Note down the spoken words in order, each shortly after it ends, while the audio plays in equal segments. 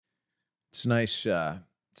It's nice.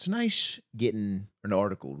 It's nice getting an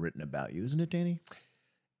article written about you, isn't it, Danny?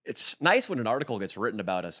 It's nice when an article gets written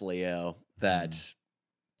about us, Leo, that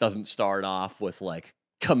doesn't start off with like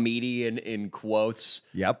comedian in quotes,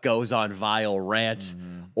 goes on vile rant,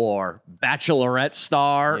 or bachelorette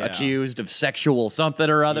star accused of sexual something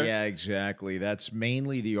or other. Yeah, exactly. That's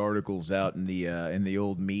mainly the articles out in the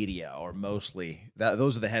old media, or mostly.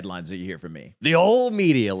 Those are the headlines that you hear from me. The old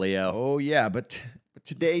media, Leo. Oh yeah, but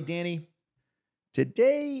today, Danny,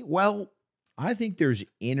 well, I think there's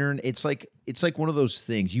internet. It's like one of those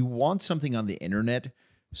things. You want something on the internet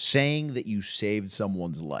saying that you saved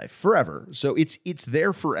someone's life forever. So it's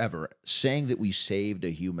there forever, saying that we saved a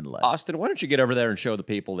human life. Austin, why don't you get over there and show the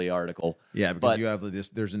people the article? Yeah, because you have this.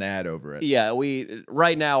 There's an ad over it. Yeah,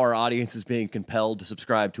 right now our audience is being compelled to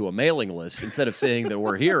subscribe to a mailing list instead of saying that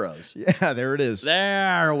we're heroes. Yeah, there it is.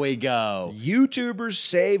 There we go. YouTubers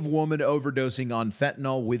save woman overdosing on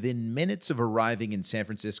fentanyl within minutes of arriving in San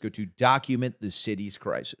Francisco to document the city's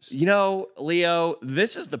crisis. You know, Leo,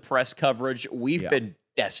 this is the press coverage we've been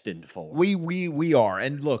destined for. We are.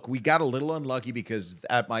 And look, we got a little unlucky because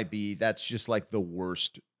that's just like the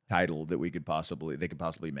worst title that they could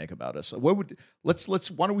possibly make about us. Why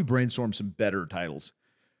don't we brainstorm some better titles?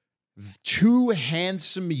 Two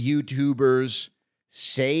handsome YouTubers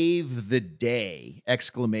save the day! !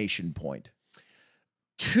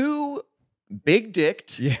 Two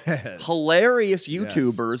big-dicked, hilarious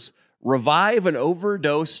YouTubers revive an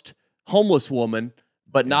overdosed homeless woman,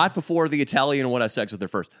 but not before the Italian one has sex with her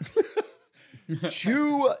first.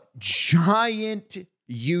 Two giant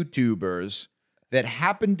YouTubers that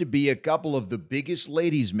happen to be a couple of the biggest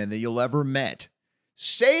ladies' men that you'll ever met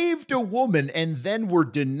saved a woman and then were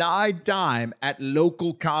denied time at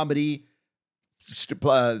local comedy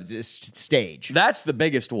stage. That's the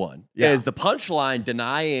biggest one. Yeah. Is the punchline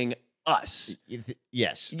denying us.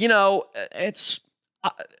 Yes. You know, it's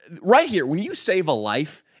right here. When you save a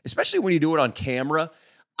life, especially when you do it on camera,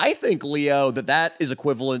 I think, Leo, that is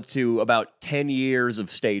equivalent to about 10 years of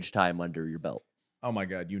stage time under your belt. Oh my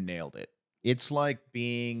God, you nailed it. It's like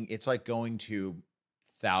going to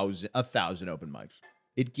 1,000 open mics.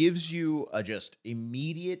 It gives you a you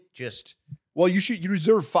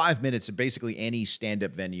reserve 5 minutes at basically any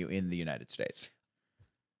stand-up venue in the United States.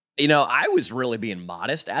 You know, I was really being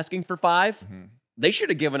modest asking for 5. They should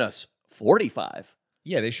have given us 45.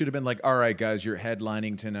 Yeah, they should have been like, all right, guys, you're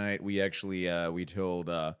headlining tonight. We actually we told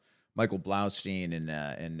Michael Blaustein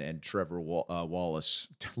and Trevor Wallace,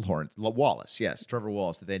 Trevor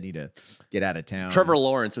Wallace, that they need to get out of town. Trevor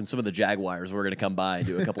Lawrence and some of the Jaguars were going to come by and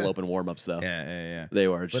do a couple open warm-ups, though. Yeah. They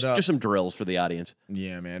were. Just some drills for the audience.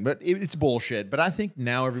 Yeah, man. But it's bullshit. But I think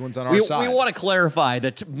now everyone's on our side. We want to clarify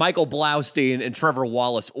that Michael Blaustein and Trevor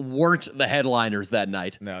Wallace weren't the headliners that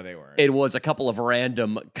night. No, they weren't. It was a couple of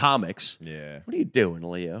random comics. Yeah. What are you doing,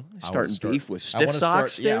 Leo? Starting beef with Stiff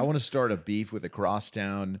Socks? I want to start a beef with a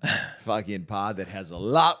crosstown fucking pod that has a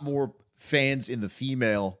lot more fans in the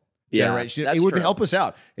female generation. It would help us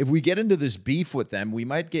out if we get into this beef with them. We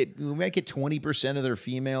might get 20% of their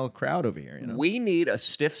female crowd over here. You know? We need a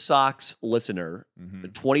Stiff Socks listener, a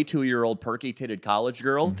 22-year-old perky-titted college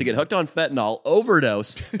girl, to get hooked on fentanyl,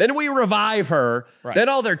 overdose. Then we revive her. Right. Then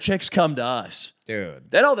all their chicks come to us,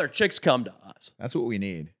 dude. Then all their chicks come to us. That's what we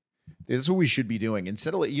need. That's what we should be doing.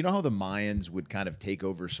 Instead of, you know how the Mayans would kind of take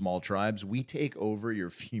over small tribes? We take over your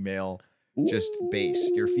female base,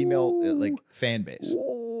 your female like fan base.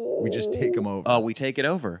 We just take them over. Oh, we take it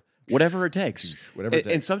over. Whatever it takes. Whatever it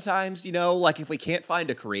takes. And sometimes, you know, like if we can't find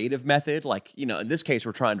a creative method, like, you know, in this case,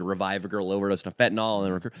 we're trying to revive a girl overdose to fentanyl,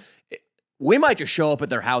 and we might just show up at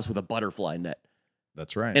their house with a butterfly net.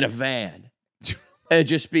 That's right. In a van. And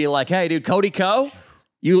just be like, hey, dude, Cody Ko?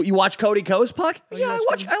 You watch Cody Ko's puck? Yeah,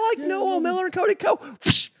 I like Noah Miller and Cody Ko.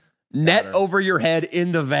 Net over your head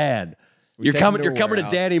in the van. You're coming to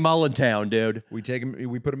Danny Mullentown, dude. We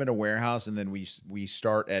put them in a warehouse, and then we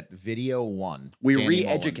start at video 1. We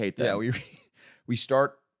re-educate them. Yeah, we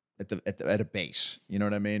start at a base. You know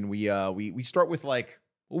what I mean? We start with like,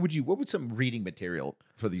 what would some reading material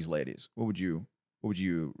for these ladies? What would you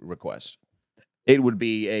request? It would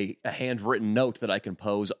be a handwritten note that I can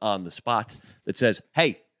pose on the spot that says,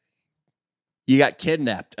 hey, you got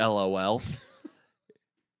kidnapped, LOL.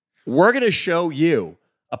 We're going to show you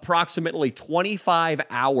approximately 25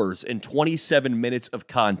 hours and 27 minutes of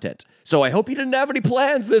content. So I hope you didn't have any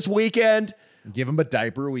plans this weekend. Give them a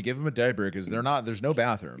diaper. We give them a diaper because there's no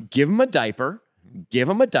bathroom. Give them a diaper.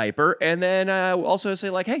 And then also say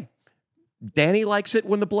like, hey, Danny likes it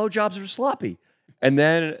when the blowjobs are sloppy. And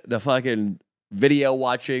then the fucking video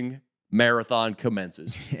watching marathon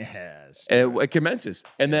commences. Yes. It commences.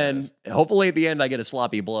 And then hopefully at the end I get a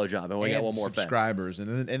sloppy blowjob and we got one more fan. subscribers,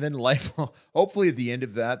 and then lifelong. Hopefully, at the end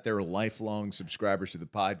of that, they're lifelong subscribers to the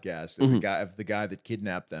podcast of the guy that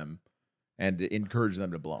kidnapped them and encouraged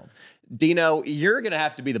them to blow him. Dino, you're gonna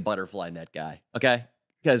have to be the butterfly net guy, okay?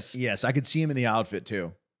 Because Yes, I could see him in the outfit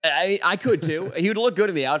too. I could too. He would look good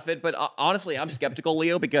in the outfit, but honestly, I'm skeptical,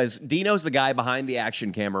 Leo, because Dino's the guy behind the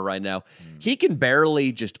action camera right now. He can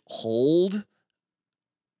barely just hold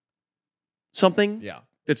something Yeah,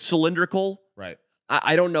 that's cylindrical. right.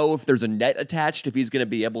 I don't know if there's a net attached, if he's going to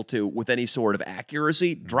be able to, with any sort of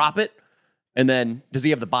accuracy, drop it. And then, does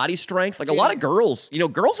he have the body strength? Like a lot of girls,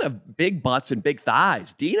 girls have big butts and big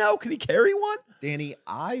thighs. Dino, can he carry one? Danny,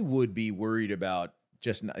 I would be worried about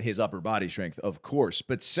just his upper body strength, of course.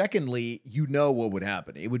 But secondly, what would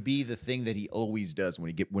happen. It would be the thing that he always does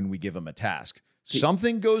when we give him a task.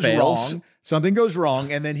 Something goes fails.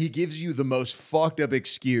 wrong, and then he gives you the most fucked up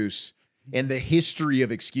excuse in the history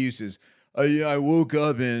of excuses. I woke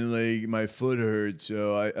up and like my foot hurt,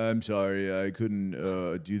 so I'm sorry I couldn't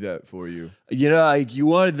do that for you. You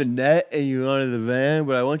wanted the net and you wanted the van,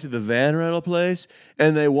 but I went to the van rental place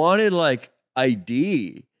and they wanted like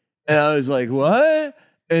ID. And I was like, what?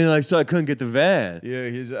 And so I couldn't get the van.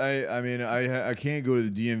 Yeah, I can't go to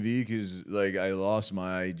the DMV because like I lost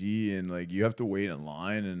my ID and like you have to wait in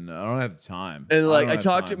line and I don't have the time. And like I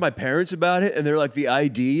talked to my parents about it and they're like, the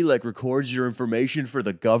ID like records your information for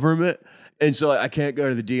the government. And so I can't go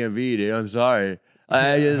to the DMV, dude. I'm sorry.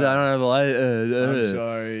 I don't have a license. I'm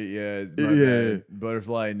sorry. Yeah, my bad.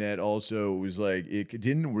 Butterfly net also was like it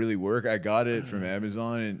didn't really work. I got it from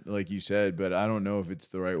Amazon, and like you said, but I don't know if it's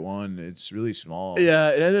the right one. It's really small. Yeah,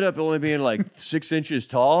 it ended up only being like 6 inches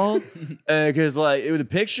tall, because like the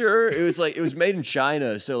picture, it was made in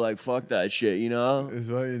China, so like fuck that shit, It's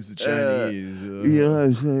the Chinese. You know what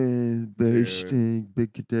I'm saying? Beijing,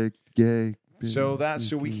 big dick, gay. So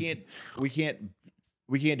we can't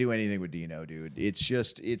do anything with Dino, dude. It's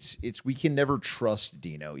just we can never trust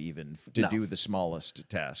Dino even to do the smallest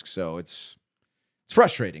task. So it's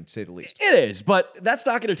frustrating to say the least. It is, but that's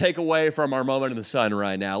not going to take away from our moment in the sun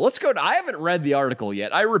right now. Let's go. I haven't read the article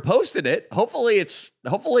yet. I reposted it. Hopefully it's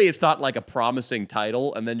not like a promising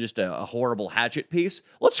title and then just a horrible hatchet piece.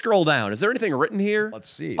 Let's scroll down. Is there anything written here? Let's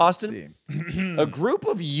see, Austin. A group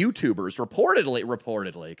of YouTubers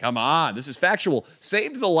reportedly, come on, this is factual,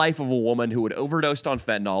 saved the life of a woman who had overdosed on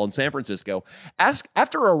fentanyl in San Francisco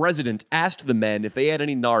after a resident asked the men if they had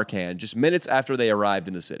any Narcan just minutes after they arrived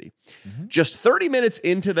in the city. Just 30 minutes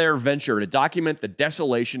into their venture to document the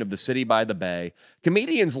desolation of the city by the bay,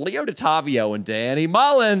 comedians Leo DiTavio and Danny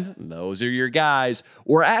Mullen, those are your guys,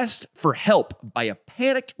 were asked for help by a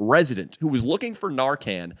panicked resident who was looking for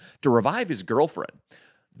Narcan to revive his girlfriend.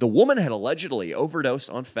 The woman had allegedly overdosed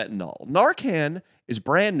on fentanyl. Narcan is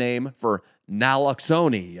brand name for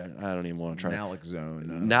naloxone. I don't even want to try.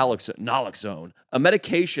 Naloxone, a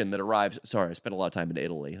medication that arrives. Sorry, I spent a lot of time in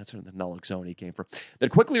Italy. That's where the naloxone came from. That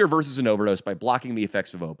quickly reverses an overdose by blocking the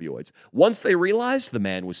effects of opioids. Once they realized the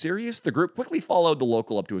man was serious, the group quickly followed the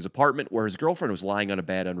local up to his apartment where his girlfriend was lying on a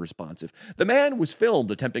bed unresponsive. The man was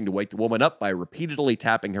filmed attempting to wake the woman up by repeatedly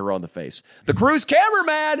tapping her on the face. The crew's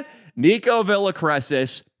cameraman, Nico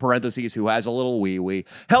Villacresis, parentheses, who has a little wee-wee,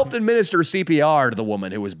 helped administer CPR to the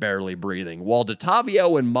woman who was barely breathing, while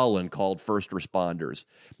DiTavio and Mullen called first responders.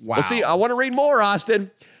 Wow. Let's see, I want to read more, Austin.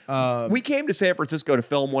 We came to San Francisco to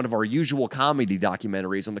film one of our usual comedy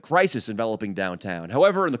documentaries on the crisis enveloping downtown.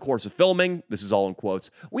 However, in the course of filming, this is all in quotes,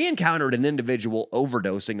 we encountered an individual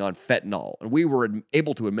overdosing on fentanyl, and we were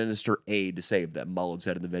able to administer aid to save them, Mullen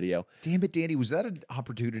said in the video. Damn it, Danny, was that an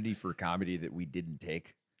opportunity for comedy that we didn't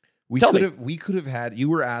take? We could have had. You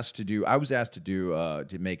were asked to do. I was asked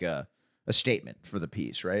to make a statement for the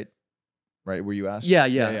piece, right? Right? Were you asked?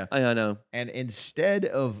 Yeah. I know. And instead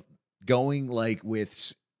of going like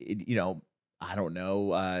with, I don't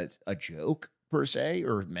know, a joke per se,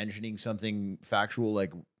 or mentioning something factual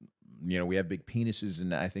like, we have big penises,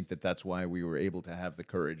 and I think that's why we were able to have the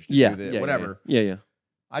courage to do that. Whatever. Yeah.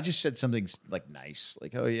 I just said something like nice,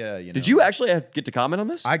 like, oh yeah, Did you actually get to comment on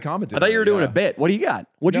this? I commented. I thought you were doing a bit. What do you got?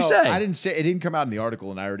 What'd you say? I didn't say. It didn't come out in the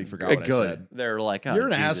article, and I already forgot what I said. They're like, oh, you're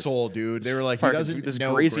an Jesus. asshole, dude. They were like, he doesn't this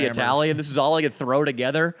know greasy grammar. Italian. This is all I could throw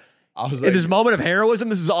together. I was In like, this moment of heroism,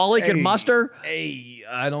 this is all he can muster. Hey,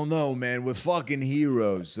 I don't know, man. We're fucking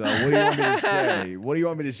heroes. What do you want me to say? What do you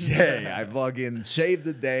want me to say? I fucking saved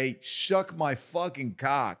the day. Suck my fucking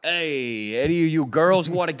cock. Hey, any of you girls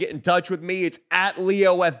who want to get in touch with me, it's at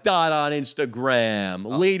LeoF. on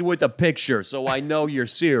Instagram. Lead with a picture so I know you're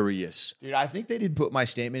serious. Dude, I think they didn't put my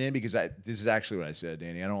statement in because this is actually what I said,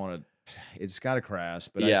 Danny. I don't want to it's kind of crass,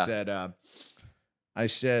 but Yeah. I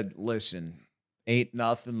said, listen, ain't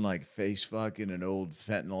nothing like face fucking an old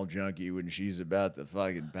fentanyl junkie when she's about to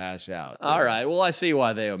fucking pass out. All right. Well, I see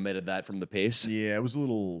why they omitted that from the piece. Yeah, it was a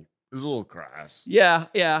little crass. Yeah,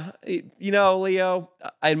 yeah. You know, Leo,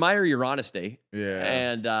 I admire your honesty. Yeah.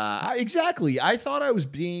 And Exactly. I thought I was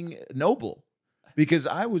being noble because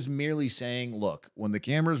I was merely saying, look, when the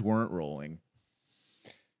cameras weren't rolling,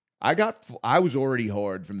 I was already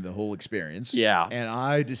hard from the whole experience. yeah. And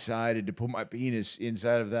I decided to put my penis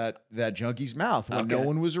inside of that junkie's mouth when no Okay.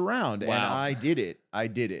 one was around. And Wow. I did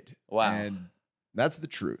it. Wow. And that's the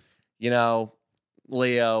truth. You know,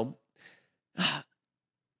 Leo,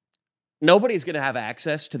 nobody's going to have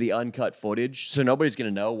access to the uncut footage, so nobody's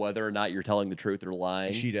going to know whether or not you're telling the truth or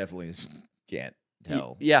lying. She definitely can't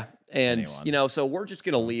tell. Yeah. And, anyone. you know, so we're just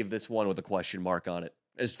going to leave this one with a question mark on it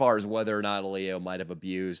as far as whether or not Leo might have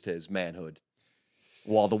abused his manhood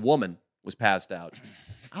while the woman was passed out.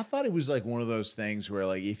 I thought it was like one of those things where,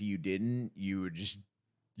 like, if you didn't, you'd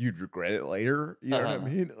regret it later. You know what I Uh-huh.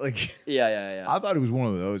 mean? Like, Yeah. I thought it was one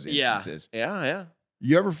of those Yeah. instances. Yeah.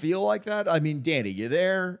 You ever feel like that? I mean, Danny, you're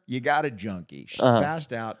there. You got a junkie. She's Uh-huh.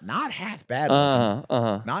 passed out. Not half bad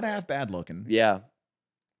looking. Not half bad looking. Yeah.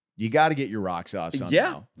 You got to get your rocks off somehow.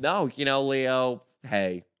 Yeah. No, you know, Leo,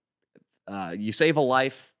 hey, you save a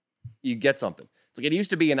life, you get something. It's like it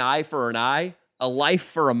used to be an eye for an eye, a life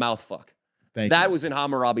for a mouth fuck. Thank That you. was in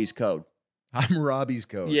Hammurabi's code. I'm Robbie's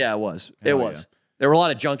code. Yeah, it was. Hell It was. There were a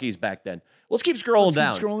lot of junkies back then. Let's keep scrolling Let's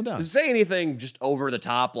down. keep scrolling down. Does it say anything just over the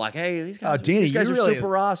top like, hey, these guys, Danny, these guys you are really-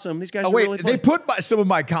 super awesome. These guys Oh are wait, really they fun. put some of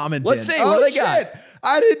my comment Let's in. see, what do they got? Shit.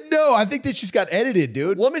 I didn't know. I think this just got edited,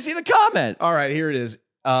 dude. Let me see the comment. All right, here it is.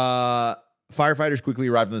 Firefighters quickly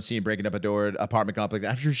arrived on the scene, breaking up a door at apartment complex.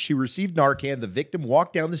 After she received Narcan, the victim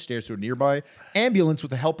walked down the stairs to a nearby ambulance with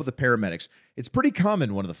the help of the paramedics. It's pretty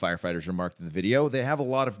common, one of the firefighters remarked in the video. They have a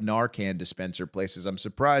lot of Narcan dispenser places. I'm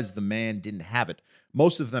surprised the man didn't have it.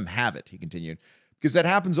 Most of them have it, he continued. Because that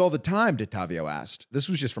happens all the time, Detavio asked. This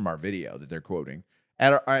was just from our video that they're quoting.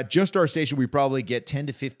 At just our station, we probably get 10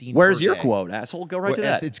 to 15 Where's per your day. quote, asshole? Go right Well, to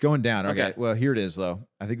that. It's going down. Okay. Okay. Well, here it is, though.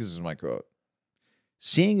 I think this is my quote.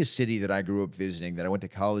 Seeing a city that I grew up visiting, that I went to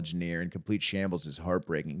college near, in complete shambles is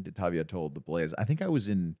heartbreaking, Detavio told the Blaze. I think I was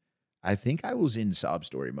in sob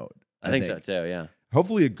story mode. I think so too, yeah.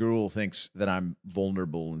 Hopefully a girl thinks that I'm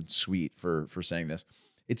vulnerable and sweet for saying this.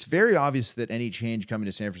 It's very obvious that any change coming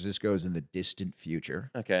to San Francisco is in the distant future.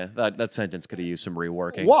 Okay. That sentence could have used some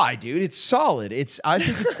reworking. Why, dude? It's solid. I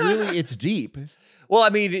think it's really it's deep. Well, I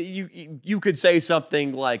mean, you could say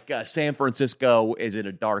something like San Francisco is in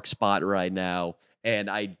a dark spot right now, and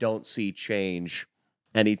I don't see change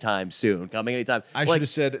anytime soon. Coming anytime. I Like, should have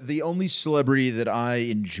said the only celebrity that I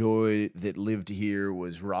enjoy that lived here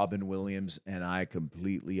was Robin Williams, and I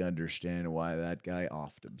completely understand why that guy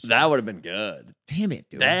offed himself. that would have been good. Damn it,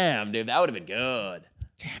 dude. Damn, dude, that would have been good.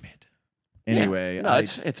 Damn it. Anyway, Yeah. No,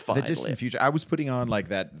 it's fine. The distant future. I was putting on like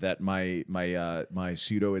that my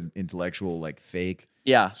pseudo intellectual like fake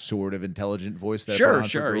Yeah. sort of intelligent voice that I put Sure, on for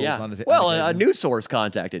sure, girls yeah. on the Well, on the a table. news source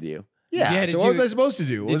contacted you. Yeah. Yeah, so did what was you- I supposed to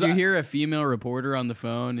do? Did you hear a female reporter on the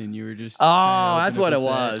phone and you were just? Oh, trying to that's open what up it a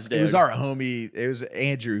sack? was, dude. It was our homie. It was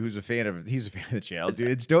Andrew, he's a fan of the channel, dude.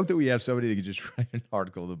 It's dope that we have somebody that can just write an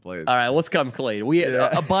article that plays. All right, let's come clean.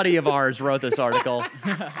 A buddy of ours wrote this article.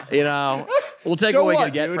 You know, we'll take So what we what,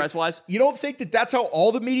 can get dude? press wise. You don't think that that's how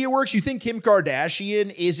all the media works? You think Kim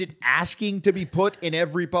Kardashian isn't asking to be put in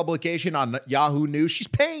every publication on Yahoo News? She's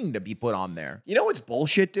paying to be put on there. You know what's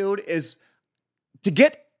bullshit, dude, is to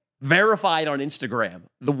get verified on Instagram.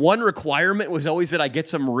 The one requirement was always that I get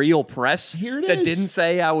some real press Here it that is. didn't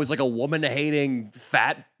say I was like a woman-hating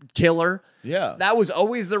fat killer. Yeah. That was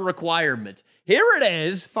always the requirement. Here it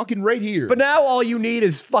is. Fucking right here. But now all you need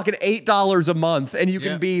is fucking $8 a month and you Yeah.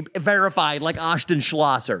 can be verified like Ashton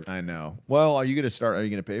Schlosser. I know. Well, are you going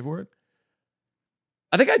to pay for it?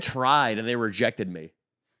 I think I tried and they rejected me.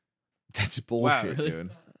 That's bullshit, really? dude.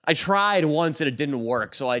 I tried once and it didn't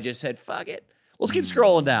work, so I just said, fuck it. Let's keep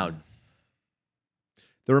scrolling down.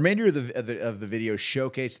 The remainder of the video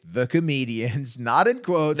showcased the comedians, not in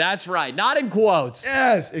quotes. That's right. Not in quotes.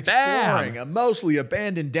 Yes, exploring Bam. a mostly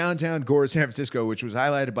abandoned downtown core of San Francisco, which was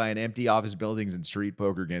highlighted by an empty office buildings and street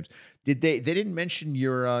poker games. They didn't mention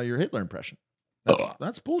your Hitler impression.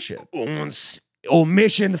 That's bullshit.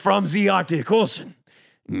 Omission from the articles.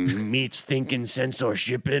 Meets thinking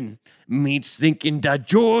censorship meets thinking the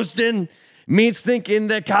Jews meets thinking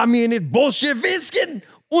the communist Bolshevisken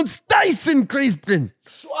und Steisenchristen.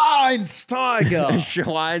 Schweinsteiger.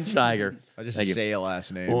 Schweinsteiger. I just Thank you. say a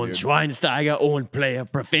last name. Und Dude. Schweinsteiger und play a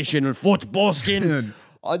professional football skin.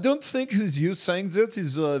 I don't think you saying that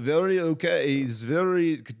is very okay. He's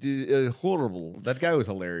very horrible. That guy was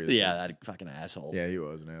hilarious. Yeah, that fucking asshole. Yeah, he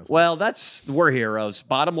was an asshole. Well, we're heroes.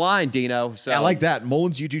 Bottom line, Dino. So I like that.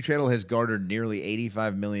 Mullins' YouTube channel has garnered nearly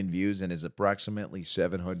 85 million views and is approximately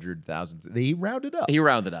 700,000. He rounded up. He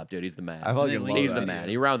rounded up, dude. He's the man. I fucking love He's that. the man.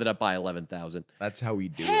 He rounded up by 11,000. That's how we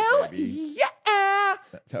do Hell it, baby. yeah!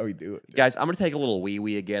 That's how we do it. Guys, I'm going to take a little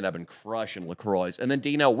wee-wee again. I've been crushing LaCroix. And then,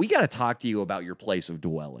 Dino, we got to talk to you about your place of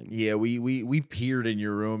dwelling. Yeah, we peered in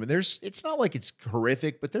your room, and it's not like it's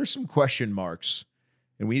horrific, but there's some question marks,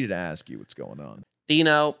 and we need to ask you what's going on.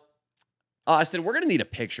 Dino, Austin, we're going to need a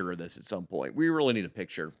picture of this at some point. We really need a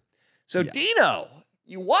picture. So, Yeah. Dino,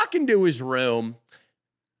 you walk into his room.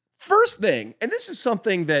 First thing, and this is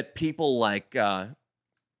something that people like the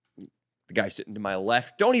guy sitting to my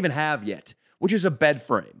left don't even have yet, which is a bed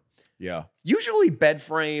frame. Yeah. Usually, bed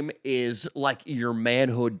frame is like your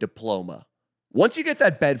manhood diploma. Once you get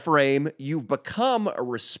that bed frame, you've become a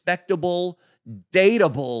respectable,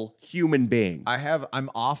 dateable human being. I'm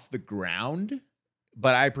off the ground,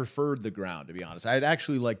 but I preferred the ground, to be honest. I'd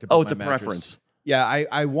actually like to put It's a my mattress- preference. Yeah,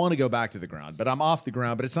 I want to go back to the ground, but I'm off the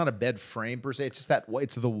ground, but it's not a bed frame per se. It's just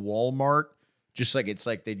it's the Walmart. It's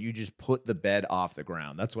like that you just put the bed off the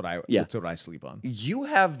ground. That's what I sleep on. You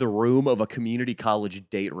have the room of a community college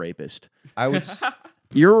date rapist. I would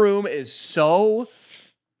Your room is so.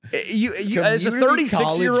 You as a Community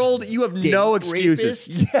 36-year-old, you have date no excuses.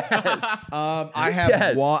 rapist? Yes. I have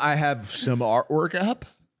Yes. I have some artwork up.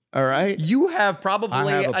 All right. You have probably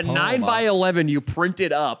I have a a poem 9x11 you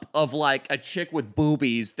printed up of like a chick with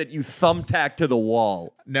boobies that you thumbtack to the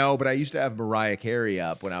wall. No, but I used to have Mariah Carey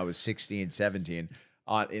up when I was 16, 17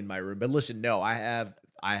 in my room. But listen, no, I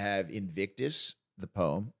have Invictus, the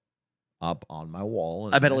poem, up on my wall.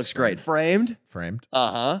 I bet it looks great. Framed? Framed.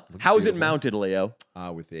 Uh-huh. Looks How is it beautiful. mounted, Leo?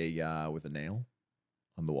 With a nail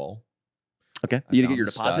on the wall. Okay. I You gonna found get your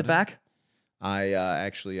the deposit stud. I I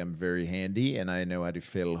actually am very handy, and I know how to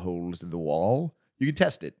fill holes in the wall. You can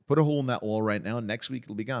test it. Put a hole in that wall right now, and next week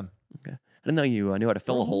it'll be gone. Okay. I didn't know you knew how to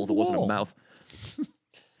fill a hole if it wasn't a Wall. mouth.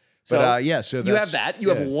 But yeah, so you have that. You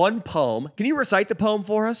have one poem. Can you recite the poem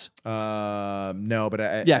for us? No, but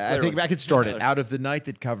I clearly. think I could start it. Clearly. Out of the night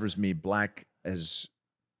that covers me, black as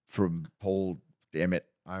from pole. Damn it,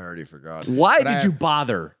 I already forgot. Why But did you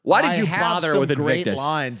bother? Why did you have bother some with great Invictus?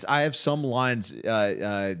 lines? I have some lines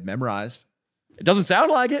memorized. It doesn't sound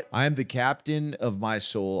like it. I am the captain of my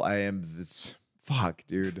soul. I am this. Fuck,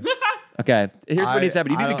 dude. Okay, here's what needs to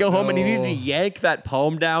happen. You I need to go don't home and you need to know. yank that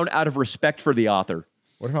poem down out of respect for the author.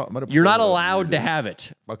 What about? I'm gonna You're pull not it up allowed here, to dude. have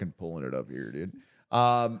it. Fucking pulling it up here, dude.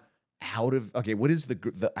 What is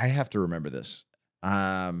the I have to remember this.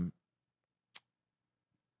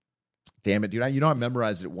 Damn it, dude. I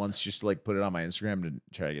memorized it once just to like put it on my Instagram to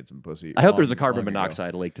try to get some pussy. I hope there's a long carbon ago.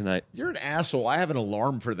 monoxide leak tonight. You're an asshole. I have an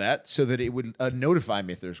alarm for that so that it would notify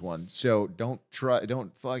me if there's one. So don't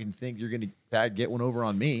fucking think you're gonna get one over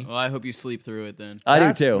on me. Well, I hope you sleep through it then. I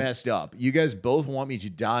That's do too. messed up. You guys both want me to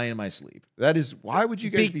die in my sleep. That is why would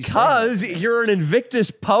you guys be saying Because you're an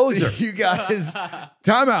Invictus poser. that? You guys,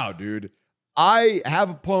 time out, dude. I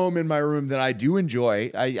have a poem in my room that I do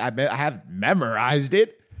enjoy. I have memorized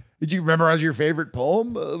it. Did you memorize your favorite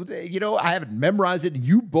poem? I haven't memorized it, and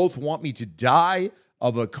you both want me to die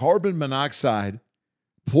of a carbon monoxide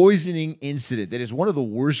poisoning incident. That is one of the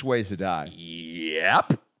worst ways to die.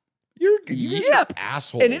 Yep. You guys are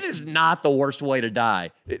assholes. And it is not the worst way to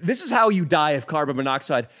die. This is how you die of carbon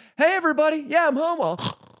monoxide. Hey, everybody. Yeah, I'm homo.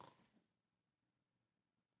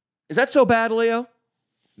 Is that so bad, Leo?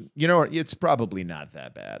 You know what? It's probably not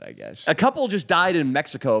that bad, I guess. A couple just died in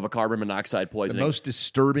Mexico of a carbon monoxide The poisoning. most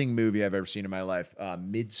disturbing movie I've ever seen in my life,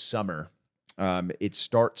 Midsummer. It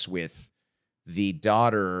starts with the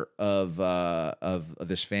daughter of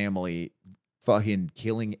this family fucking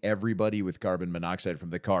killing everybody with carbon monoxide from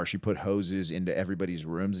the car. She put hoses into everybody's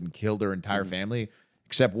rooms and killed her entire family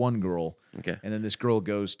except one girl. Okay. And then this girl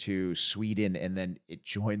goes to Sweden and then it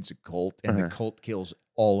joins a cult and the cult kills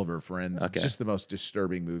all of her friends. Okay. It's just the most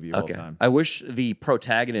disturbing movie of all time. I wish the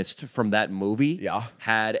protagonist from that movie Yeah.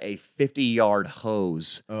 had a 50-yard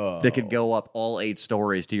hose that could go up all 8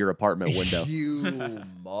 stories to your apartment window. You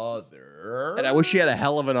mother. And I wish she had a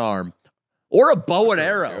hell of an arm. Or a bow and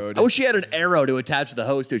arrow. Dude. I wish she had an arrow to attach the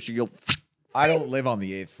hose to. She'd go, I don't live on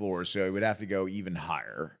the 8th floor, so it would have to go even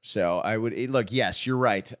higher. So I would look. Yes, you're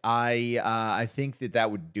right. I think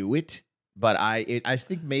that would do it, but I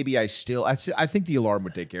think maybe I think the alarm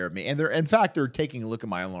would take care of me. And in fact, they're taking a look at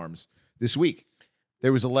my alarms this week.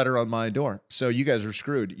 There was a letter on my door. So you guys are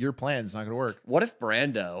screwed. Your plan's not going to work. What if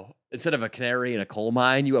Brando, instead of a canary in a coal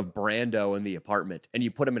mine, you have Brando in the apartment and you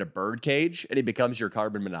put him in a bird cage and he becomes your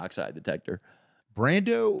carbon monoxide detector?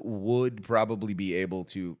 Brando would probably be able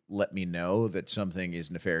to let me know that something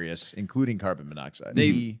is nefarious, including carbon monoxide.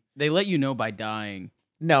 They let you know by dying.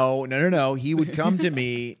 No. He would come to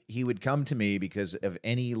me. He would come to me because of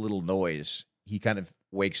any little noise. He kind of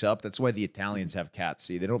wakes up. That's why the Italians have cats.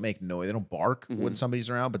 See, they don't make noise. They don't bark when somebody's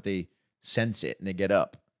around, but they sense it and they get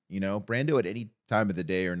up. You know, Brando at any time of the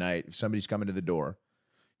day or night, if somebody's coming to the door,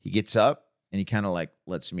 he gets up and he kind of like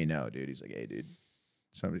lets me know, dude. He's like, hey, dude,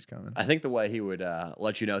 somebody's coming. I think the way he would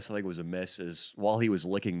let you know something was amiss is while he was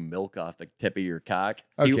licking milk off the tip of your cock,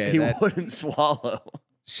 Okay, he that- wouldn't swallow.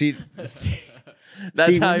 See,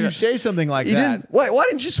 That's how when you say something like you that, didn't. Why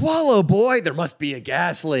didn't you swallow, boy? There must be a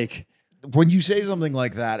gas leak. when you say something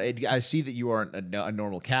like that, I see that you aren't a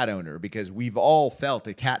normal cat owner because we've all felt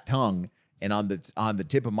a cat tongue, and on the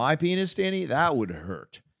tip of my penis, Danny, that would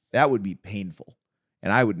hurt. That would be painful,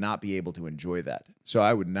 and I would not be able to enjoy that. So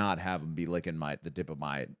I would not have him be licking the tip of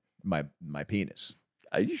my penis.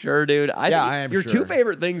 Are you sure, dude? Yeah, think I am Your sure. two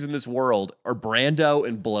favorite things in this world are Brando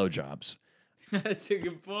and blowjobs. That's a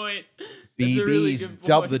good point. BBs, That's a really good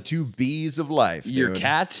double point. the two B's of life. Your dude.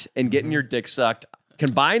 cat and getting your dick sucked.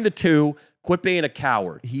 Combine the two. Quit being a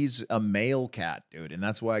coward. He's a male cat, dude, and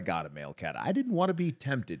that's why I got a male cat. I didn't want to be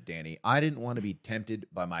tempted, Danny. I didn't want to be tempted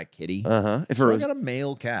by my kitty. If So I got a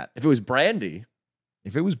male cat. if it was Brandy,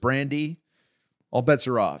 If it was Brandy, all bets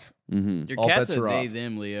are off. Your all cat's bets a are they off.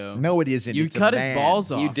 them, Leo. No, it isn't. You It's a cut his man. balls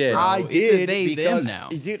off. You did. bro. I It's a did, they because- them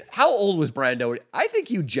now. dude, how old was Brando? I think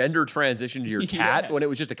you gender transitioned your cat Yeah. when it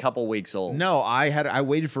was just a couple weeks old. No, I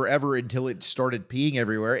waited forever until it started peeing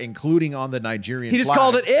everywhere, incling on the Nigerian He just flag.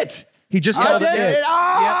 called it it. He just I called did it it. it.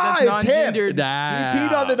 Ah, Yep, that's it's him. non-gendered. He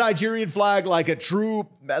peed on the Nigerian flag like a true.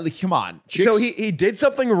 Like, come on. So Chicks- he did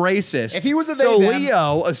something racist. If he was a so they, them-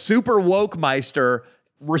 Leo, a super woke meister,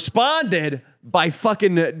 responded by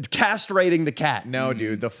fucking castrating the cat. No,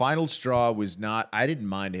 dude. The final straw was not. I didn't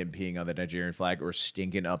mind him peeing on the Nigerian flag or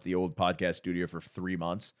stinking up the old podcast studio for 3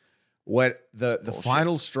 months. What the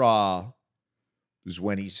final straw was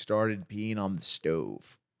when he started peeing on the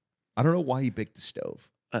stove. I don't know why he picked the stove.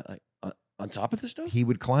 On top of the stove? He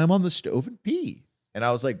would climb on the stove and pee, and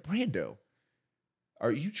I was like, Brando,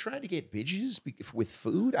 are you trying to get bitches with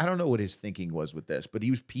food? I don't know what his thinking was with this, but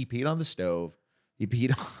he peed on the stove. He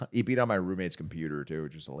peed on my roommate's computer too,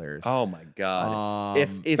 which was hilarious. Oh my god!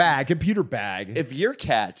 Computer bag. If your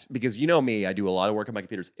cat, because you know me, I do a lot of work on my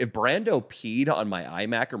computers. If Brando peed on my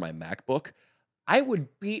iMac or my MacBook, I would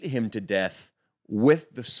beat him to death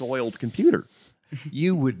with the soiled computer.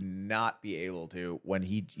 You would not be able to when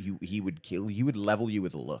he would kill. He would level you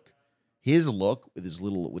with a look. His look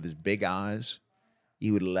with his big eyes,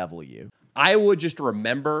 he would level you. I would just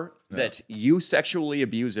remember that you sexually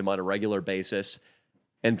abuse him on a regular basis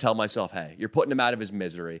and tell myself, hey, you're putting him out of his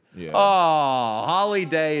misery. Yeah. Oh, Holly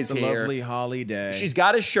Day is The here. lovely Holly Day. She's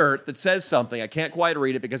got a shirt that says something. I can't quite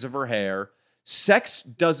read it because of her hair. Sex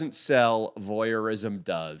doesn't sell, voyeurism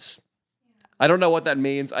does. I don't know what that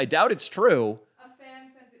means. I doubt it's true. A fan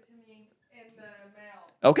sent it to me in the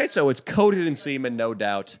mail. Okay, so it's coated in semen, no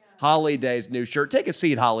doubt. Holly Day's new shirt. Take a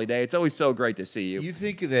seat, Holly Day. It's always so great to see you. You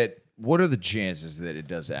think that? What are the chances that it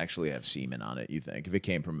does actually have semen on it? You think if it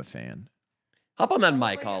came from a fan? Hop on that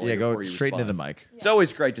mic, Holly. Yeah, go before you straight into the respond. mic. It's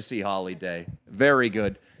always great to see Holly Day. Very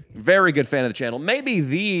good fan of the channel. Maybe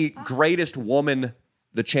the greatest woman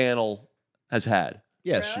the channel has had.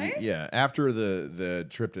 Yes, Really? After the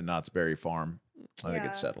trip to Knott's Berry Farm, I think Yeah.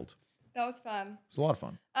 it's settled. That was fun. It's a lot of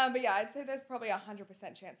fun. But yeah, I'd say there's probably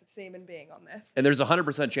 100% chance of semen being on this. And there's a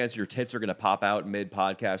 100% chance your tits are going to pop out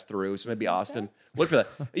mid-podcast through. So maybe Austin, look for that.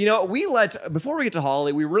 You know, before we get to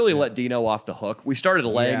Holly, we really let Dino off the hook. We started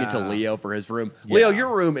laying into Yeah. Leo for his room. Yeah. Leo,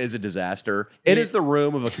 your room is a disaster. It is the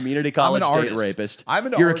room of a community college an date artist. rapist. I'm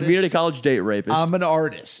an You're artist. a community college date rapist. I'm an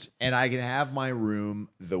artist, and I can have my room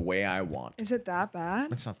the way I want. Is it that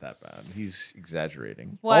bad? It's not that bad. He's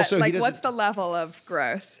exaggerating. What? Also, he like, doesn't. what's the level of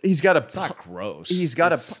gross? He's got a It's not gross. He's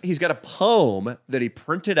got a poem that he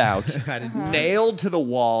printed out, I didn't. nailed to the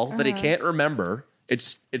wall that he can't remember.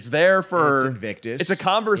 It's there for It's Invictus. It's a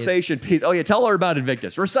conversation piece. Oh yeah, tell her about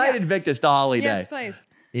Invictus. Recite Yeah. Invictus to Holly Yes, Day.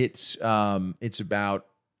 please. It's about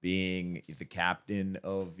being the captain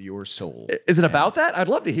of your soul. Is it about that? I'd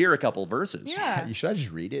love to hear a couple verses. Yeah. Should I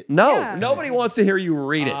just read it? No, Yeah. nobody wants to hear you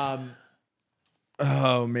read it.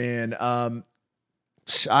 Oh man.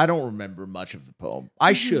 I don't remember much of the poem.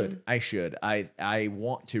 I should. I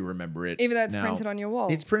want to remember it. Even though it's now. printed on your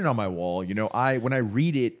wall. It's printed on my wall. You know, when I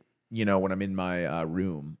read it, you know, when I'm in my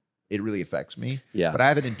room, it really affects me. Yeah. But I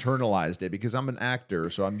haven't internalized it because I'm an actor,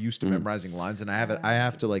 so I'm used to memorizing lines, and I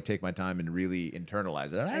have to like take my time and really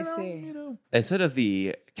internalize it. And I I don't, see. you know. Instead of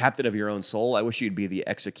the captain of your own soul, I wish you'd be the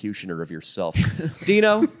executioner of yourself.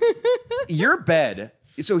 Dino, your bed.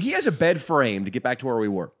 So he has a bed frame, to get back to where we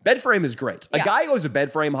were. Bed frame is great. A Yeah. guy who has a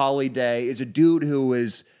bed frame, Holly Day, is a dude who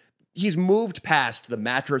he's moved past the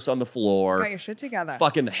mattress on the floor. Got your shit together.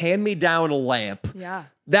 Fucking hand me down a lamp. Yeah.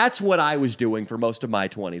 That's what I was doing for most of my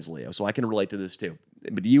 20s, Leo. So I can relate to this too.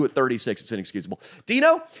 But you at 36, it's inexcusable.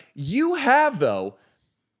 Dino, you have, though,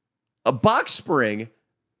 a box spring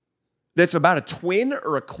that's about a twin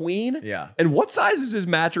or a queen. Yeah. And what size is his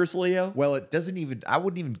mattress, Leo? Well, it doesn't even. I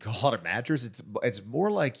wouldn't even call it a mattress. It's more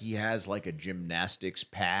like he has like a gymnastics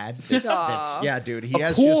pad. Stop. Yeah, dude. He A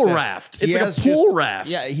has pool just raft. he It's like a has pool raft.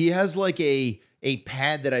 Yeah, he has like a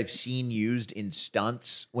pad that I've seen used in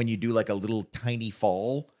stunts when you do like a little tiny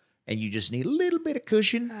fall and you just need a little bit of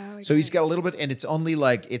cushion. Oh, So he's okay. got a little bit, and it's only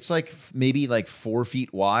like maybe like 4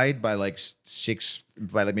 feet wide by like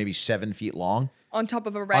maybe 7 feet long. On top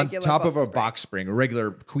of a On regular top of a spring. box spring, a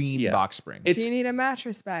regular queen Yeah. box spring. It's Do you need a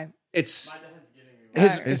mattress, babe? it's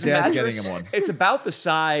His dad's getting mattress, him one. It's about the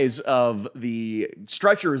size of the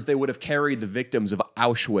stretchers they would have carried the victims of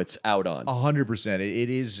Auschwitz out on. 100%. It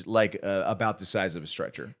is like about the size of a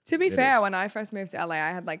stretcher. To be It fair, is. when I first moved to LA,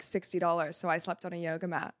 I had like $60, so I slept on a yoga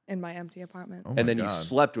mat in my empty apartment. Oh my and then you God.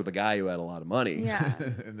 slept with a guy who had a lot of money. Yeah.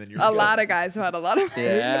 and then you're A good. lot of guys who had a lot of money.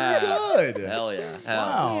 Yeah. Good. Hell yeah. Hell.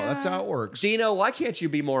 Wow, Yeah. that's how it works. Dino, why can't you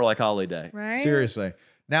be more like Holly Day? Right? Seriously.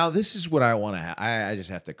 Now, this is what I want to I just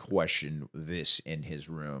have to question this in his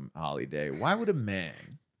room, Holiday. Why would a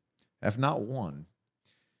man have not one,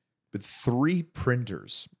 but 3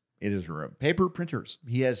 printers in his room? Paper printers.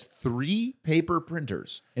 He has 3 paper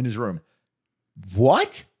printers in his room.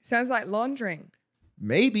 What? Sounds like laundering.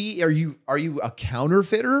 Maybe. Are you a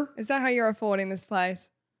counterfeiter? Is that how you're affording this place?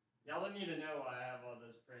 Y'all don't need to know I have all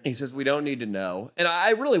those prints. He says we don't need to know. And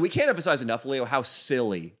we can't emphasize enough, Leo, how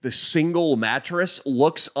silly the single mattress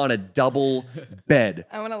looks on a double bed.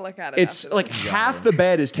 I want to look at it. It's after like this. half the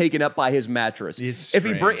bed is taken up by his mattress. It's if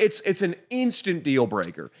he strange. it's an instant deal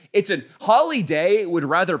breaker. It's an Holly Day would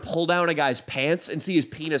rather pull down a guy's pants and see his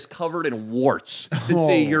penis covered in warts than Oh.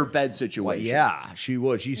 see your bed Well, situation. yeah, she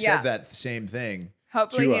would. She Yeah. said that same thing.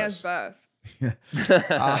 Hopefully to he us. has both.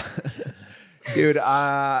 Dude,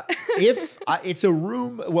 if it's a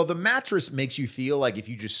room, well, the mattress makes you feel like if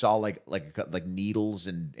you just saw like needles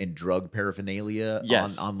and drug paraphernalia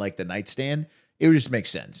Yes. on like the nightstand, it would just make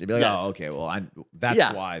sense. It'd be like, Yes. oh, okay, well, that's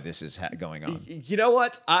Yeah. why this is going on. You know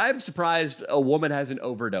what? I'm surprised a woman hasn't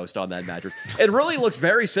overdosed on that mattress. It really looks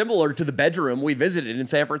very similar to the bedroom we visited in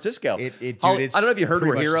San Francisco. Dude, Holly, it's I don't know if you heard pretty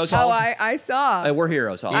we're much heroes. the Oh, Holly. I saw. We're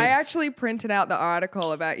heroes, Holly. I actually printed out the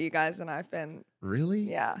article about you guys, and I've been, Really?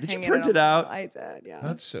 yeah. Did you hanging print on it out? I did, yeah.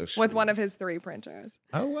 That's so sweet. With one of his 3 printers.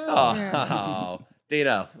 Oh wow. Oh,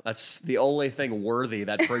 Dino, that's the only thing worthy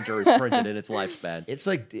that printer is printed in its lifespan. It's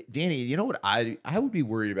like, Danny, you know what I would be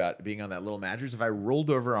worried about being on that little mattress if I rolled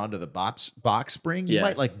over onto the box spring, you Yeah.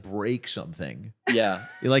 might like break something. Yeah.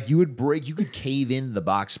 You could cave in the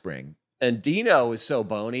box spring. And Dino is so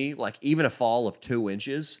bony, like even a fall of 2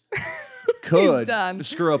 inches could done.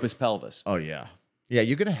 screw up his pelvis. Oh yeah. Yeah,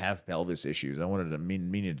 you're gonna have pelvis issues. I wanted to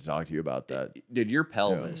meaning to talk to you about that. Dude, your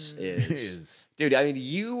pelvis is, Is. Dude, I mean,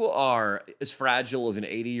 you are as fragile as an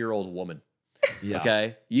 80-year-old woman. Yeah.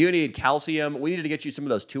 Okay? You need calcium. We need to get you some of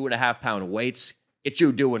those 2.5-pound weights. Get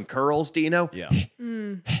you doing curls, Dino. Yeah.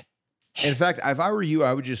 Mm. In fact, if I were you,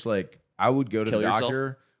 I would just I would go to Kill the yourself?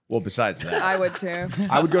 doctor. Well, besides that, I would too.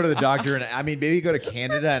 I would go to the doctor and maybe go to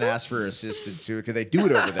Canada and ask for assistance too, because they do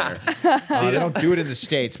it over there. They don't do it in the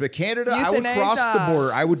States, but Canada, I would cross the Euthanasia.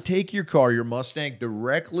 border. I would take your car, your Mustang,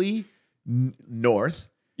 directly north.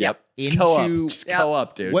 Yep. Into- Go up. Just Yep. go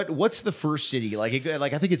up, dude. What's the first city? I think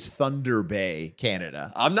it's Thunder Bay,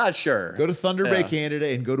 Canada. I'm not sure. Go to Thunder Bay, Yeah. Canada,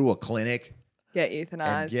 and go to a clinic Get and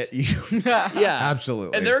euthanized. get you. Yeah.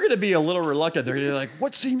 Absolutely. And they're going to be a little reluctant. They're going to be like,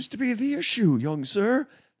 what seems to be the issue, young sir?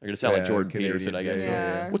 They're going to sound like Yeah, Jordan Canadians, Peterson, I guess.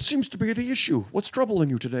 yeah. What seems to be the issue? What's troubling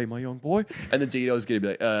you today, my young boy? And then Dino's going to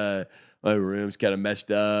be like, my room's kind of messed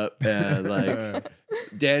up. And like,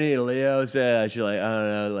 Danny and Leo said I should, like, I don't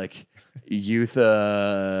know, like, youth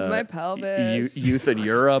My pelvis. youth in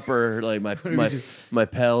Europe, or like my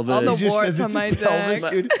pelvis. All the He just warts says it's on my his pelvis,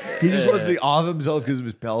 dick. dude. He just wants to off himself because of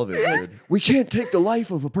his pelvis, dude. We can't take the life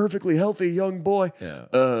of a perfectly healthy young boy.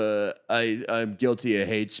 Yeah. I'm guilty of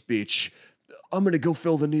hate speech. I'm gonna go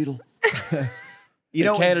fill the needle. You in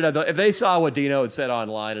know, Canada, if they saw what Dino had said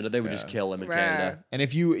online, they would just kill him in Right. Canada. and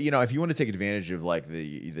if you want to take advantage of like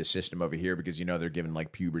the system over here because they're giving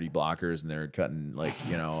like puberty blockers and they're cutting like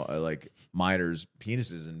like minors'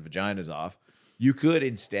 penises and vaginas off, you could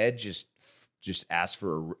instead just ask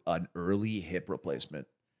for an early hip replacement.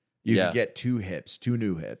 You Yeah. could get two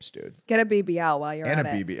new hips, dude, Get a BBL while you're and a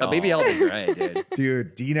at it. BBL. A BBL would be great,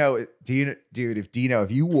 dude. Dude,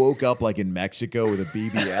 if you woke up like in Mexico with a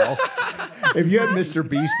BBL, if you had Mr.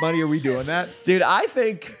 Beast money, are we doing that? Dude, I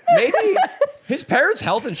think maybe his parents'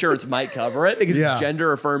 health insurance might cover it because Yeah. it's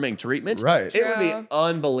gender affirming treatment. Right. It would be True.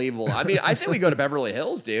 unbelievable. I mean, I say we go to Beverly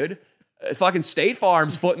Hills, dude. Fucking State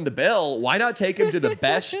Farm's footing the bill. Why not take him to the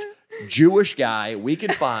best Jewish guy we can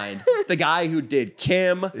find? The guy who did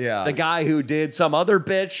Kim. Yeah. The guy who did some other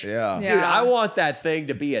bitch. Yeah. Dude, Yeah. I want that thing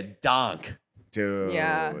to be a donk. Dude.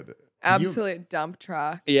 Yeah. Can you- Absolute dump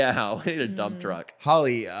truck. Yeah, we need a dump truck.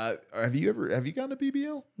 Holly, have you gotten a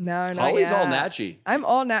BBL? No, not Holly's yet. all natchy. I'm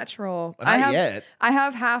all natural. Not yet. I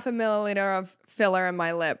have 0.5 milliliter of filler in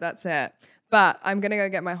my lip. That's it. But I'm gonna go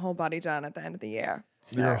get my whole body done at the end of the year.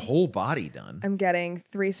 So Your whole body done. I'm getting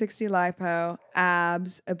 360 lipo,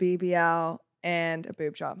 abs, a BBL, and a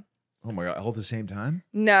boob job. Oh my god, all at the same time?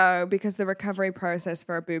 No, because the recovery process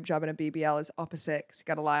for a boob job and a BBL is opposite. 'Cause you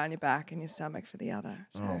got to lie on your back and your stomach for the other.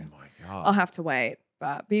 So Oh my god. I'll have to wait.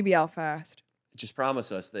 But BBL first. Just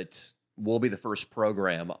promise us that we'll be the first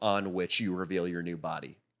program on which you reveal your new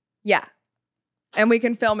body. Yeah. And we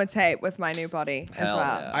can film a tape with my new body as Hell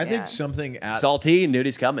well. yeah. I Yeah. think something at Salty,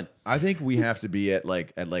 Nudie's coming. I think we have to be at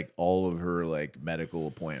all of her like medical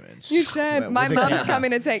appointments. You should. With My the mom's camera.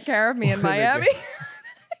 coming to take care of me in With the Miami.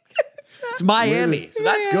 It's Miami, so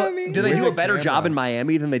that's Miami. good. Do they With do the a better job camera. in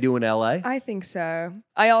Miami than they do in LA? I think so.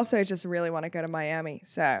 I also just really want to go to Miami.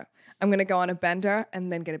 So I'm going to go on a bender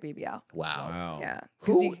and then get a BBL. Wow. Wow. Yeah.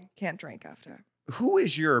 Because Who- you can't drink after. Who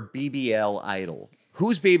is your BBL idol?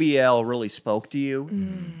 Whose BBL really spoke to you?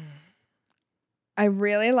 I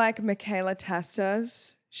really like Michaela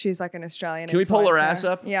Testa's. She's like an Australian Can we pull her influencer. ass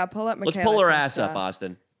up? Yeah, pull up Michaela Let's pull her ass Testa. up,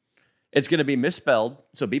 Austin. It's going to be misspelled,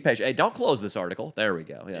 so be patient. Hey, don't close this article. There we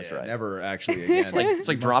go. Yeah, that's Yeah, right. Never actually again. It's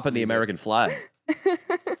like dropping the American flag.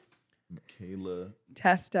 Michaela.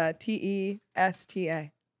 Testa,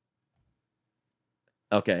 Testa.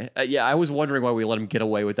 Okay. Yeah, I was wondering why we let him get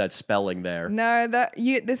away with that spelling there. No,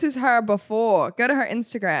 this is her before. Go to her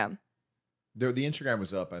Instagram. The Instagram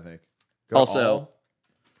was up, I think. Also-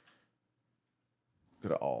 Go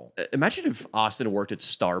to all. Imagine if Austin worked at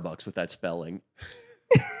Starbucks with that spelling.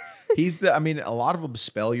 He's a lot of them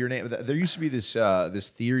spell your name. There used to be this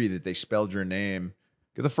theory that they spelled your name.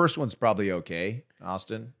 The first one's probably okay,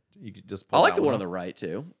 Austin. You could just I pull like that the one on up. the right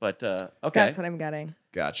too, but okay. That's what I'm getting.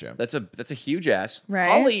 Gotcha. That's a huge ass. Right?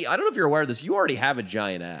 Holly, I don't know if you're aware of this. You already have a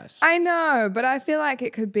giant ass. I know, but I feel like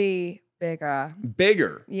it could be bigger.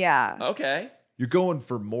 Bigger. Yeah. Okay. You're going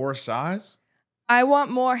for more size? I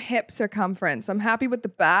want more hip circumference. I'm happy with the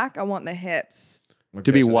back. I want the hips.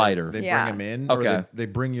 To be so they- wider. They Yeah. bring them in. Okay. Or they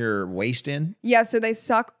bring your waist in. Yeah, so they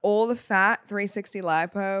suck all the fat, 360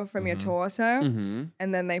 lipo from your torso, Mm-hmm.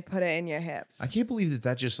 and then they put it in your hips. I can't believe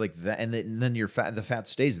that just like that, and then your the fat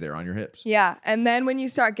stays there on your hips. Yeah, and then when you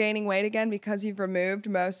start gaining weight again, because you've removed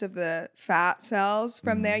most of the fat cells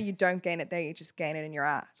from there, you don't gain it there, you just gain it in your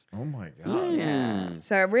ass. Oh my god. Yeah.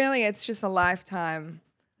 So really, it's just a lifetime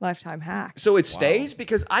hack. So it stays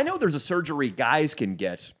because I know there's a surgery guys can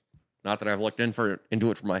get. Not that I've looked into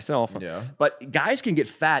it for myself. Yeah. But guys can get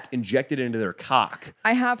fat injected into their cock.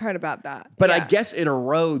 I have heard about that. But I yeah. guess it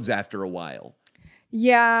erodes after a while.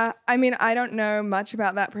 Yeah, I mean, I don't know much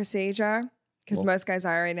about that procedure because most guys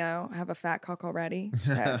I already know have a fat cock already.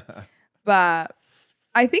 So, but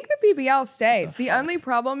I think the BBL stays. The only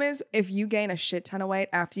problem is if you gain a shit ton of weight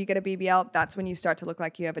after you get a BBL, that's when you start to look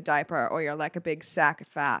like you have a diaper or you're like a big sack of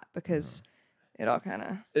fat because it all kind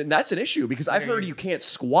of. And that's an issue because I've heard you can't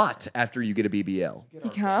squat after you get a BBL. You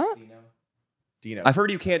can't? Dino. I've heard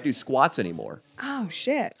you can't do squats anymore. Oh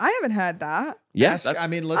shit! I haven't heard that. Yes. Ask- I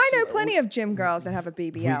mean, let's. I know plenty of gym girls that have a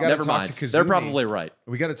BBL. gotta Never talk mind. to They're Kazumi. probably right.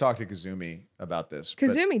 We got to talk to Kazumi about this. but-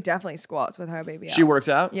 Kazumi definitely squats with her BBL. She works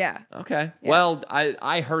out? Yeah. Okay. Yeah. Well,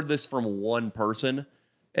 I heard this from one person,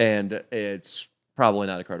 and it's probably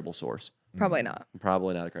not a credible source. Probably not.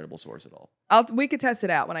 Probably not a credible source at all. We could test it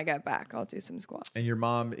out when I get back. I'll do some squats. And your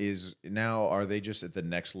mom is now, are they just at the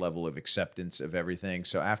next level of acceptance of everything?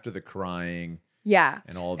 So after the crying Yeah.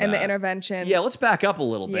 and all And the that. intervention. Yeah, let's back up a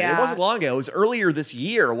little bit. It Yeah. wasn't long ago. It was earlier this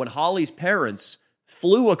year when Holly's parents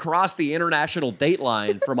flew across the international date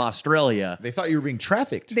line from Australia. They thought you were being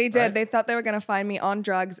trafficked. They did. right? They thought they were going to find me on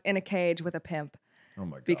drugs in a cage with a pimp Oh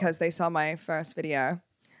my God. because they saw my first video.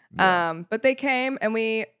 But they came and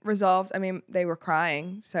we resolved. I mean, they were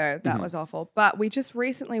crying, so that was awful. But we just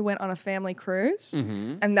recently went on a family cruise,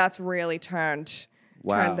 and that's really turned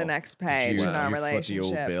the next page in our you foot relationship. the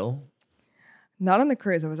old bill. Not on the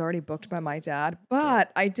cruise. I was already booked by my dad,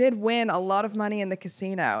 but I did win a lot of money in the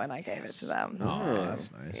casino, and I gave it to them. Oh,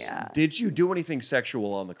 that's nice. Yeah, Did you do anything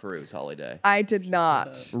sexual on the cruise, Holiday? I did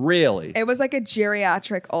not. Really? It was like a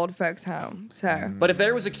geriatric old folks home. So But if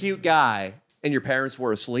there was a cute guy and your parents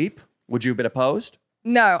were asleep, would you have been opposed?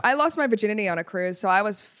 no, I lost my virginity on a cruise, so I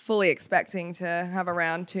was fully expecting to have a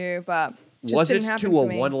round two, but just Was didn't it happen to a for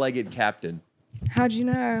me. one-legged captain? How'd you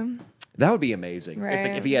know? That would be amazing.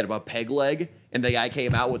 Right. If he had a peg leg and the guy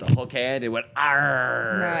came out with a hook hand and went,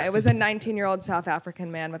 "Arr!" No, it was a 19-year-old South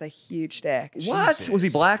African man with a huge dick. What? Jesus. Was he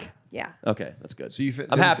black? Yeah. Okay, that's good. So you fit-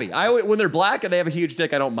 I'm there's- happy. When they're black and they have a huge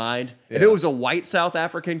dick, I don't mind. If Yeah. it was a white South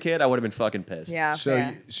African kid, I would have been fucking pissed. Yeah. So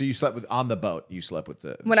fair. you slept with on the boat. You slept with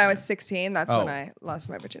the When I was 16, that's when Oh. I lost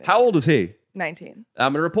my virginity. How old was he? 19.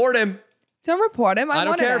 I'm gonna report him. Don't report him. I don't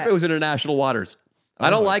wanted care if it was international waters. I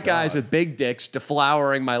don't my like guys God. with big dicks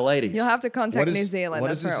deflowering my ladies. You'll have to contact What New is, Zealand. what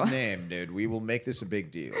That's is his for a while. name, dude? We will make this a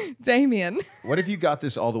big deal. Damien. What if you got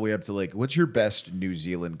this all the way up to like, what's your best New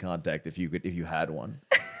Zealand contact if you had one?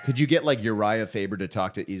 Could you get like Uriah Faber to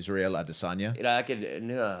talk to Israel Adesanya? You know, I could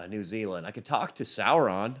New Zealand. I could talk to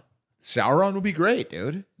Sauron. Sauron would be great,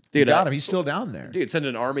 dude. You Dude, got him. He's still down there. Dude, send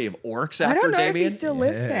an army of orcs I after don't know Damien. if he still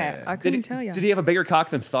lives there. I couldn't tell you. Did he have a bigger cock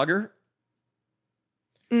than Thugger?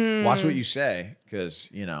 Watch what you say, because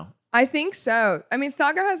you know. I think so. I mean,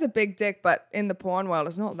 Thugger has a big dick, but in the porn world,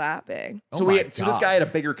 it's not that big. Oh So my this God. guy had a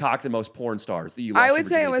bigger cock than most porn stars that you. I lost would your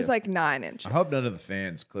say it virginity was to. like 9 inches. I hope none of the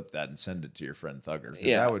fans clip that and send it to your friend Thugger. 'Cause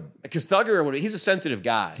Yeah, that would. because Thugger, he's a sensitive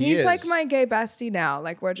guy. He He's is. like my gay bestie now.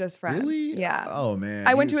 Like we're just friends. Really? Yeah. Oh man.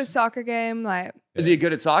 I went to He a was- soccer game. Like Is he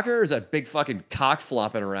good at soccer, or is that big fucking cock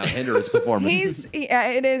flopping around hinder his performance?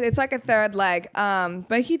 it is. It's like a third leg.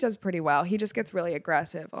 But he does pretty well. He just gets really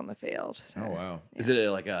aggressive on the field. So. Oh wow. Is it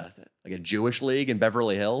like a Jewish league in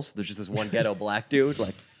Beverly Hills? There's just this one ghetto black dude,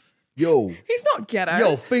 like, Yo, He's not ghetto.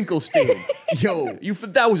 yo, Finkelstein, yo,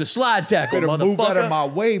 that was a slide tackle, better motherfucker. move out of my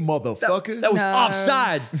way, motherfucker. That was No.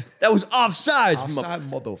 offsides. That was offsides. outside,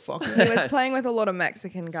 motherfucker. He was playing with a lot of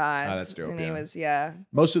Mexican guys. Oh, that's dope, And yeah. he was, yeah.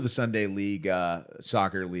 Most of the Sunday league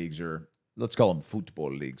soccer leagues are, let's call them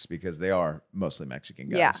football leagues, because they are mostly Mexican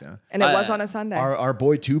guys. Yeah. And it was on a Sunday. Our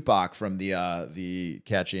boy Tupac from the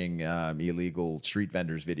catching illegal street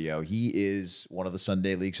vendors video, he is one of the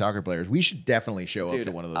Sunday league soccer players. We should definitely show up Dude,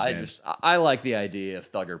 to one of those games. I like the idea of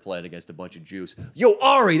Thugger playing against a bunch of Jews. Yo,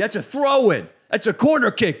 Ari, that's a throw-in. That's a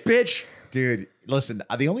corner kick, bitch. Dude, listen,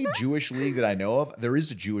 the only Jewish league that I know of, there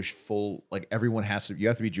is a Jewish you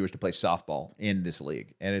have to be Jewish to play softball in this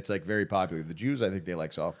league. And it's like very popular. The Jews, I think they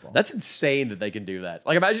like softball. That's insane that they can do that.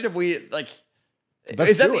 Like, imagine if we, like,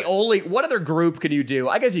 Let's is that do the it. only, what other group can you do?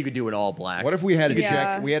 I guess you could do an all black. What if we had to Yeah.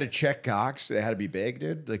 check? We had to check cocks. They had to be big,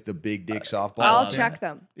 dude. Like the big dick softball. I'll thing. check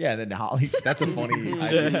them. Yeah, then Holly. That's a funny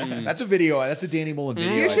idea. That's a video. That's a Danny Mullen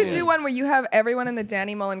video. You should idea. do one where you have everyone in the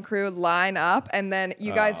Danny Mullen crew line up and then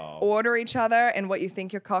you guys order each other and what you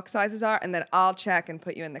think your cock sizes are, and then I'll check and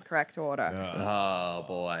put you in the correct order. Oh,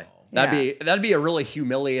 boy. Yeah. That'd be a really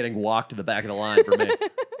humiliating walk to the back of the line for me.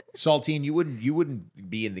 Saltine, you wouldn't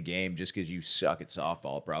be in the game just because you suck at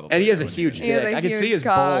softball, probably. And he has a wouldn't huge you? He has dick. a I can see huge his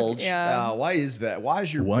cock, bulge. Yeah. Why is that? Why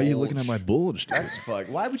is your? Why are you looking bulge- at my bulge? dude? That's fuck.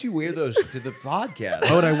 Why would you wear those to the podcast?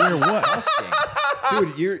 Why would I wear what?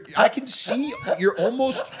 Disgusting. Dude, I can see you're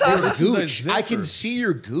almost your this is a gooch. I can zipper. see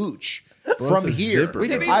your gooch Bro, from it's a here. zipper.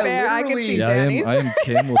 To be I fair, I can literally- see Yeah, Danny's. I am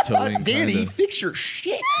camel toeing. Danny, kinda. fix your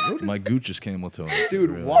shit, dude. My gooch is camel toeing.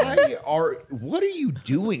 Dude, Really. what are you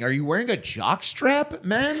doing? Are you wearing a jock strap,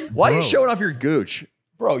 man? Why are you Bro. showing off your gooch?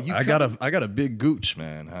 Bro, you I got a big gooch,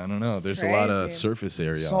 man. I don't know. There's a lot of Crazy. surface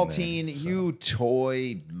area. on there, Saltine, so. you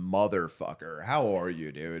toy motherfucker. How are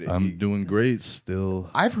you, dude? I'm doing great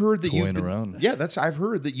still. I've heard that you've toying been, around. Yeah, I've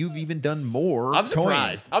heard that you've even done more. I'm toying.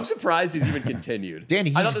 surprised. I'm surprised he's even continued.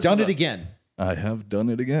 Danny, I thought he's this done was it a- again. I have done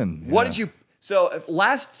it again. What yeah. did you? So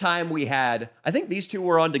last time we had, I think these two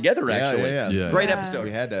were on together. Actually, Yeah. great Yeah. episode.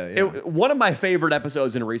 We had to. One of my favorite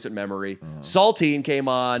episodes in recent memory. Saltine came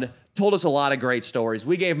on, told us a lot of great stories.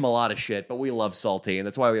 We gave him a lot of shit, but we love Saltine.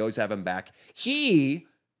 That's why we always have him back. He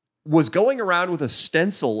was going around with a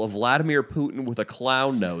stencil of Vladimir Putin with a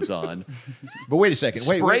clown nose on, But wait a second.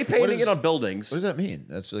 Wait, spray what painting is- it on buildings. What does that mean?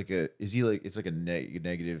 That's like a. Is he like? It's like a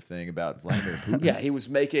negative thing about Vladimir Putin. Yeah, he was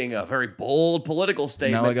making a very bold political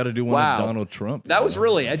statement. Now I got to do one wow. with Donald Trump. That was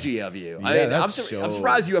really edgy of you. I Yeah, mean, that's I'm so-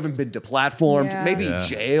 surprised you haven't been deplatformed, Yeah. maybe Yeah.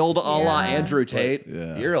 jailed a la Yeah. Andrew Tate.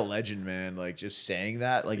 Yeah. You're a legend, man. Like just saying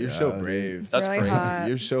that. Like you're so Yeah, dude. brave. It's That's really crazy. hot.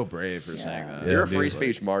 You're so brave for saying that. Yeah, You're a dude, free like-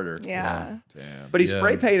 speech martyr. Yeah. Damn. But he Yeah.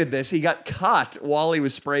 spray painted this. He got caught while he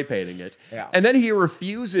was spray painting it. Yeah. And then he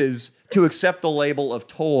refuses to accept the label of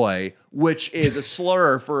toy, which is a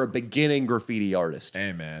slur for a beginning graffiti artist.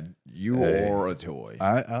 Hey, man, you Hey. are a toy.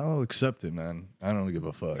 I'll accept it, man. I don't give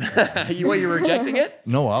a fuck. You're rejecting it?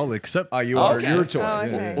 No, I'll accept. Oh, you are. Okay. You're a toy. Oh,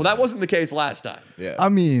 okay. Well, that wasn't the case last time. Yeah. I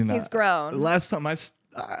mean, He's grown. Last time I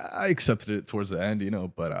accepted it towards the end,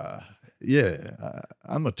 but yeah,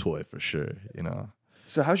 I'm a toy for sure.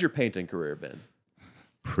 So how's your painting career been?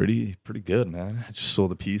 Pretty good, man. I just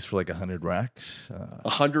sold a piece for like 100 racks.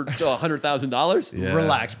 $100,000? Yeah.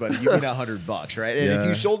 Relax, buddy. You mean $100, right? And if Yeah.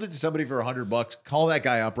 you sold it to somebody for $100, call that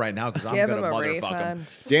guy up right now because I'm Give gonna him a motherfuck him. refund.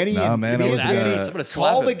 Danny, Nah, man, me I and was Danny, gonna- I'm gonna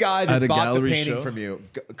slap call him. the guy At that a bought the gallery painting show? from you.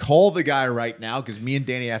 Call the guy right now because me and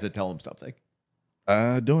Danny have to tell him something.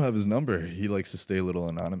 I don't have his number. He likes to stay a little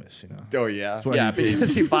anonymous, Oh yeah. That's why Yeah, he-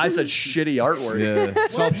 because he buys such shitty artwork. Yeah.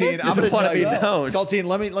 Saltine, I'm Doesn't going to wanna tell be you. known. Saltine,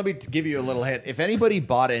 let me give you a little hint. If anybody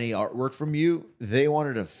bought any artwork from you, they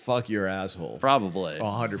wanted to fuck your asshole. Probably.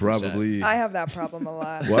 100%. Probably. I have that problem a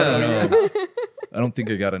lot. Well, I don't know. I don't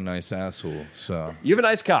think I got a nice asshole. So You have a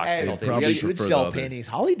nice cock. Hey, Salty. you probably should prefer sell the other. panties.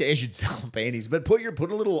 Holiday should sell panties, but put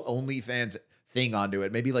a little OnlyFans thing onto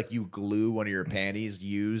it. Maybe like you glue one of your panties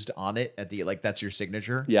used on it at the that's your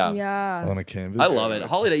signature. Yeah. Yeah. on a canvas. I love it.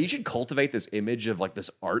 Holiday, you should cultivate this image of like this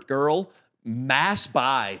art girl, mass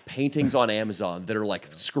buy paintings on Amazon that are like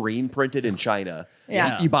screen printed in China.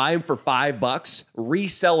 Yeah. You buy them for $5,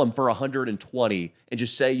 resell them for 120, and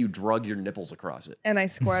just say you drug your nipples across it. And I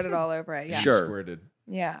squirted all over it. Yeah. Sure. Squirted.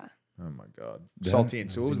 Yeah. Oh my god. Yeah, Saltine.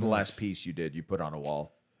 So what was the nice. last piece you did? You put on a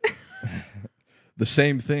wall. The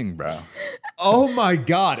same thing, bro. Oh my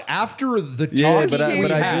god. After the Yeah, talk but we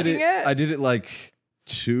I had, did it. it? I did it like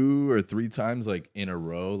 2 or 3 times, like in a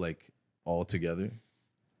row, like all together.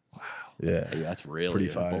 Wow. Yeah. Hey, that's really Pretty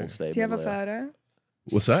a fire. bold statement. Do you have a Leo. photo?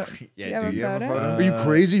 What's that? Yeah, You have do a you have a photo? photo? Are you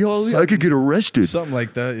crazy, Holly? I could get arrested. Something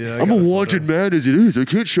like that. Yeah. I got photo. man as it is. I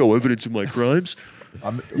can't show evidence of my crimes.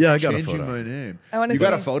 I'm Yeah, I got a changing photo. my name. I want to You see.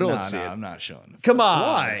 got a photo? Nah, Let's see it. I'm not showing. Come on.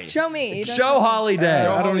 Why? Show me. You don't Show Holly Day.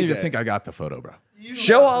 I don't even Holiday. think I got the photo, bro.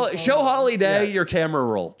 Show Holly Day your camera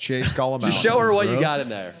roll. Chase, call him Just out. show her what you got in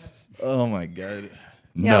there. Oh my god.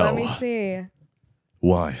 Yeah, No. let me see.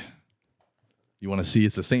 Why? You want to see?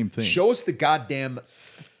 It's the same thing. Show us the goddamn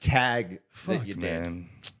tag Fuck, that you did. man.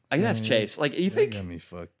 I think that's Chase. Like, you That think? got me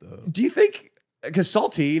fucked up. Do you think? Because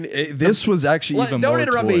Saltine, This was actually Well, even don't more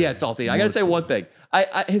interrupt me toy. yet, Saltine. I More gotta say toy. one thing.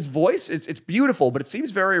 His voice, it's beautiful, but it seems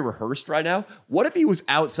very rehearsed right now. What if he was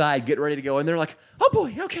outside getting ready to go, and they're like, "Oh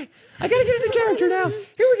boy, okay, I gotta get into character now. Here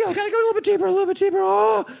we go. Gotta go a little bit deeper, a little bit deeper.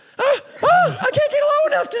 Oh, I can't get low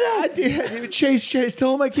enough today. Chase,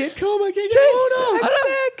 tell him I can't come. I can't Chase, I'm I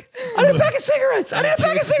sick. I need a pack of cigarettes. I need a pack of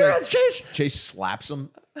Chase is like- cigarettes, Chase. Chase slaps him.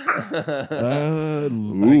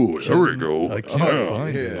 Ooh, there we go. I can't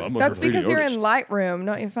find it. That's because you're in Lightroom,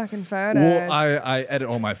 not your fucking photos. Well, I edit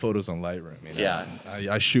all my photos on Lightroom. You know?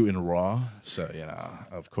 Yeah. I shoot in RAW, so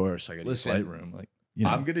of course I got to use Listen, Lightroom. Like,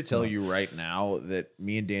 I'm going to tell you right now that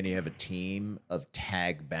me and Danny have a team of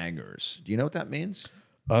tag bangers. Do you know what that means?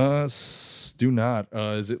 Do not.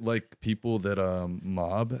 Is it like people that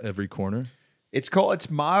mob every corner? It's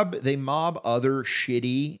mob. They mob other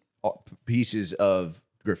shitty pieces of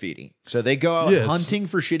graffiti. So they go out Yes. hunting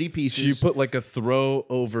for shitty So pieces. you put like a throw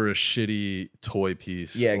over a shitty toy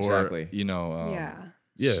piece. Yeah, or, exactly. Yeah.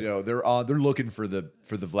 So they're looking for the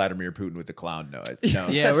Vladimir Putin with the clown nose. No,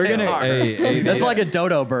 Yeah, we're gonna. Hey, That's like a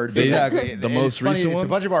dodo bird. They- Exactly. The And most it's funny, recent it's a one?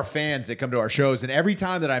 bunch of our fans that come to our shows, and every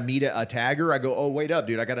time that I meet a tagger, I go, "Oh, wait up,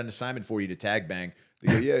 dude! I got an assignment for you to tag bang."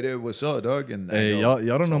 They go, "Yeah, dude, what's up, dog?" And I Hey, go,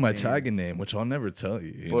 y'all don't know my "Saltine." tagging name, which I'll never tell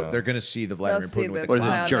you. you But know? they're gonna see the Vladimir see Putin with the the What is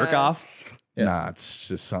clown. it? Jerk nose. off? Nah, it's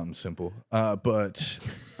just something simple. But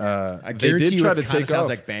I they guarantee did you try it to kinda take sounds off.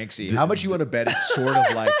 like Banksy. How much you want to bet it's sort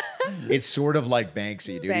of like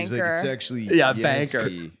Banksy, dude? He's like, banker. it's actually Yeah, it's banker.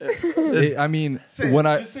 key. I mean, when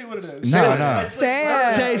I Just say what it is. nah. Say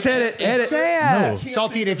it. Chase, hit it. Hit it. Say it. No.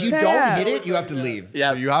 Saltine, if you Say don't it. hit it, you have to leave.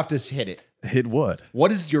 Yeah. So you have to hit it. Hit what?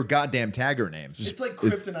 What is your goddamn tagger name? It's like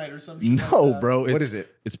kryptonite or some shit. No, like that. bro. What is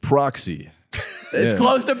it? It's proxy. It's Yeah.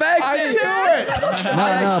 close to Banksy.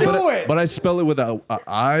 I knew it. But I spell it with a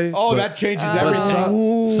I. Oh, but- that changes but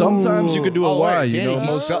everything. sometimes you could do a Y. Wait, You Danny, know, he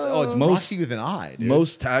most spelled- it's most- Proxy with an I. Dude.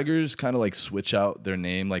 most taggers kind of like switch out their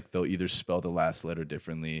name. Like they'll either spell the last letter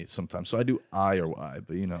differently sometimes. So I do I or Y,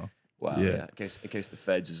 but you know. Wow. Yeah. Yeah. In case the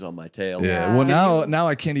feds is on my tail. Yeah. Well, now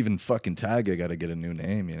I can't even fucking tag. I got to get a new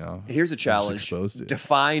name. You know. Here's a challenge. exposed it.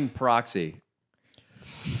 Define proxy.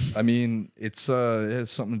 I mean, it has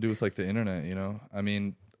something to do with like the internet. You know. I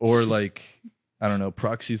mean, or like. I don't know.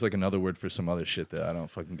 Proxy's like another word for some other shit that I don't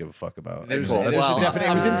fucking give a fuck about. There's, Cool. there's Well, a definite.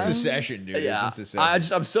 It was in secession, dude. It Yeah. was in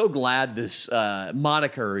secession. I'm so glad this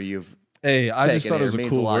moniker you've. Hey, I just taken thought it was here a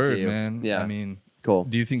means a cool lot to word, you. man. Yeah. I mean, Cool.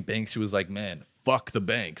 do you think Banksy was like, man, fuck the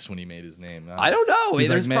banks when he made his name? I don't know. He's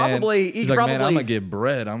There's like, man, probably. he's like, man, I'm gonna get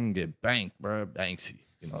bread. I'm gonna get bank, bro. Banksy.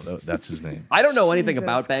 You know, that's his name. I don't know anything Jesus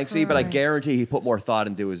about Banksy, but I Christ. guarantee he put more thought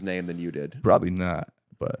into his name than you did. Probably not,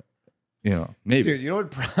 but you know, maybe. Dude, you know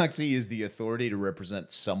what? Proxy is the authority to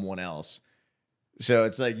represent someone else. So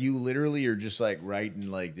it's like you literally are just like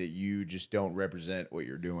writing like that. You just don't represent what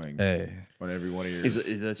you're doing Hey, on every one of your.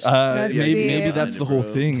 That's That's maybe deep. that's the whole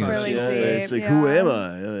thing. It's is- really yeah, deep, it's like, who yeah. am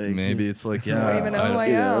I? Like, maybe it's like, yeah, I don't even know who I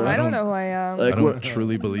am. I don't know who I am. Like, I don't what-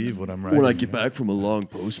 truly believe what I'm writing. When I get back from a long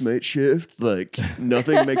Postmate shift, like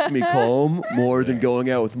nothing makes me calm more than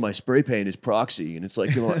going out with my spray paint as proxy. And it's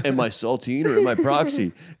like, am I saltine or am I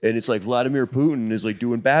proxy? And it's like Vladimir Putin is like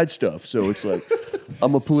doing bad stuff. So it's like,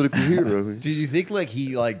 I'm a political hero. Do you think like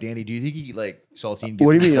he like Danny? Do you think he like Saltine?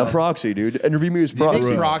 What do you mean? I'm himself- proxy, dude. Interview me as Do you think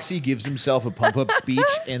proxy. Proxy gives himself a pump up speech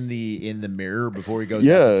in the mirror before he goes?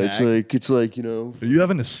 Yeah, out to it's tag? like, you know, Are you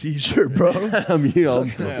having a seizure, bro?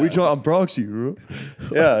 I'm proxy, bro.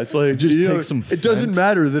 Yeah, it's like Just you take know, some It doesn't Fent.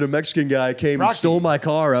 matter that a Mexican guy came and Proxy. stole my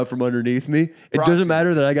car out from underneath me. It Proxy. doesn't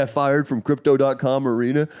matter that I got fired from Crypto.com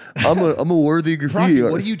Arena. I'm a worthy graffiti Proxy,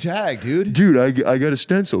 what artist. do you tag, dude? Dude, I got a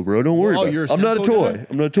stencil, bro. Don't worry. Oh, about it. you're a I'm not a stencil toy. guy?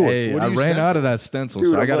 I'm not a toy. Hey, What do I you ran stencil? out of that stencil,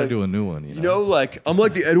 Dude, so I I'm got to like- do a new one. You know, like I'm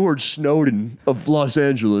like the Edward Snowden of Los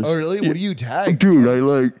Angeles. Oh, really? What do you tag? Dude, I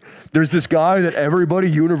like. There's this guy that everybody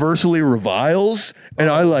universally reviles, and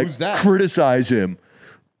I like who's that? criticize him.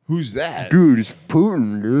 Who's that? Dude, it's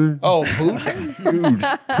Putin, dude. Oh, Putin. Dude,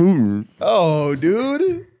 it's Putin. Oh,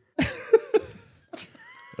 dude.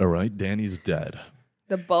 All right, Danny's dead.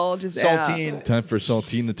 The bulge is out. Saltine. Time for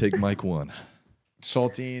Saltine to take Mike 1.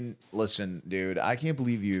 Saltine. Listen, dude. I can't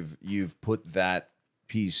believe you've put that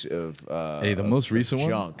piece of Hey, the most recent one?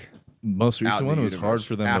 junk. Most Out recent in one the was hard universe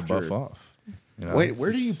for them after- to buff off. You know? Wait,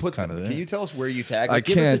 where do you put kinda them? there. Can you tell us where you tag? I Like,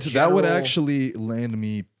 give us a can't. That would general- actually land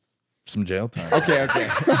me some jail time. Okay. Okay.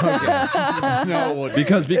 No, it wouldn't.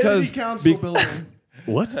 Because City council building.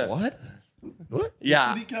 what? What? What?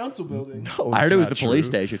 Yeah, City council building. No, I heard it's it was not the police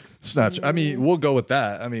true. station. It's not. I mean, we'll go with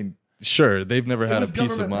that. I mean, sure, they've never had a was piece of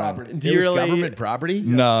government mind. property. Do It you was really? government property?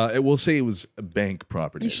 Nah, it will say it was a bank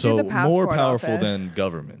property, You should so do the more passport powerful office. than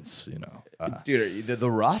governments. You know, Dude, the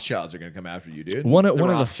Rothschilds are going to come after you, dude. one of the fine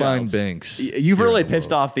Rothschilds. banks. You've here in really the pissed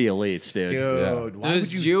world. off the elites, dude. Dude, why Those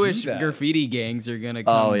would you Jewish do that? graffiti gangs are gonna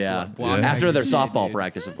come. Oh yeah, block after their graffiti, softball dude.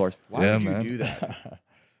 practice, of course. Why Yeah, would you man. do that?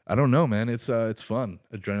 I don't know, man. It's fun.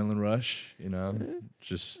 Adrenaline rush. You know,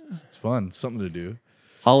 just it's fun. Something to do.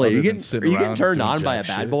 Holly, Other are you than getting, sitting are you getting around turned doing on by a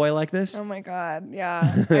jack bad shit. boy like this? Oh my god,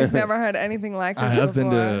 yeah. I've never heard anything like this I have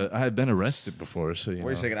before. I have been arrested before. So you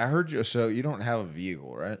Wait a know. second. I heard you. So you don't have a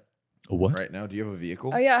vehicle, right? A what? Right now, do you have a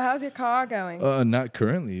vehicle? Oh yeah, how's your car going? Not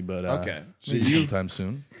currently, but Okay. So maybe you- sometime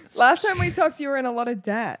soon. Last time we talked, you were in a lot of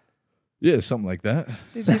debt. Yeah, something like that.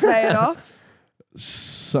 Did you pay it off?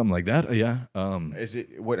 Something like that. Yeah. Is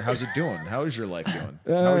it what? How's it doing? How is your life doing?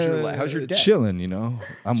 How's your how's your debt? Chilling, you know.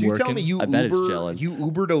 I'm So you working. tell me you I bet it's Uber chilling. you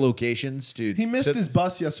Uber to locations to He missed sit- his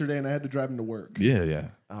bus yesterday, and I had to drive him to work. Yeah, yeah.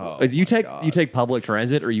 Oh, You my take God. you take public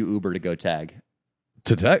transit or you Uber to go tag?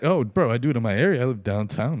 To tag? Oh, bro, I do it in my area. I live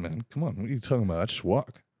downtown, man. Come on, what are you talking about? I just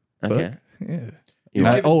walk. Okay. Fuck. Yeah. You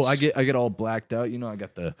And walk? I get all blacked out. You know, I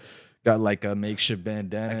got like a makeshift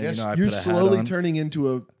bandana. I guess you know, I You're put a hat slowly on. turning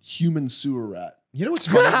into a human sewer rat. You know what's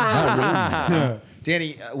funny?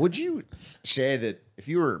 Danny, would you say that if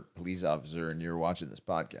you were a police officer and you're watching this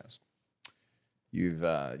podcast, you've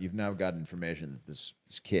now got information that this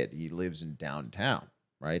kid, he lives in downtown,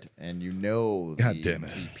 right? And you know God the, damn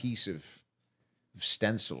it. the piece of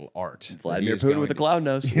stencil art. that Vladimir he is Putin going with the to- clown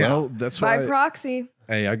nose. Well, that's By why. proxy.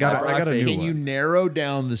 Hey, I got a proxy. new Can you one. narrow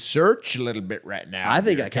down the search a little bit right now? I if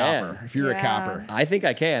think you're I a can. copper? If you're a Yeah. copper. I think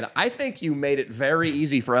I can. I think you made it very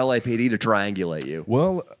easy for LAPD to triangulate you.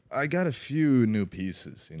 Well, I got a few new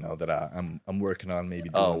pieces, you know, that I'm working on maybe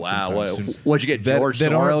doing Oh wow! sometime soon. What'd you get, That- George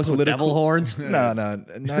that aren't Soros with devil political. horns? No,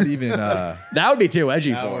 not even. That would be too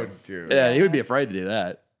edgy That for him. would do. Yeah, he would be afraid to do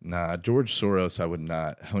that. Nah, George Soros, I would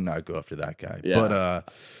not go after that guy. Yeah. But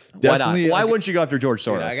Why definitely, not? Why wouldn't you go after George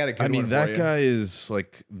Dude, Soros? I got a good I mean, one for that you. guy is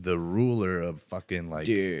like the ruler of fucking like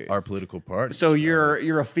Dude. our political party. So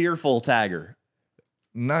you're a fearful tagger.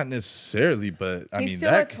 Not necessarily, but I He's mean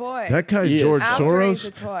still that a toy. that guy He is. George After he's Soros.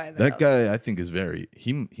 a toy, That though. guy, I think, is very.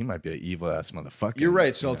 He might be an evil ass motherfucker. You're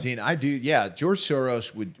right, you know? Saltine. I do. Yeah, George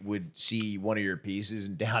Soros would see one of your pieces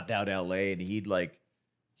in downtown LA, and he'd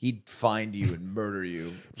find you and murder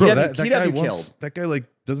you. Bro, He'd have that you- he'd guy have you wants. killed. That guy like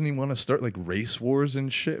doesn't he want to start like race wars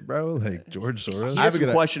and shit, bro? Like George Soros. He I have has a some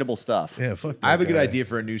good- questionable stuff. Yeah, fuck. I have that a good guy. idea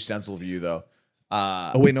for a new stencil of you, though.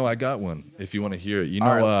 Oh wait, no, I got one. If you want to hear it, you know,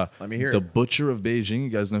 All right, let me hear the it. Butcher of Beijing. You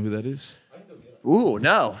guys know who that is? Ooh,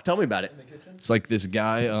 no. Tell me about it. It's like this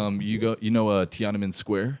guy. You know Tiananmen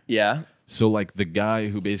Square. Yeah. So like the guy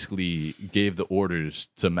who basically gave the orders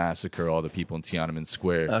to massacre all the people in Tiananmen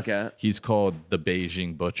Square. Okay. He's called the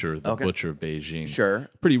Beijing Butcher, the Okay. Butcher of Beijing. Sure.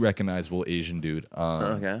 Pretty recognizable Asian dude.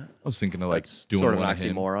 Okay. I was thinking of like doing Sort of an one of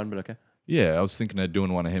him. oxymoron, but okay. Yeah, I was thinking of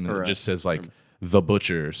doing one of him, and Correct. it just says like the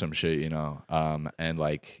Butcher or some shit, you know, and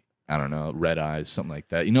like I don't know, red eyes, something like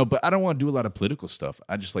that, you know. But I don't want to do a lot of political stuff.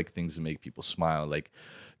 I just like things that make people smile. Like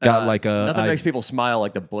got like a Nothing makes people smile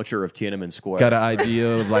like the butcher of Tiananmen Square. got an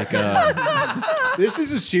idea of like a. This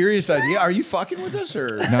is a serious idea. Are you fucking with us,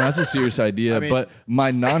 or No, that's a serious idea. mean- but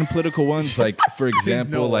my non-political ones, like for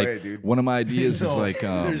example, no like way, dude. one of my ideas is No, like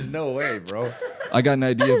there's no way, bro. I got an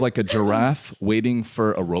idea of like a giraffe waiting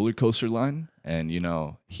for a roller coaster line, and you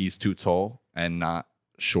know he's too tall and not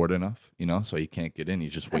short enough, you know, so he can't get in.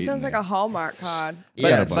 He's just That waiting. sounds like there. a Hallmark card. But,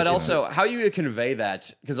 Yeah, but also, how you convey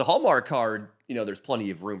that? Because a Hallmark card, you know, there's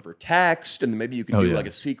plenty of room for text, and then maybe you can Oh, do yeah. like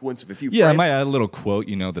a sequence of a few Yeah, I frames. might add a little quote,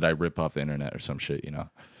 you know, that I rip off the internet or some shit, you know.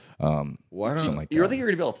 Why Something like You that. don't think you're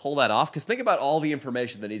going to be able to pull that off? Because think about all the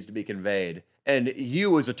information that needs to be conveyed. And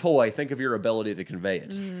you, as a toy, think of your ability to convey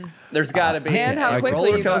it. There's got to be And how a quickly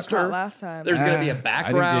roller you got coaster. caught last time. There's going to be a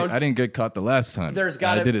background. I didn't get caught the last time. There's I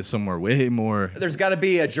gotta- did it somewhere way more. There's got to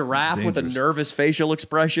be a giraffe with a Dangerous. nervous facial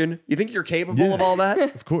expression. You think you're capable of all that?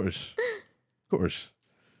 Of course. Of course.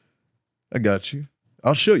 I got you.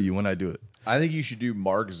 I'll show you when I do it. I think you should do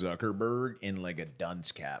Mark Zuckerberg in like a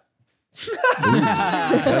dunce cap.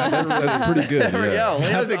 That's pretty good. There we yeah. go.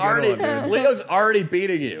 Leo's a good already, one, dude. Leo's already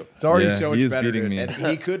beating you. It's already Yeah, so he much is better, beating dude. me. And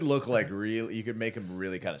he could look like real. You could make him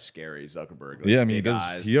really kind of scary, Zuckerberg. Like Yeah, I mean, he big does.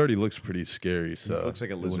 eyes. He already looks pretty scary. So He looks like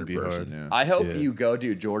a it wouldn't lizard be person. hard. Yeah. I hope Yeah. you go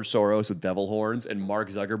do George Soros with devil horns and Mark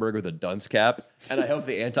Zuckerberg with a dunce cap, and I hope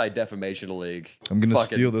the Anti-Defamation League I'm gonna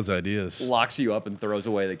fucking steal those ideas. locks you up and throws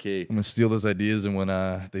away the key. I'm gonna steal those ideas, and when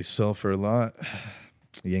they sell for a lot,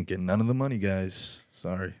 you ain't getting none of the money, guys.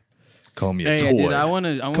 Sorry. Call me a Hey, toy. dude, I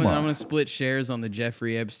Come on. want to split shares on the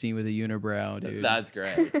Jeffrey Epstein with a unibrow, dude. That's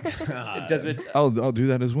great. Does it? I'll do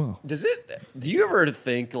that as well. Does it? Do you ever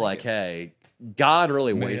think like, hey, God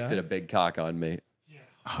really wasted a big cock on me?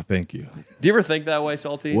 Oh, thank you. Do you ever think that way,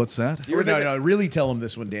 Salty? What's that? Do you ever think No, really tell him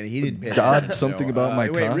this one, Danny. He didn't pay God, attention. something about my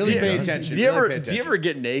wait, cock? really pay Yeah. attention. Do you really ever pay do you attention. ever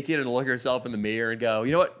get naked and look yourself in the mirror and go,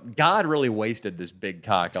 you know what? God really wasted this big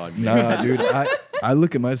cock on me. Nah, dude. I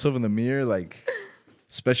look at myself in the mirror, like,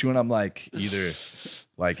 especially when I'm like either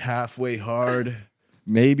like halfway hard,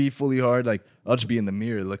 maybe fully hard. Like, I'll just be in the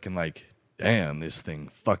mirror looking like, damn, this thing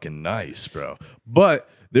fucking nice, bro. But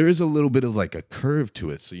there is a little bit of like a curve to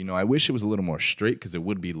it. So, you know, I wish it was a little more straight because it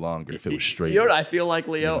would be longer if it was straight. You know what I feel like,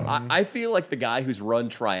 Leo? I feel like the guy who's run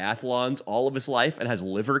triathlons all of his life and has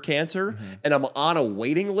liver cancer, and I'm on a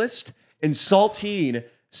waiting list, and Saltine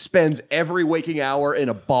spends every waking hour in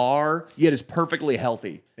a bar, yet is perfectly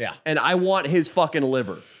healthy. Yeah. And I want his fucking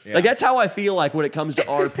liver. Yeah. Like, that's how I feel like when it comes to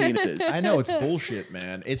our penises. I know it's bullshit,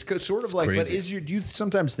 man. It's sort of like, but crazy. do you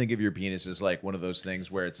sometimes think of your penis as like one of those things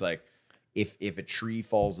where it's like, if a tree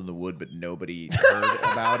falls in the wood but nobody heard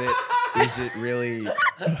about it, is it really?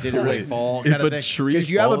 Did it really fall? if Kind of a thing? tree Because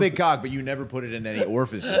you have a falls- big cock, but you never put it in any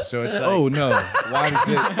orifices. So it's like, Oh no, why does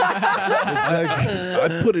it?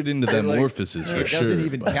 I put it into them like, orifices for it sure. doesn't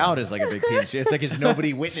even but- count as like a big penis. It's like, has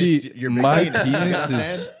nobody witnessed See, your big my penis? You know what penis I'm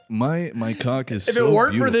is saying? my cock is. If so it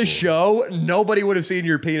weren't for this beautiful. show, nobody would have seen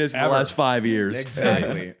your penis in the Ever. last 5 years.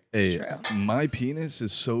 Exactly. Hey, true. my penis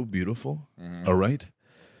is so beautiful. All right,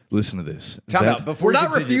 listen to this. Time That- out. Before We're you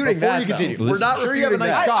not continue, refuting before that, you continue. though. We're not sure you have a refuting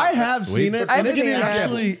nice that. cock. I have seen it. I've And it's seen it.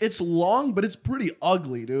 actually it's long, but it's pretty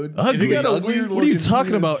ugly, dude. Ugly. You got a Ugly? weird What are you looking talking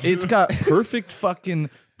penis. about? It's got perfect fucking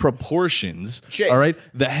proportions. Chase. All right,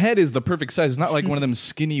 the head is the perfect size. It's not like one of them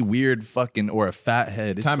skinny, weird fucking or a fat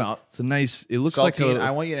head. It's, Time out. It's a nice. It looks like Saltine, a.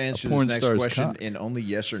 I want you to answer porn this next star's question cock. in only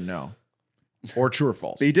yes or no, or true or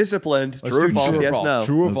false. Be disciplined. Let's True or do false? true or Yes, false. no.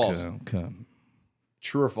 True or Okay, false? okay.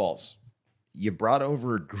 True or false? You brought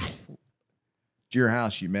over a girl. to your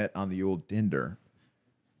house. You met on the old Tinder,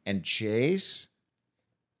 and Chase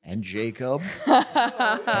and Jacob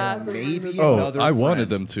and maybe another. I wanted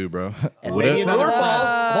friend. them to, bro. And What maybe if- another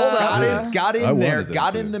Hold friend got in I there, wanted them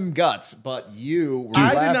got to. in them guts, but you were I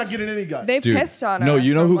did left- not get in any guts. They Dude, pissed on her. no,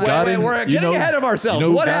 you know who from got what- in? We're You getting know- ahead of ourselves. you know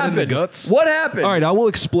who What got in the happened? guts? What happened? All right, I will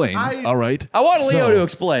explain. I- all right. I want Leo So- to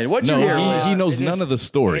explain. What'd you hear? No, he knows it none is- of the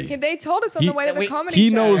story. They told us on He- the way to the we- comedy he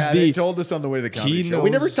show. knows Yeah, the- they told us on the way to the comedy he show. We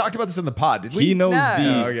never knows- talked about this in the pod, did we? He knows No.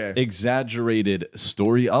 the Oh, okay. exaggerated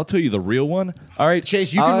story. I'll tell you the real one. All right,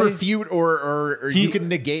 Chase, you can I- refute or you can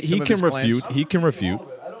negate some He of can his claims. refute. He can refute.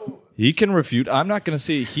 He can refute. I'm not going to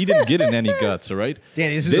say he didn't get in any guts. All right,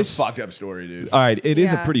 Danny, this is a fucked up story, dude. All right, it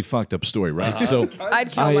is a Yeah. pretty fucked up story, right? So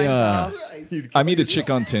I'd kill I, myself. I meet a chick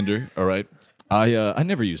on Tinder. All right, I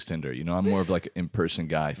never use Tinder. You know, I'm more of like an in-person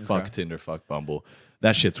guy. Fuck Tinder. Fuck Bumble.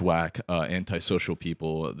 That shit's whack. Antisocial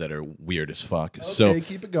people that are weird as fuck. So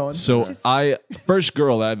keep it going. So I first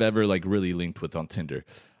girl I've ever like really linked with on Tinder.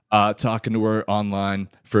 Talking to her online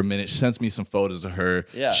for a minute. She sends me some photos of her.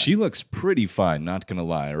 Yeah. She looks pretty fine, not gonna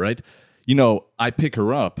lie, right? You know, I pick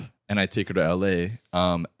her up and I take her to LA.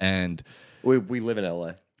 And We live in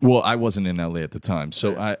LA. well, I wasn't in LA at the time.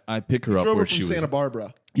 So I pick her up Drove where her from she was. Santa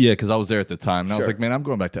Barbara. Yeah, because I was there at the time. And I was Sure. like, man, I'm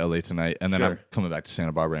going back to LA tonight. And then I'm Sure. coming back to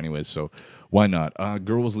Santa Barbara anyways. So why not?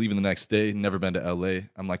 Girl was leaving the next day, never been to LA.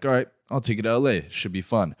 I'm like, all right, I'll take you to LA. Should be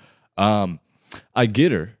fun. I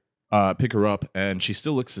get her, pick her up, and she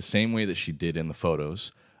still looks the same way that she did in the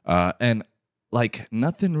photos. And like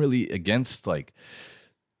nothing really against like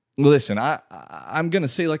listen, I'm gonna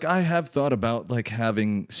say like I have thought about like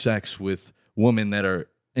having sex with women that are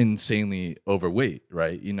insanely overweight,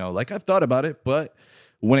 right? You know, like I've thought about it, but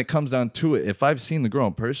when it comes down to it, if I've seen the girl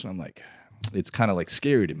in person, I'm like, it's kind of like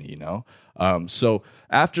scary to me, you know? So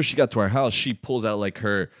after she got to our house, she pulls out like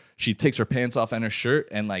she takes her pants off and her shirt,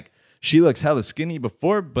 and like she looks hella skinny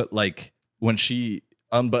before, but like when she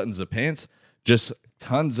unbuttons the pants, just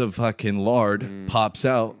tons of fucking lard pops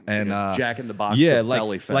out, and Jack in the Box. yeah, of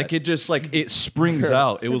belly like fat. like it just like it springs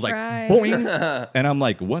out. It was like Surprise. boing, and I'm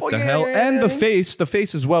like, what the hell? And the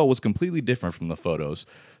face as well was completely different from the photos.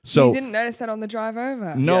 So You didn't notice that on the drive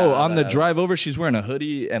over. no, Yeah, on the drive over, she's wearing a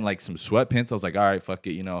hoodie and like some sweatpants. I was like, all right, fuck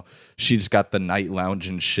it, you know. She just got the night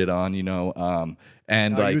lounging shit on, you know.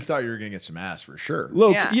 And Oh, like, you thought you were gonna get some ass for sure.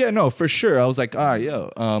 look, Yeah. yeah, no, for sure. I was like, all right,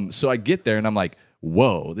 yo. So I get there and I'm like,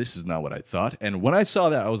 whoa, this is not what I thought. And when I saw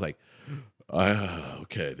that, I was like,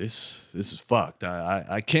 okay, this is fucked.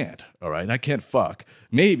 I can't. All right, I can't fuck.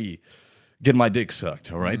 Maybe get my dick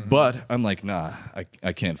sucked. All right, but I'm like, nah,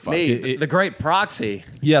 I can't fuck. me, the great proxy.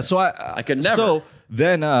 Yeah, so I could never. So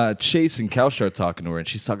then Chase and Cal start talking to her, and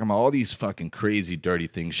she's talking about all these fucking crazy, dirty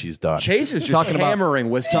things she's done. Chase is just Talking about- hammering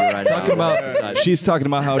whiskey right now. Talking about, she's talking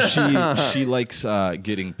about how she likes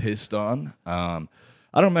getting pissed on.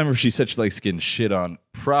 I don't remember if she said she likes getting shit on.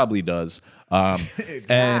 Probably does.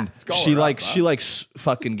 And she likes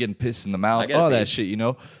fucking getting pissed in the mouth. get it, All that babe. shit, you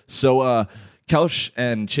know. So Couch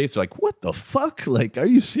and Chase are like, "What the fuck? Like, are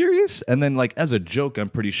you serious?" And then like as a joke, I'm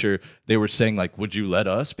pretty sure they were saying like, "Would you let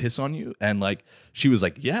us piss on you?" And like she was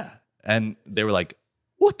like, "Yeah." And they were like,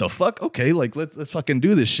 what the fuck? Okay, like let's fucking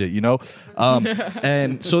do this shit, you know?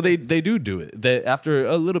 And so they do it. They, after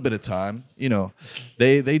a little bit of time, you know,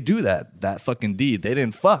 they do that fucking deed. They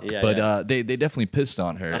didn't fuck, Yeah, but yeah. They definitely pissed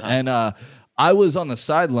on her. And I was on the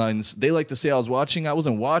sidelines. They like to say I was watching. I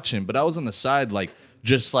wasn't watching, but I was on the side like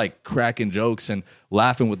just like cracking jokes and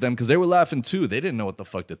laughing with them because they were laughing too. They didn't know what the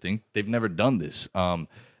fuck to think. They've never done this.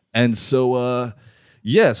 And so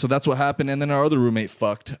yeah, so that's what happened. And then our other roommate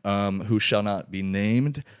fucked, who shall not be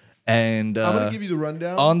named. And I'm gonna give you the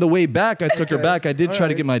rundown. on the way back, I took her Okay. back. I did All try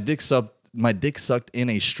to right. get my dick sucked in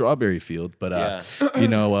a strawberry field, but you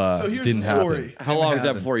know, So here's didn't the happen. story. How long was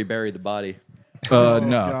that before you buried the body? No,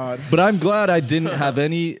 God. but I'm glad I didn't have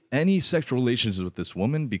any sexual relations with this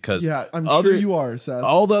woman because Yeah, I'm other, sure you are, Seth.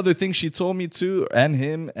 all the other things she told me to, and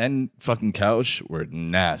him and fucking Couch were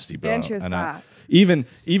nasty, bro. And she was fat. Even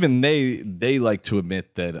they like to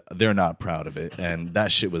admit that they're not proud of it, and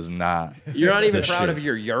that shit was not. You're not even the proud shit. of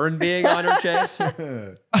your urine being on her, Chase?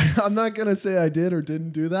 I'm not gonna say I did or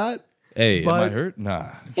didn't do that. Hey, am I But- hurt? Nah.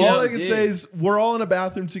 All Yeah, I can dude. say is we're all in a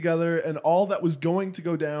bathroom together, and all that was going to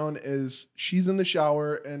go down is she's in the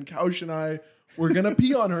shower, and Couch and I were gonna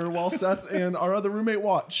pee on her while Seth and our other roommate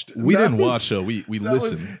watched. We That didn't was- watch though. We that was-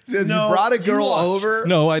 listened. You No, brought a you girl watched. over.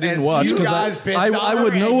 No, I didn't and watch you because guys pissed I on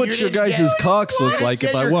would her know and what you your didn't guys' get- cocks you look didn't like get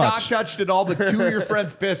if I your cock watched. touched at all, but two of your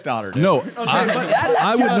friends pissed on her. Dude. No, but that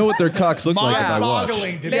I would know what their cocks look like if I watched.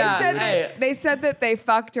 Mind-boggling to They me. they said that they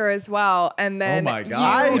fucked her as well, and then Oh my God.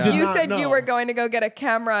 you, I did you not said know. you were going to go get a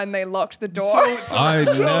camera, and they locked the door. I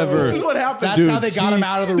never. This is what happened. That's Dude, how they got see, him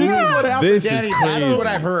out of the This room. is what happened. This is Danny, crazy. that's what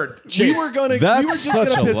I've heard. We were gonna. That's we were just such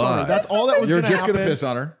gonna a piss on lie. her. That's all that was. You're gonna just gonna happen. piss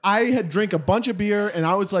on her. I had drank a bunch of beer and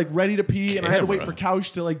I was like ready to pee, and I had to wait Camera. for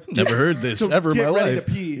Couch to like. Never heard this to ever in get my ready life.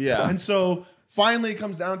 To pee. Yeah. And so finally, it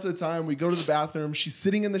comes down to the time we go to the bathroom. She's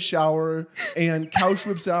sitting in the shower, and Couch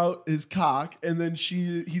whips out his cock, and then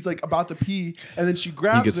he's like about to pee, and then she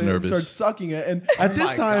grabs gets it nervous. and starts sucking it. And at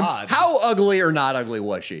this My time, God. How ugly or not ugly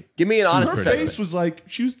was she? Give me an honest her assessment. face was like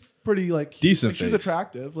she was pretty like Decent like, she was face.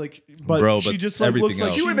 attractive, like but Bro, she but just like everything looks like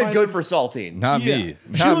else. She would have been might good for saltine. Not yeah. me.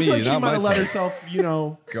 She Not looks me. like she Not might my have let type. herself, you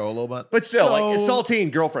know, Go a little bit. But still, like So,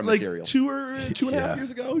 saltine girlfriend like material. 2.5 Yeah.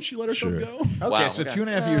 years ago, she let herself Sure. go. Okay, Wow, so okay.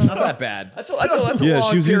 2.5 years, not that bad. That's a Yeah,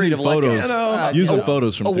 long she was period using of like photos. You know, Using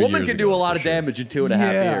photos from a 3 woman years can do ago, a lot for of sure. damage in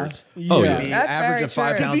 2.5 years. Oh, yeah. yeah. The That's average very of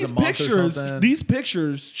 5 true. pounds These a month or pictures, something. these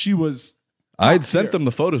pictures, she was. I'd sent them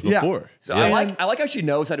the photos Yeah. before. So Yeah. I like how she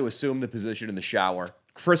knows how to assume the position in the shower.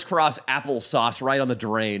 Crisscross applesauce right on the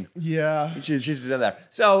drain. Yeah. She's in there.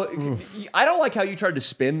 So I don't like how you tried to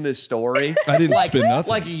spin this story. I didn't like, spin nothing.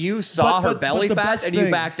 Like you saw her But belly the fat best and you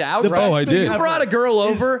thing- backed out. the right? best I thing did. You ever brought a girl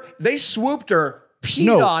is- over. They swooped her, peed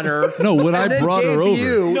No. on her. No, when I and then brought her gave over.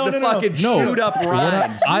 you No, the no, no. fucking No. chewed up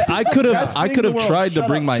rinds. I could Best have thing in the world. tried to Shut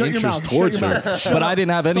bring up. my Shut your interest mouth. towards Shut your her, mouth. Shut but up. I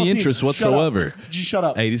didn't have any Saltine, interest shut up. whatsoever. Just shut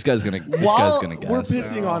up. Hey, this guy's gonna gas. We're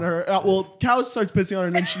pissing on her. Well, Cow starts pissing on her,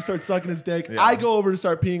 and then she starts sucking his dick. I go over to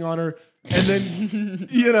start peeing on her, and then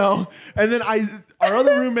and then our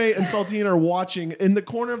other roommate and Saltine are watching in the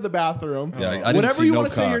corner of the bathroom. Yeah, I didn't Whatever see you no want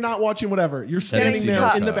to say, cock. you're not watching. Whatever, you're see standing there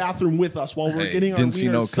no in the cock. bathroom with us while we're Hey, getting our didn't see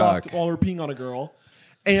wieners no sucked cock. while we're peeing on a girl.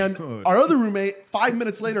 And our other roommate, 5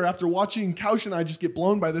 minutes later, after watching Couch and I just get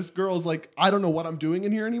blown by this girl, is like, I don't know what I'm doing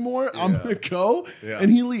in here anymore. I'm gonna go,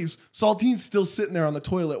 and he leaves. Saltine's still sitting there on the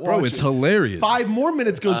toilet. Bro, watching. it's hilarious. 5 more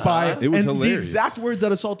minutes goes by, It was and the hilarious. exact words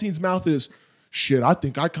out of Saltine's mouth is, "Shit, I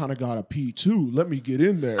think I kind of got a pee too. Let me get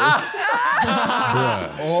in there."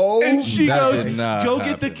 Bruh. Oh, and she that goes, did not "Go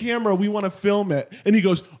get the happen. camera. We want to film it." And he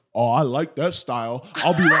goes, "Oh, I like that style.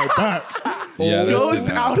 I'll be right back." Yeah, that Goes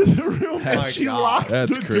didn't out of the room and my she God. locks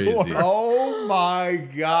That's the crazy. door. oh my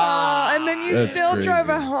God. And then you That's still drove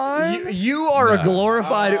crazy. her home. You are a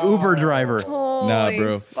glorified Uber driver. Nah, Holy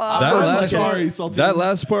bro. fuck. That I'm last sorry, part, Saltine. that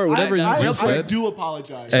last part, whatever you I just said. do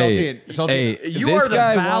apologize. Hey, Saltine, hey, You this are the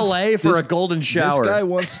guy valet wants, for this- a golden shower. This guy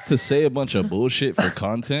wants to say a bunch of bullshit for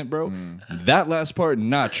content, bro. That last part,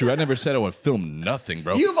 not true. I never said I would film nothing,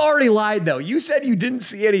 bro. You've already lied though. You said you didn't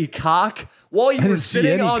see any cock while you were didn't see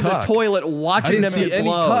sitting any on cock. the toilet I watching didn't them see get any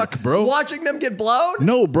blown. cock, bro. Watching them get blown?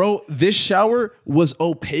 No, bro. This shower was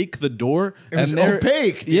opaque. The door was and they're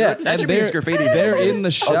opaque, dude. Yeah, That and should be his they're graffiti. They're in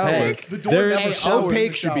the shower. Opaque. The door They're never Hey, showers in the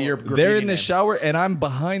opaque should be your shower. graffiti They're in the name. shower, and I'm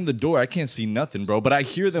behind the door. I can't see nothing, bro. But I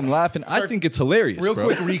hear them laughing. I think it's hilarious. Real bro.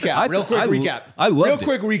 quick recap. I real th- quick I- recap. I loved Real it.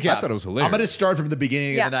 quick recap. I thought it was hilarious. I'm going to start from the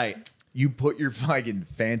beginning Yeah. of the night. You put your fucking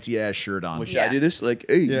fancy ass shirt on. Should I do this? Like,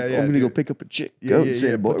 hey, Yeah, yeah, I'm gonna go dude. pick up a chick Yeah, out yeah, in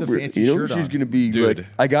Santa yeah. Put the Barbara. fancy You know, shirt she's on. gonna be Dude.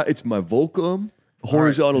 like, it's my Volcom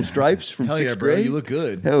horizontal stripes from Hell 6th yeah, bro. grade. You look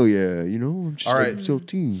good. Hell yeah, you know, I'm just All like right.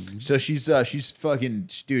 Saltine. So she's fucking,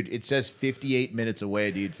 dude, it says 58 minutes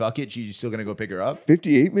away, dude. Fuck it. She's still going to go pick her up?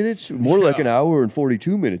 58 minutes? More like an hour and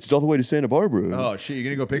 42 minutes. It's all the way to Santa Barbara. Oh, shit. You're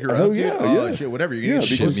going to go pick her Hell up? yeah, dude? Oh, yeah. shit. Whatever. You're Yeah, going to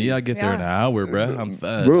Shit, because- me, I get there in an hour, bro. I'm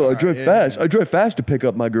fast. Bro, I drive yeah, fast. I drive fast to pick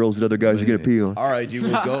up my girls that other guys are gonna pee on. All right, dude.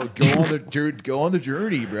 Well, go on the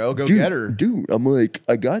journey, bro. Go Dude, get her. dude, I'm like,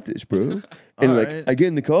 I got this, bro. And All like, right. I get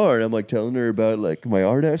in the car and I'm like telling her about like my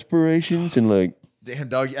art aspirations and like, Damn,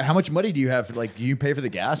 dog. How much money do you have? Like, do you pay for the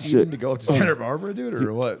gas even to go up to Santa Barbara, dude,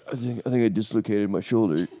 or what? I think I dislocated my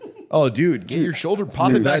shoulder. Oh, dude, get your shoulder,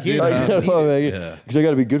 pop it back that in. did You happen. need it. Yeah. Because I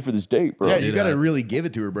got to be good for this date, bro. Yeah, you Dude, got to really give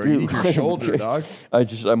it to her, bro. You need your shoulder, dog. I'm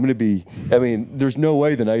gonna be. I mean, there's no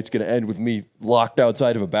way the night's gonna end with me locked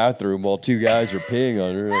outside of a bathroom while two guys are peeing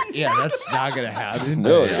on her. Yeah, that's not gonna happen.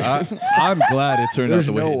 No, I'm glad it turned There's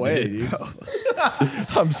out the way no it way, did. dude.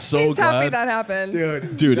 I'm so He's happy glad. that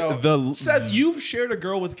happened. Dude, so- the Seth, you've shared a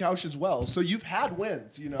girl with Couch as well, so you've had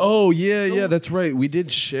wins, you know. Oh yeah, that's right. We did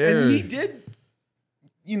share. And he did,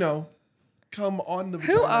 come on the.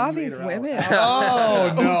 Who vagina are these later women?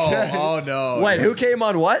 Oh no! Okay. Oh no! Wait, who came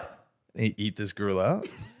on what? Hey, eat this girl out.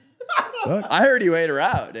 I heard you ate her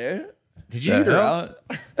out, dude. Did you eat her hell? out?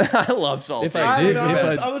 I love saltine. If I did, don't know,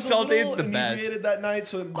 if I was a Saltine's little the best. inebriated that night,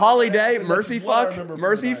 so it might Holiday, have happened. mercy That's what I fuck, remember from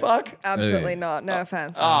mercy the night. fuck. Absolutely Hey. not. No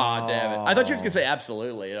offense. Oh, damn it. I thought you was going to say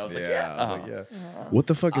absolutely. And I was like, yeah. but oh. What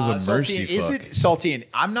the fuck is a mercy Saltine, is fuck? it Saltine?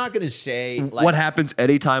 I'm not going to say like, What happens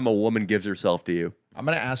anytime a woman gives herself to you? I'm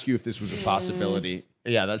going to ask you if this was a possibility.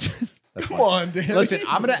 Yeah, that's Come on, Danny. Listen,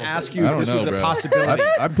 I'm going to ask you I if don't this know, was bro. a possibility.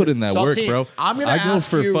 I put in that work, Saltine, bro. I'm gonna I go ask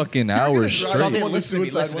for you- fucking hours drive straight. someone Saltine, listen to me.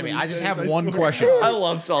 suicide Listen to one me. of I these just days, have I one swear. question. I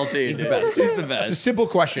love saltine. He's the best. He's the best. It's a simple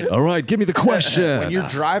question. All right, give me the question. When you're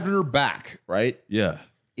driving her back, right? yeah.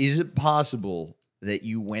 Is it possible that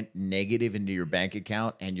you went negative into your bank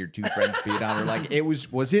account and your two friends peed on her? Like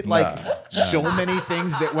was it like so many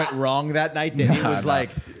things that went wrong that night that it was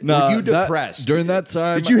like Nah, were you that- depressed? during that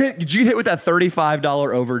time? Did you hit with that $35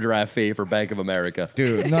 overdraft fee for Bank of America?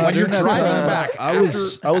 dude, No, when you're during that driving time, back,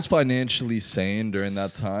 I was financially sane during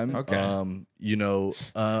that time. Okay. You know,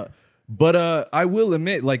 but I will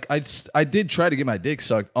admit, like I did try to get my dick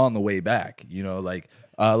sucked on the way back. You know, like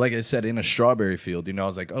I said, in a strawberry field. You know, I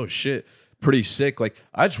was like, oh shit, pretty sick. Like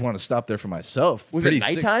I just want to stop there for myself. Was Pretty it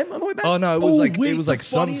sick. nighttime on the way back? Oh no, it was like wait, it was the like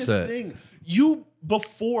funniest sunset. Thing. You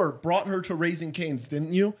before brought her to Raising Cane's,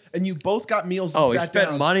 didn't you? And you both got meals. And Oh, he sat spent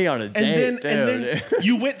down. money on a And date, then dude.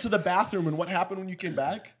 you went to the bathroom. And what happened when you came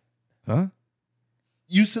back? Huh?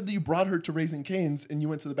 You said that you brought her to Raising Cane's, and you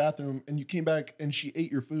went to the bathroom, and you came back, and she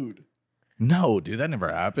ate your food. No, dude, that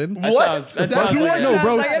never happened. That sounds That's like what- it. No,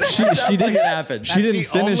 bro, Sounds like she Sounds like didn't it happened. She didn't the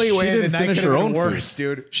finish. only She way the didn't night finish could've her been own worse,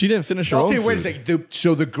 food. dude. She didn't finish her own Saltine, wait a food. second.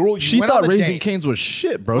 So the girl you She went thought on the Raising date. Cane's was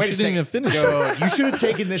shit, bro. Wait She a didn't even second. finish it. Yo, you should have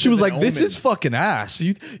taken this. She as was an like, "This omen. is fucking ass.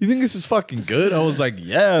 You think this is fucking good?" I was like,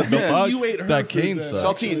 "Yeah, the fuck." you ate her that food cane then.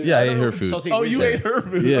 sucked. Saltine. Yeah, I ate her food. Saltine, Oh, wait a you second. ate her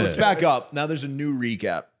food. Yeah. Let's back up. Now there's a new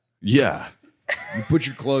recap. Yeah, You put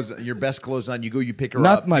your clothes, your best clothes on. You go, you pick her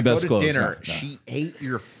Not up. my you go best to clothes, dinner. no. She ate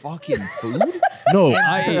your fucking food. no,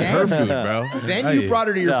 I ate her food, bro. Then you brought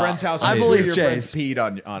her to your No, friend's house. I and believe your Chase. friends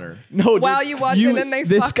peed on her. No, dude, While you watch it and they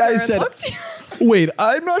this fucked guy her and said, fucked you. "Wait,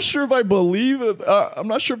 I'm not sure if I believe it. I'm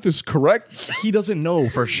not sure if this is correct." He doesn't know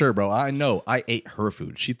for sure, bro. I know. I ate her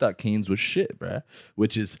food. She thought Cane's was shit, bro.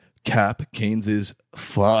 Which is cap. Cane's is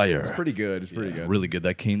fire. It's pretty good. It's pretty Yeah, good. really good.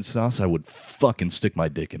 That cane sauce, I would fucking stick my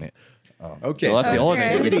dick in it. Okay. Well, that's the Sounds only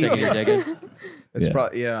thing great. you're sticking your dick in. It's Yeah.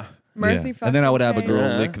 probably yeah. Mercy Yeah. fucking And then I would have a girl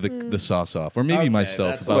Yeah. lick the sauce off, or maybe Okay,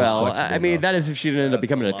 myself. that's If I was Well, flexible I mean, enough. that is if she didn't end up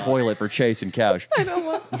becoming a toilet for Chase and Couch. I don't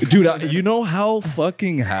want. Dude, you know how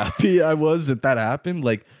fucking happy I was that happened?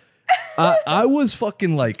 Like, I was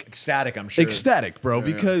fucking like Ecstatic, I'm sure. ecstatic, bro,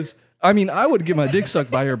 because I mean, I would get my dick sucked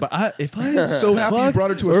by her, but if I So happy you fucked, brought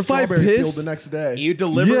her to or a if I strawberry field pissed- the next day. You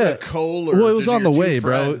delivered Yeah. a coal. Well, it was on the way,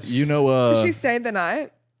 bro. Friends. You know, So she stayed the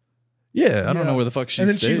night. yeah, I don't Yeah. know where the fuck she and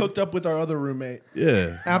then stayed. she hooked up with our other roommate.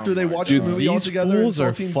 Yeah. After they watched Dude, the movie all these together, and fools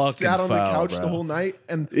are Saltine fucking sat on the foul, couch bro. the whole night,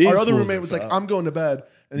 and These our other fools roommate are was like, foul. "I'm going to bed."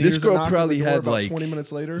 And he This hears a girl knock on probably the door had about like 20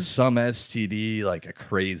 minutes later. some STD, like a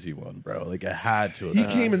crazy one, bro. Like it had to. He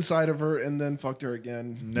came inside of her and then fucked her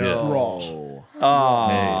again. No. Raw.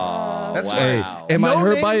 Oh, That's wow. Am I No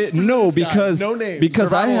hurt by names it? for No, this guy. because No names.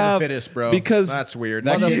 because I Survival of the have fittest, bro. because That's weird.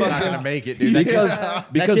 That kid's not gonna make it, dude. because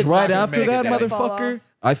That because kid's not right gonna after make it, that, Daddy. Fall motherfucker, off.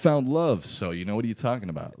 I found love. So you know what are you talking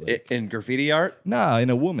about? Like, In graffiti art? nah, in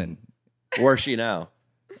a woman, Where's she now?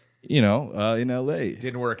 you know, in LA.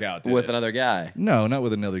 Didn't work out. Did With it? another guy. No, not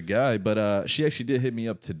with another guy, but she actually did hit me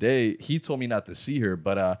up today. He told me not to see her,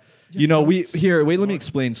 but you know, wait, let me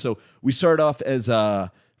explain. So we started off as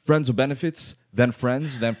friends with benefits, then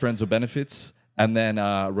friends with benefits, and then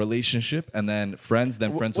relationship, and then friends,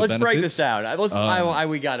 then friends with Let's benefits. break this down.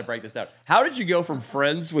 We got to break this down. How did you go from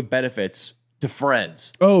friends with benefits to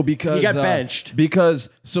friends? Oh, because He got benched. Because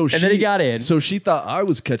she then he got in. So she thought I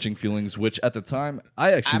was catching feelings, which at the time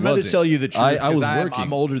I actually I'm going to wasn't. tell you the truth. I was 'cause working.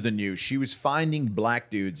 I'm older than you. She was finding black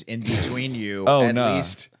dudes in between you Oh, at nah.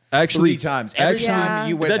 least Actually- 3 times. Every actually- time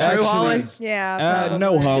you Is went that true, back to Holly? friends. Yeah.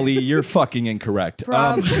 No, Holly, you're fucking incorrect.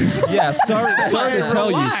 Probably. Yeah, sorry to tell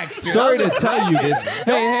Relax, you. dude. Sorry That to was tell you this.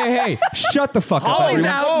 Hey, shut the fuck up. Holly's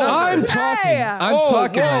everyone. outnumbered. I'm talking. Hey. I'm Whoa,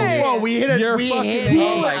 talking. whoa, whoa, we hit it. You're we fucking hit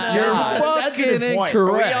incorrect. it. Like, You're this is a fucking sensitive point. Are we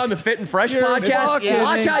incorrect. on the Fit and Fresh You're podcast? fucking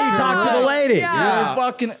Watch how you talk to the incorrect. lady. Yeah. You're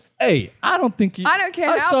fucking. Hey, I don't think you. I don't care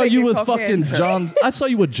I how saw big you your with cock fucking is. John. I saw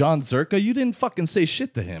you with John Zerka. You didn't fucking say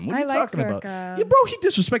shit to him. What are I you like talking about? Zerka. Yeah, bro, he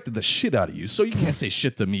disrespected the shit out of you, so you can't say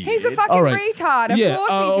shit to me. He's a fucking All right. retard. Of Yeah. course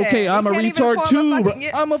he Okay. can. I'm a He can't even retard form a too. fucking-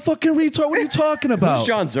 bro. I'm a fucking retard. What are you talking about? Who's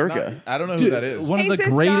John Zerka? I don't know Dude, who that is. one He's of the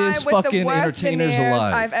this greatest guy with fucking the worst entertainers veneers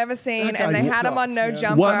alive. I've ever seen, That and they guy had him on sucks, no man.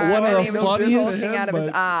 jumper. One of and the he was funniest- talking out of his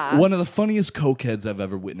but- ass. One of the funniest cokeheads I've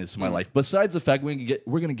ever witnessed in my life. Besides the fact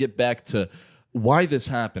we're gonna get back to why this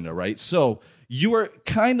happened. All right, so you were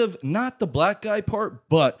kind of not the black guy part,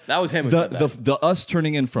 but That was him who said that. the us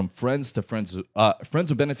turning in from friends to friends, friends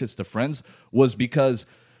with benefits to friends was because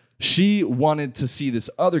she wanted to see this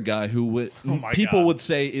other guy who would people would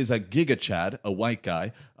say is a giga chad, a white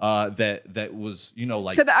guy that was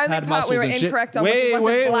like So the only had part we were muscles and shit. incorrect on was he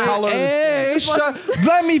wasn't black. Hey,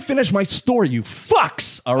 let me finish my story, you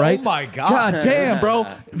fucks. All right. Oh my God. God damn, bro.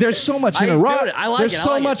 There's so much I just interrupt. do it. I like There's it. I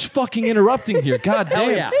so like it. much fucking interrupting here. God Hell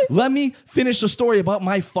damn. yeah. Let me finish the story about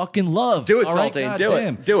my fucking love. Do it, all right? Saltine. God Do it.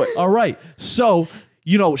 damn. Do it. All right. So,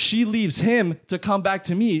 she leaves him to come back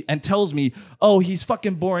to me and tells me, oh, he's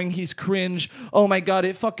fucking boring. He's cringe. Oh my God,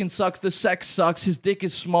 it fucking sucks. The sex sucks. His dick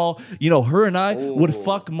is small. Her and I would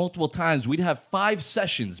fuck multiple times. We'd have 5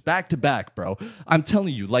 sessions back to back, bro. I'm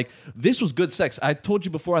telling you, this was good sex. I told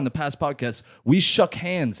you before on the past podcast, we shook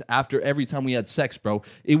hands after every time we had sex, bro.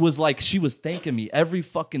 It was like she was thanking me every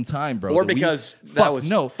fucking time, bro. Or that we because that fuck- was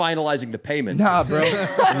no. finalizing the payment. Nah, bro.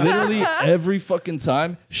 Literally every fucking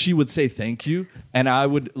time she would say thank you, and I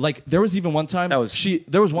would there was even one time That was-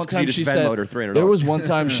 there was one 'cause you time just she Venmo'd said her $300. there was one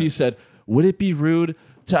time she said, would it be rude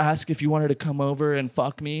to ask if you wanted to come over and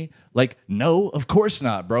fuck me? No, of course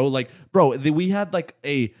not, bro. We had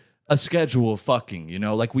a schedule of fucking,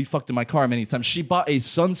 we fucked in my car many times. She bought a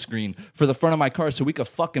sunscreen for the front of my car so we could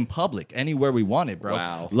fuck in public anywhere we wanted, bro.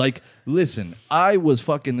 Wow. Listen, I was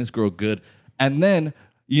fucking this girl good. And then,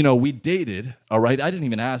 we dated, all right? I didn't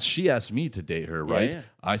even ask. She asked me to date her, right? yeah.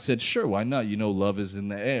 I said, sure, why not? Love is in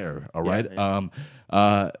the air, all right? yeah.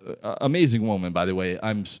 Amazing woman, by the way.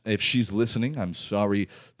 If she's listening, I'm sorry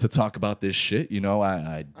to talk about this shit.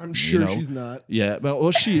 I'm sure she's not. Yeah,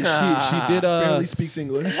 well, she did. Barely speaks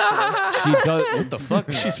English. She does. What the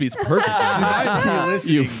fuck? She speaks perfect. might be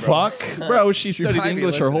listening, You bro. fuck, bro. She studied might be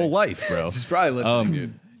English her whole listening. life, bro. She's probably listening,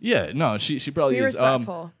 dude. Yeah, no, she probably Be is.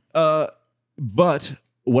 respectful. But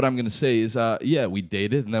what I'm gonna say is, we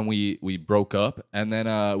dated, and then we broke up, and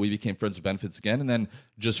then we became friends with benefits again, and then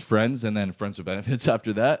just friends, and then friends with benefits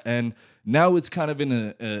after that, and now it's kind of in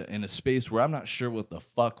a space where I'm not sure what the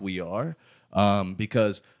fuck we are,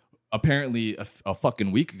 because apparently a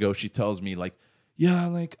fucking week ago she tells me yeah,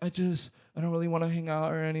 I don't really want to hang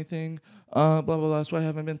out or anything, blah blah blah. That's why I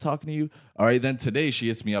haven't been talking to you. All right, then today she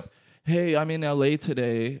hits me up. Hey, I'm in LA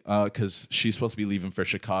today because she's supposed to be leaving for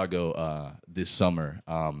Chicago this summer.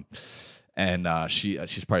 And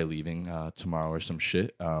she's probably leaving tomorrow or some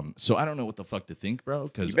shit. So I don't know what the fuck to think, bro.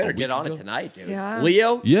 Because You better get on it tonight, dude. Yeah.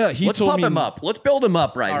 Leo? Yeah, he let's told pump me- him up. Let's build him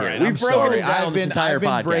up right All here. right, We've I'm broken sorry. him down I've this entire been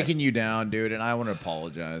podcast. breaking you down, dude, and I want to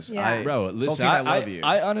apologize. Yeah. Bro, listen, Saltine, I love you.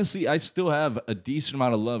 I honestly, I still have a decent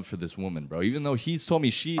amount of love for this woman, bro. Even though he's told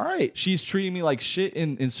me All right. she's treating me like shit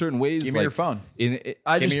in certain ways. Give me your phone. I Give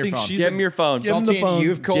just me your think phone. she's Give him your phone. Give him the Saltine, phone.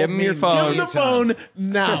 you've called Give him me your phone. Give him the phone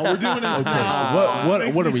now. We're doing this now.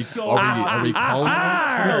 What are we? so Are we calling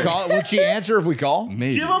her? We call- Would she answer if we call?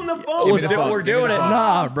 Maybe. Give him the phone. Let's do it. We're doing it.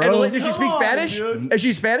 Nah, bro. And does she speak Come on, Spanish? dude. Is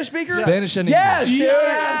she a Spanish speaker? Spanish and Yes, English.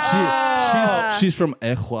 dude. She's from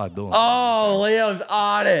Ecuador. Oh, Leo's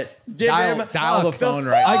on it. Give him Dial the phone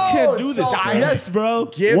right now. I can't do this, Saltine. bro. Yes, bro.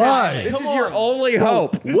 Give Why? Him. This Come is your on. only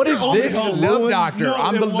hope. What if only this hope. I'm the love ruins doctor. No,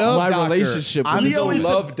 I'm it the won't. love My doctor. relationship I'm with the Leo is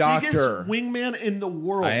love the doctor. biggest wingman in the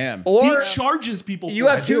world. I am. Or He charges people. you for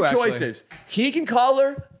have it. two do, actually. choices. He can call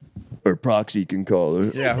her, or Proxy can call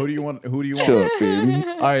her. Yeah, who do you want? Who do you want? What's up, baby?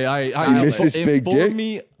 All right. You miss this big inform dick?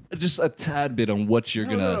 me just a tad bit on what you're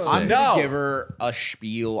gonna say. I'm No. gonna give her a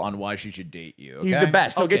spiel on why she should date you. He's okay? the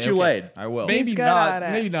best. He'll get you laid. I will. Maybe He's good not. at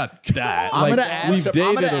it. Maybe not that. I'm Like, gonna add we've some.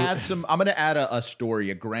 I'm dated gonna a- add some. I'm gonna add a story,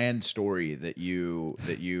 a grand story that you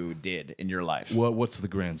did in your life. What's the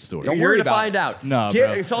grand story? Don't You're worry gonna about find it. out. No, Get,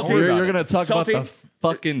 bro. Saltine, You're gonna talk about Saltine. the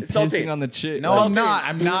fucking Saltine. pissing on the chick. No, I'm not.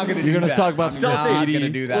 I'm not gonna. You're do gonna that. talk about I'm the not graffiti. gonna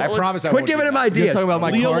do that. I Well, promise. I quit won't giving do him that. ideas. You're talking about my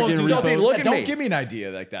Leo car won't getting do Saltine, that. repoed. look at Don't me. give me an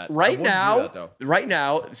idea like that. I Right wouldn't do now, that, though.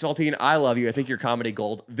 Saltine, I love you. I think you're comedy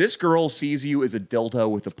gold. This girl sees you as a dildo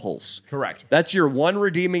with a pulse. Correct. That's your one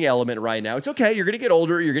redeeming element right now. It's okay. You're going to get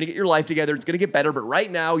older. You're going to get your life together. It's going to get better. But right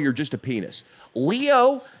now, you're just a penis.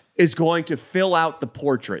 Leo is going to fill out the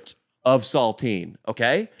portrait of Saltine,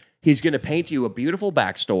 okay? He's going to paint you a beautiful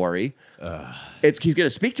backstory. He's going to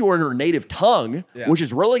speak to her in her native tongue, which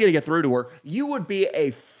is really going to get through to her. You would be a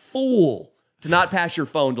fool to not pass your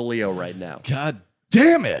phone to Leo right now. God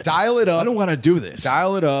damn it! Dial it up. I don't want to do this.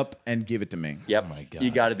 Dial it up and give it to me. Yep. my God.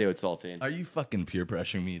 You got to do it, Saltine. Are you fucking peer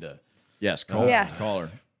pressuring me to? Yes. Call Yes. her. Call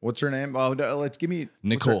her. What's her name? Oh, let's give me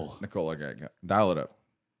Nicole. what's her- Nicole. Okay. Dial it up.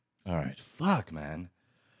 All right. Fuck, man.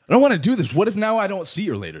 I don't want to do this. What if now I don't see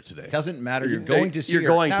her later today? Doesn't matter. You're going to see You're her.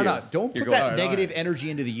 going no, to. No, don't You're put going- that All right, negative energy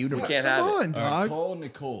into the universe. Can't have Come it. on, All right, dog. call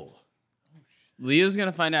Nicole. Leo's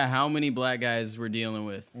gonna find out how many black guys we're dealing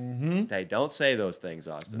with. Hey, don't say those things,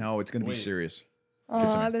 Austin. No, it's going to be serious.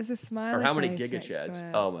 Oh, there's a smile. Or how many Giga Chads?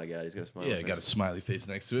 Oh my God, he's got a smile. Yeah, got a smiley face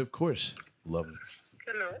next to it. Of course. Love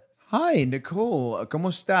it. Hi, Nicole. ¿Cómo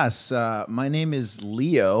estás? My name is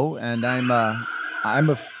Leo, and I'm a.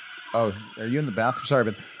 Oh, are you in the bathroom? Sorry,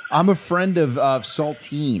 but I'm a friend of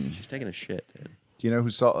Saltine. She's taking a shit, dude. Do you know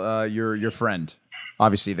who's your friend?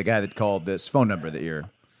 Obviously, the guy that called this phone number that you're.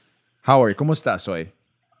 How are you? ¿Cómo estás hoy?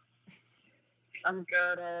 I'm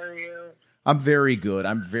good. How are you? I'm very good.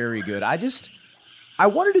 I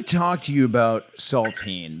wanted to talk to you about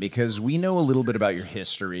Saltine because we know a little bit about your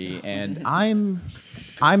history, and I'm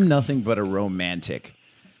nothing but a romantic.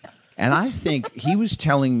 And I think he was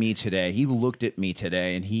telling me today, he looked at me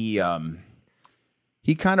today, and he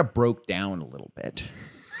kind of broke down a little bit.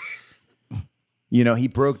 You know, he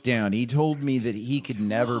broke down. He told me that he could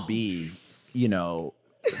never be,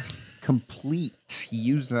 complete. He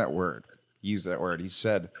used that word. He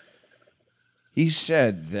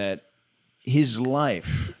said that his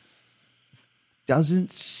life doesn't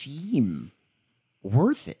seem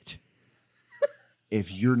worth it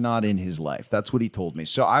if you're not in his life. That's what he told me.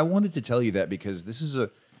 So I wanted to tell you that because this is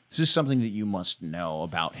something that you must know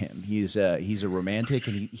about him. He's a romantic,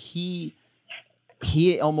 and he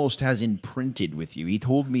almost has imprinted with you. He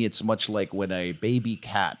told me it's much like when a baby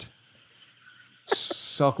cat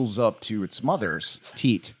suckles up to its mother's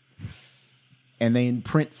teat and they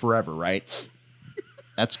imprint forever, right?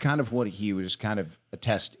 That's kind of what he was kind of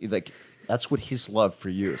like. That's what his love for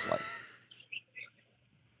you is like.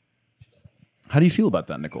 How do you feel about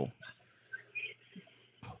that, Nicole?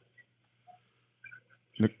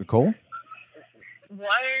 Nicole?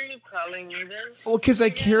 Why are you calling me then? Well, because I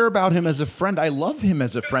care about him as a friend. I love him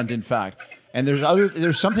as a friend, in fact. And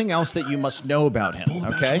there's something else that you must know about him.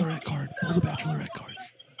 Okay. Pull the bachelorette card.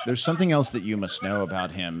 There's something else that you must know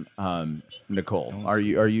about him, Nicole. Are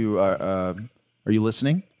you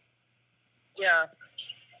listening? Yeah.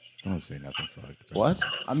 Don't say nothing fucked. What?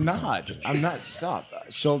 I'm not. Stop.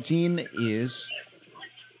 Saltine is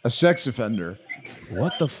a sex offender.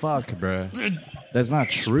 What the fuck, bruh? That's not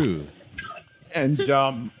true. And,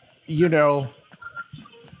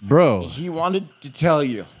 Bro. he wanted to tell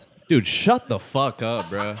you. Dude, shut the fuck up,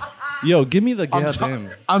 bruh. Yo, give me the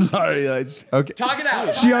goddamn. I'm sorry. It's okay. Talk it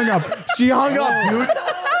out. She hung up, dude.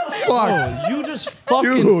 Fuck. Oh, you just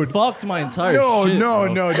fucking Dude. fucked my entire No, shit, no,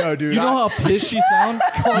 bro. no, dude. You know how pissed she sound?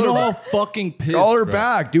 You know how fucking pissed, Call her bro.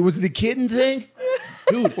 back, dude. Was it the kitten thing?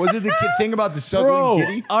 Dude, Was it the thing about the suckling bro,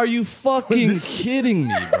 kitty? are you fucking kidding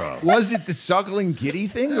me, bro? Was it the suckling kitty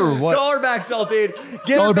thing or what? Call her back, Saltine.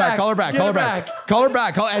 Get Call her her back. Call her back. Get Call her her back. Call her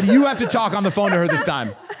back. And you have to talk on the phone to her this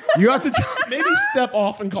time. You have to. Maybe step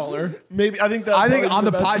off and call her. Maybe I think that. I think on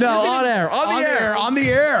the podcast. No, on air. On the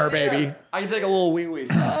air, baby. I can take a little wee.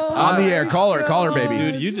 On the air. Call her, baby.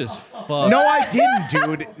 Dude, you just fucked. No, I didn't,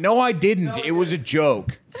 dude. No, I didn't. It was a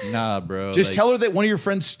joke. Nah, bro. Just like, tell her that one of your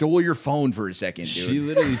friends stole your phone for a second, dude. She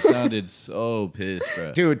literally sounded so pissed,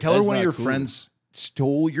 bro. Dude, tell That's her one of not your cool. friends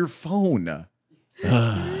stole your phone.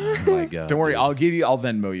 Oh my god. Don't worry, dude. I'll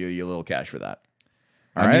Venmo you a little cash for that.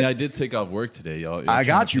 All I right? mean, I did take off work today, y'all. I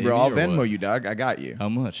got you, bro. I'll Venmo Venmo you, dog. I got you. How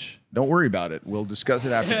much? Don't worry about it. We'll discuss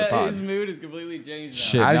it after the His pod. mood is completely changed now.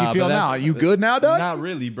 Shit. How do you nah, feel but now? Are you good now, dog? Not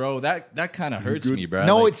really, bro. That kind of hurts me, bro.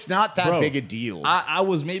 No, Like, it's not that bro, big a deal. I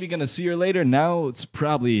was maybe gonna see her later. Now it's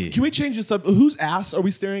probably. Can we change this up? Whose ass are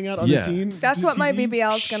we staring at on Yeah. the team? That's what my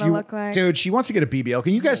BBL is gonna look like. Dude, she wants to get a BBL.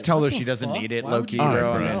 Can you guys tell her she doesn't fuck? need it, Why low would key, you- All right,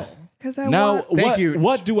 bro? I bro. mean, Because I Now, want. Thank what, you.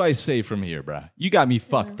 what do I say from here, bro? You got me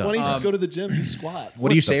fucked Why up. don't you just go to the gym, do squats? what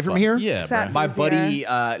do you the say from fuck? here? Yeah, bro. That's My easier.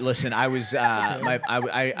 buddy, listen, I was,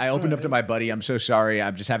 I opened up to my buddy. I'm so sorry.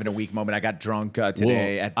 I'm just having a weak moment. I got drunk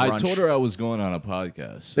today Well, at brunch. I told her I was going on a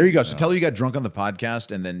podcast. There you go. So tell her you got drunk on the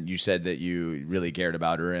podcast, and then you said that you really cared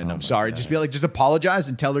about her, and I'm sorry. Just be like, just apologize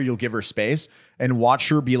and tell her you'll give her space, and watch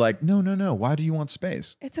her be like, no. Why do you want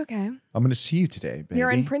space? It's okay. I'm gonna see you today, baby.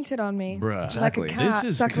 You're imprinted on me. Bruh. Like Exactly. a cat This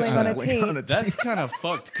is suckling on a Suckling teat. That's kind of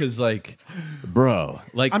fucked because, like, bro,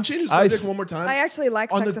 like I'm changing the I subject s- one more time. I actually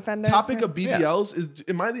like on sex the offenders. topic so- of BBLs,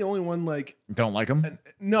 am I the only one like Don't like them.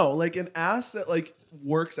 no, like an ass that like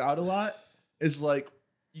works out a lot is like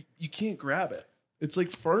you can't grab it. It's like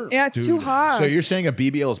firm. Yeah, it's too hard. So you're saying a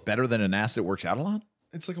BBL is better than an ass that works out a lot?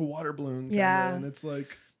 It's like a water balloon. Kinda, Yeah. and it's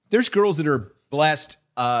like There's girls that are blessed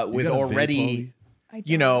with got a vape, already. Holly? I don't.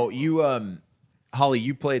 You know, you Holly,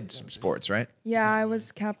 you played some sports, right? Yeah, I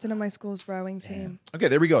was captain of my school's rowing team. Okay,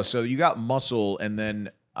 there we go. So you got muscle, and then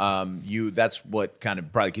that's what kind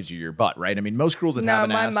of probably gives you your butt, right? I mean, most girls that have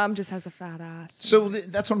No, an my ass. mom just has a fat ass. So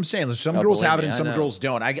that's what I'm saying. There's some Oh, girls believe have it me, and I some know. girls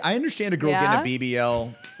don't. I understand a girl Yeah? getting a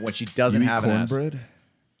BBL when she You doesn't eat have an ass. cornbread?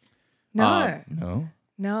 No, No.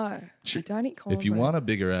 no, I don't eat cornbread. If you want a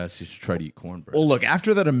bigger ass, you should try to eat cornbread. Well, look,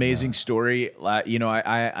 after that amazing story, I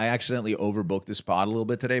accidentally overbooked this pod a little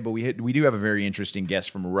bit today, but we do have a very interesting guest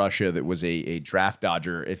from Russia that was a draft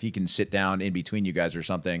dodger. If he can sit down in between you guys or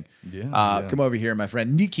something, Yeah. come over here, my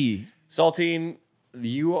friend Nikki. Saltine,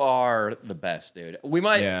 you are the best, dude. We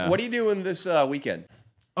might. Yeah. What are you doing this weekend?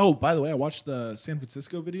 Oh, by the way, I watched the San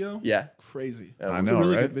Francisco video. Yeah. Crazy. I It's know, a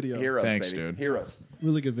really right? good video. Heroes, Thanks, baby. dude. Heroes.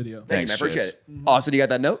 Really good video. Thank Thanks, you, man. Appreciate Chase. it. Austin, you got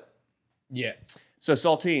that note? Yeah. So,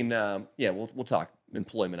 Saltine, we'll talk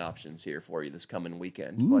employment options here for you this coming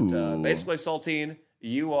weekend. But Ooh. basically, Saltine,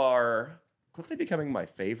 you are quickly becoming my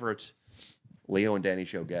favorite Leo and Danny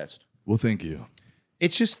show guest. Well, thank you.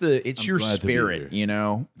 It's just it's I'm your glad to be spirit, here. you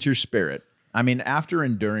know. It's your spirit. I mean, after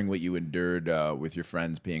enduring what you endured with your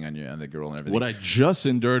friends peeing on the girl and everything, What I just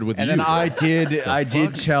endured with and you. then I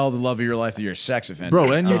did tell the love of your life that you're a sex offender,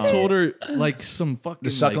 Bro, and you told her like some fucking the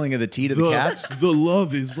suckling like, of the teat of the cats. The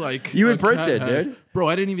love is like You a imprinted, cat has. dude. Bro,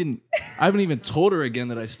 I haven't even told her again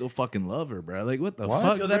that I still fucking love her, bro. Like what the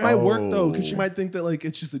fuck? So that bro? might work though, because she might think that like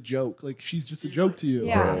it's just a joke. Like she's just a joke to you.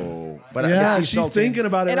 Yeah. Oh, but Yeah, see, she's Saltine- thinking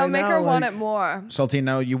about it. It'll right make now, her want like- it more. Saltine,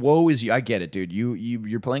 now you woe is you. I get it, dude.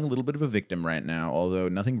 You're playing a little bit of a victim right now, although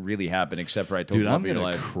nothing really happened except for I told Dude, you I'm of your gonna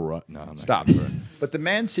life. cry. No, I'm not Stop. gonna cry. But the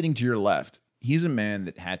man sitting to your left, he's a man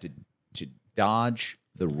that had to dodge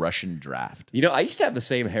the Russian draft. You know, I used to have the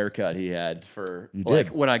same haircut he had for You like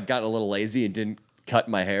did. when I got a little lazy and didn't cut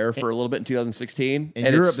my hair for a little bit in 2016. In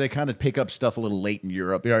and Europe, it's- they kind of pick up stuff a little late in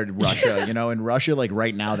Europe. Or Russia, in Russia, like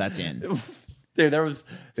right now, that's in. dude, there was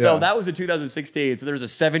Yeah. that was in 2016. So there was a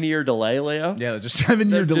 7-year delay, Leo. Yeah, there's a 7-year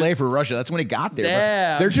They're just- delay for Russia. That's when it got there. But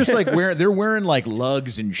Damn. they're just like they're wearing like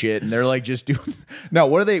lugs and shit, and they're like just doing. No,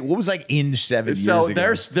 what are they? What was like in 7 So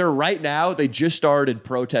years ago? they're right now. They just started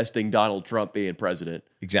protesting Donald Trump being president.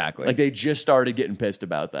 Exactly. Like they just started getting pissed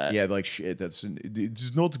about that. yeah, like shit.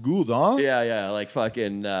 It's not good, huh? Yeah, like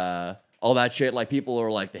fucking all that shit. Like people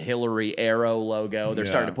are like the Hillary Arrow logo. They're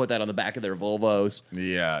starting Yeah. to put that on the back of their Volvos.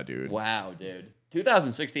 Yeah, dude. Wow, dude.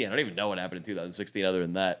 2016. I don't even know what happened in 2016 other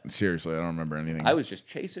than that. Seriously, I don't remember anything. I was just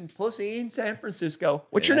chasing pussy in San Francisco.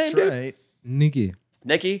 What's your That's name, dude? right. Nikki.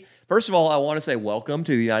 Nikki, first of all, I want to say welcome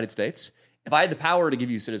to the United States. If I had the power to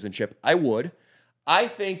give you citizenship, I would. I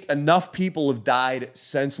think enough people have died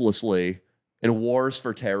senselessly in wars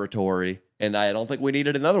for territory, and I don't think we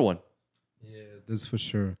needed another one. Yeah, that's for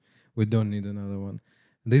sure. We don't need another one.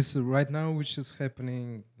 This right now, which is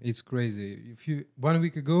happening, it's crazy. 1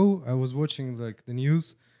 week ago, I was watching like the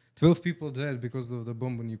news. 12 people died because of the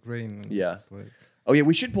bomb in Ukraine. And Yeah. it's like, Oh yeah,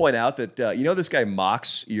 we should point out that this guy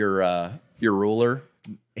mocks your ruler.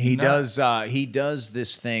 He does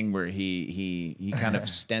this thing where he kind of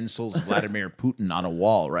stencils Vladimir Putin on a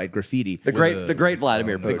wall, right? Graffiti. The great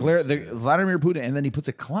Vladimir The Putin. the Vladimir Putin, and then he puts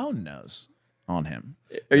a clown nose on him.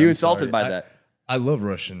 Are you I'm insulted sorry. by that? I love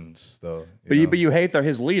Russians though. But know? you hate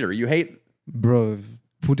his leader. You hate. bro,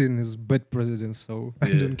 Putin is bad president, so I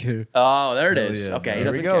don't care. Oh, there it Hell is. yeah, okay, he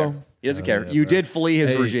bro. doesn't There we care. go. He doesn't care. yeah, You bro. did flee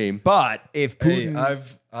his Hey, regime. But if Hey,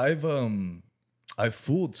 Putin, I've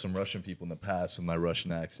fooled some Russian people in the past with my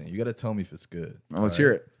Russian accent. You got to tell me if it's good. let's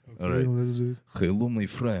hear it. All right. Let's do it. Hello, my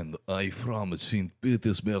friend. I'm from St.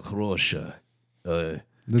 Petersburg, Russia.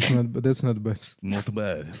 That's not bad. Not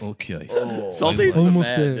bad. Okay. Salty's the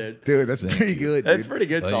Almost man, there. dude. Dude, that's Thank pretty you. good. That's Dude. pretty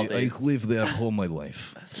good, I Salty. lived there all my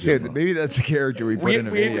life. Dude, maybe that's a character we put We in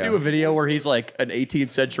a need to do video. a video where he's like an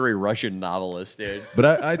 18th century Russian novelist, dude. But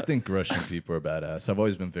I think Russian people are badass. I've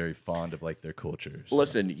always been very fond of like their cultures.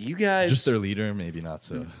 Listen, you guys, Just their leader, maybe not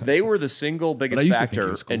so. they were the single biggest used to think he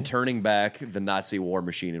factor was cool. in turning back the Nazi war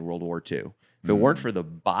machine in World War II. If it weren't for the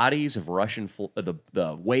bodies of Russian,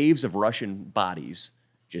 the waves of Russian bodies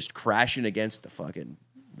just crashing against the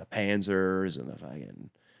Panzers and the fucking.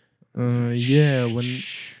 Yeah, when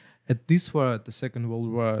at this war, the Second World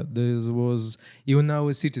War, there was even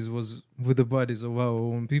our cities was with the bodies of our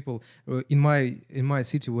own people. In my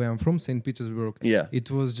city where I'm from, Saint Petersburg, Yeah. it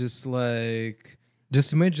was just like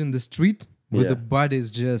imagine the street with Yeah. the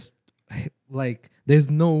bodies just like there's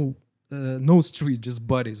no street, just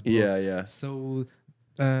bodies. Bro. Yeah. So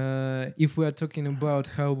if we are talking about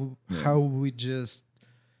how we just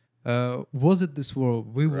was it this war,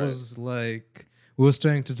 we was like we was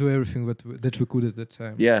trying to do everything that we could at that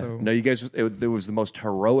time. Yeah. So, No, you guys, it was the most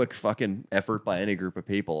heroic fucking effort by any group of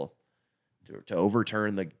people to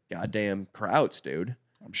overturn the goddamn Krauts, dude.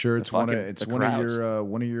 I'm sure it's The fucking- the one of crowds. your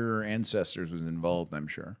one of your ancestors was involved. I'm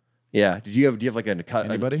sure. Yeah. Do you have like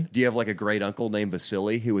Anybody? Do you have like a great uncle named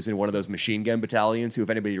Vasily who was in one of those machine gun battalions who, if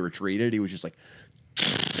anybody retreated, he was just like,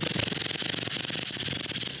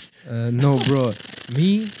 No, bro.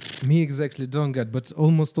 Me exactly don't get, but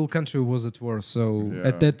almost all country was at war. So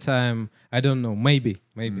at that time, I don't know. Maybe.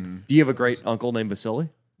 do you have a great uncle named Vasily?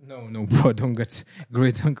 No, bro. Don't get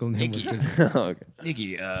great uncle name. Okay.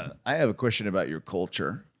 Nikki, I have a question about your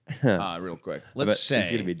culture, real quick. I bet Let's say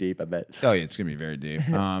it's gonna be deep. I bet. Oh yeah, it's gonna be very deep.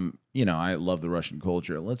 I love the Russian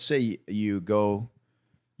culture. Let's say you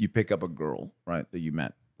pick up a girl, right, that you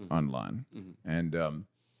met online, and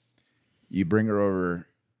you bring her over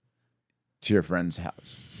to your friend's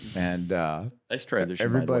house, and Nice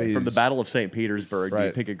transition. By the way. From the everybody's- Battle of St. Petersburg, you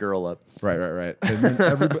Right. pick a girl up. right, and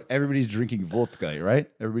then everybody's drinking vodka, right?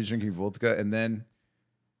 Everybody's drinking vodka, and then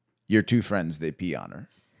your two friends they pee on her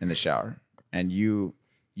in the shower, and you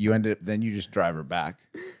end up then you just drive her back,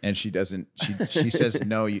 and she doesn't. She says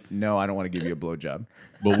no, no, I don't want to give you a blowjob.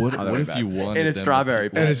 But what On the way if back. you wanted In a them to- strawberry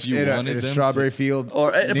what patch. if you wanted in a them strawberry to, field,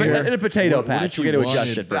 Or in near- a potato what patch. if We're you going to wanted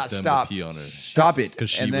adjust it. them For to Stop. pee on her? Stop it. 'Cause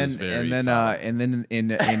she and then was very and then foul. and then in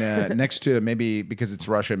next to maybe because it's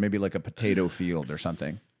Russia, maybe like a potato field or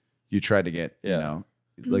something. You try to get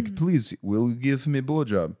like please, will you give me a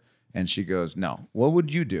blowjob? And she goes, no. What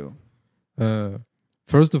would you do?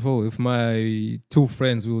 First of all, if my two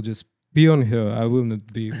friends will just pee on her, I will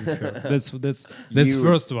not be with her. That's You-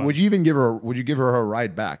 first one. Would you even give her? Would you give her a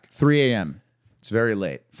ride back? 3 a.m. It's very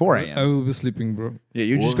late. 4 a.m. I will be sleeping, bro. Yeah,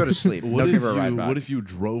 you just go to sleep. What Don't if give her a ride you back. what if you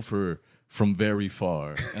drove her from very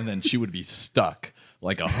far and then she would be stuck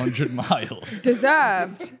like 100 miles,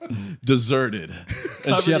 Deserved. deserted,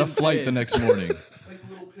 and she had a in flight the piss. next morning,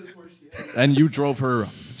 and you drove her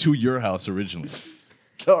to your house originally?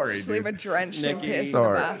 Sorry, Just leave her drenched in Nikki. piss in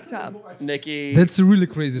Sorry. the bathtub. Nikki. That's a really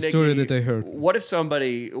crazy story Nikki, that I heard. What if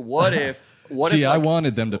somebody? What if? See, I like,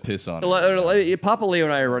 wanted them to piss on her. Papa Leo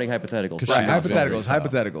and I are running hypotheticals. Because Right. she got very hypotheticals. foul.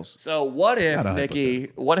 Hypotheticals. So what if Not a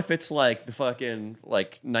Nikki? What if it's like the fucking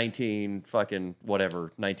like 19 fucking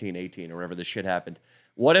whatever 1918 or whatever this shit happened?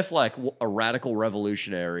 What if like a radical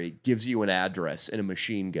revolutionary gives you an address and a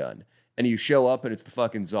machine gun, and you show up and it's the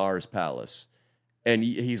fucking Tsar's palace, and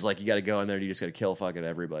he's like, you got to go in there and you just got to kill fucking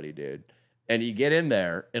everybody, dude. And you get in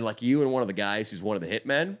there and like you and one of the guys who's one of the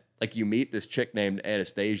hitmen, like you meet this chick named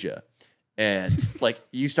Anastasia. And like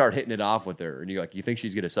you start hitting it off with her, and you're like, you think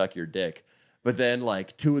she's gonna suck your dick, but then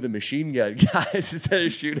like two of the machine gun guys, instead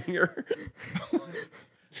of shooting her,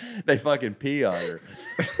 they fucking pee on her,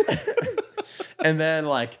 and then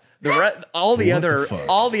like all the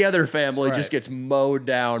other family just gets mowed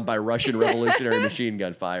down by Russian revolutionary machine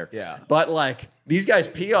gun fire. Yeah. But like these guys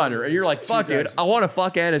pee on her, and you're like, fuck, dude, I want to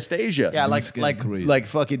fuck Anastasia. Yeah, It's getting crazy. like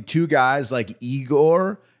fucking two guys like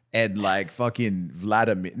Igor and like fucking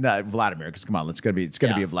Vladimir. Not Vladimir, because come on, it's gonna be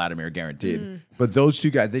a Vladimir guaranteed. But those two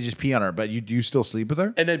guys, they just pee on her. But do you still sleep with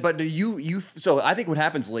her? And then, but do you? So I think what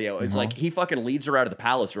happens, Leo, is like he fucking leads her out of the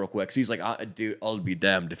palace real quick. So he's like, dude, I'll be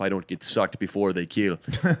damned if I don't get sucked before they kill.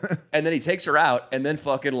 And then he takes her out, and then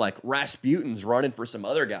fucking like Rasputin's running for some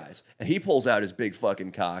other guys, and he pulls out his big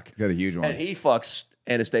fucking cock. Got a huge one. And he fucks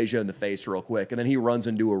Anastasia in the face real quick, and then he runs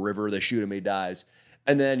into a river. They shoot him, he dies.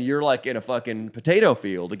 And then you're like in a fucking potato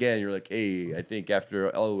field again. You're like, hey, I think after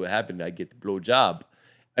all what happened, I get the blow job.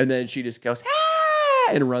 And then she just goes, ah,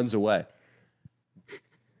 and runs away.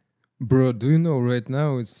 Bro, do you know right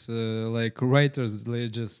now it's like writers they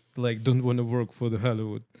just like don't want to work for the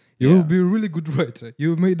Hollywood. You will be a really good writer.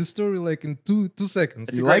 You made the story like in two seconds.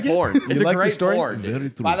 It's a great porn. It's a like the great story? porn. dude. Very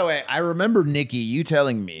true. By the way, I remember Nikki, you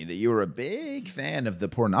telling me that you were a big fan of the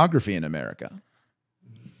pornography in America.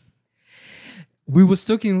 We was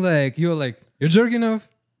talking like you're jerking off.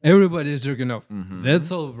 Everybody is jerking off.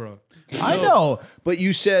 That's all, bro. I know, but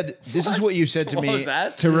you said this is what you said to What me was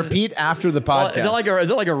that? to repeat after the podcast. Is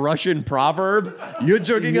that like a Russian proverb? You're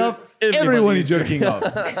jerking off. Everyone is jerking off.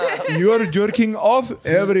 You are jerking off.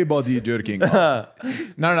 Everybody jerking off.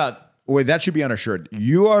 No. Wait, that should be on a shirt.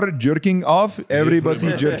 You are jerking off.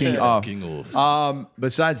 Everybody jerking off.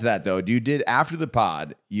 Besides that, though, you did after the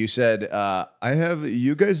pod. You said,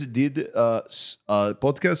 you guys did a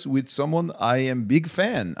podcast with someone I am big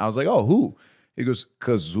fan. I was like, oh, who? He goes,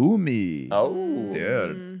 Kazumi. Oh,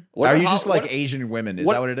 Dude. What Are about you just Ho- like what- Asian women? Is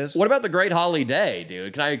that what it is? What about the Great Holly Day,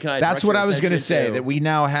 dude? Can I? That's direct what your I was going to attention say, to- that we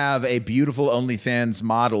now have a beautiful OnlyFans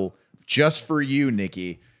model just for you,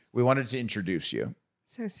 Nikki. We wanted to introduce you.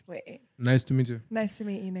 So sweet. Nice to meet you. Nice to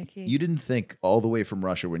meet you, Nikki. You didn't think all the way from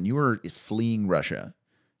Russia, when you were fleeing Russia,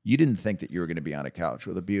 you didn't think that you were going to be on a couch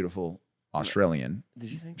with a beautiful Australian.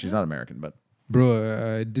 Did you think? She's not American, but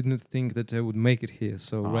Bro, I didn't think that I would make it here.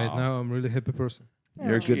 So right now I'm really happy person.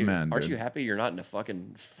 You're a good man. Aren't dude. you happy you're not in a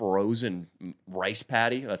fucking frozen rice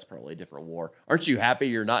paddy? That's probably a different war. Aren't you happy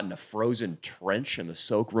you're not in a frozen trench in the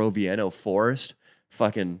Sokrovieno forest,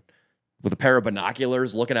 fucking with a pair of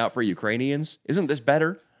binoculars looking out for Ukrainians? Isn't this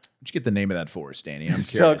better? Where'd you get the name of that forest, Danny? I'm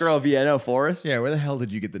curious. Sokrovieno forest? Yeah, where the hell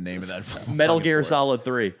did you get the name of that? Metal fucking Gear forest? Solid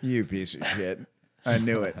 3. You piece of shit. I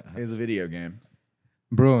knew it. It was a video game.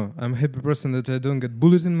 Bro, I'm a happy person that I don't get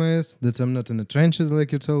bullet in my ass, that I'm not in the trenches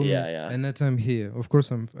like you told me, Yeah, yeah. and that I'm here. Of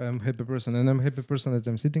course, I'm a happy person, and I'm a happy person that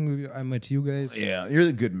I'm sitting with you. I met you guys. Yeah, you're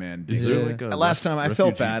the good man. Is dude. there like a Last time I felt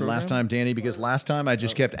refugee bad last program? time, Danny, because last time I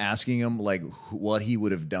just kept asking him like what he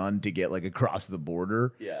would have done to get like across the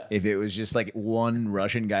border. Yeah. If it was just like one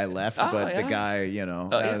Russian guy left, Oh, but the yeah.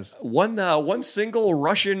 guy, has, One single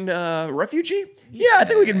Russian refugee? Yeah, I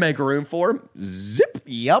think we can make room for him. Zip.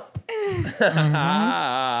 Yep.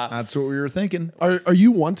 That's what we were thinking. Are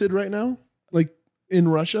you wanted right now? Like in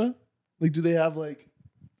Russia? Like, do they have like?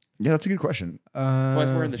 Yeah, that's a good question. That's why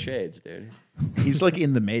he's wearing the shades, dude. He's like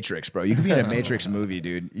in the Matrix, bro. You could be in a Matrix movie,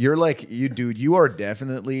 dude. You're like you are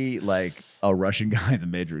definitely like a Russian guy in the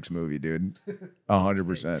Matrix movie, dude.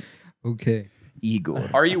 100%. Okay. Igor.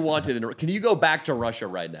 Are you wanted? Can you go back to Russia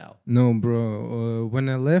right now? No, bro. When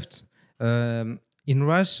I left, in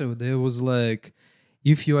Russia, there was like,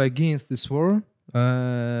 if you are against this war,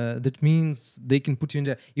 that means they can put you in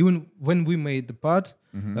jail. Even when we made the part,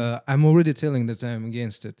 I'm already telling that I'm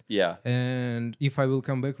against it. Yeah. And if I will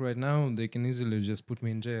come back right now, they can easily just put me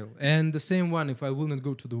in jail. And the same one, if I will not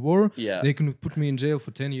go to the war, Yeah. they can put me in jail for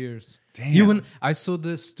 10 years. Damn. Even I saw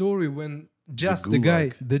the story when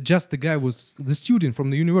the guy was the student from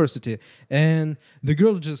the university, and the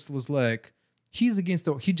girl just was like, he's against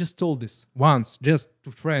the war. He just told this once, just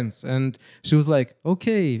to friends, and she was like,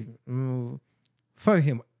 okay, fuck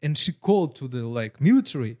him. And she called to the like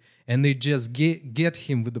military, and they just get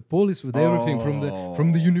him with the police, with everything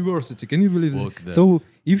from the university. Can you believe Fuck this? that. So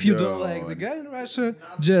if you don't like the guy in Russia,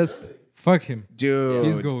 just fuck him. Dude,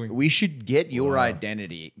 He's going. We should get your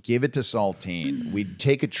identity, give it to Saltine. We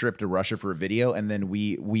take a trip to Russia for a video, and then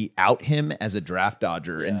we out him as a draft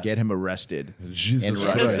dodger and get him arrested. Jesus in And a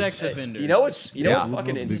Russia. Christ. sex offender. You know what's Yeah.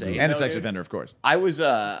 fucking insane? And a though, sex dude? offender, of course. I was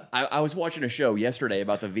watching a show yesterday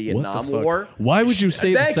about the What Vietnam the fuck? War. Why would you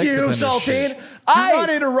say the Thank sex you, offender Saltine. shit? not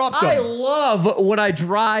interrupt I him. love when I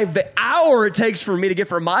drive the hour it takes for me to get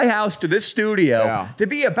from my house to this studio Yeah. to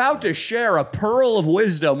be about to share a pearl of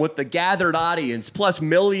wisdom with the gathered audience, plus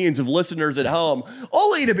millions of listeners at home,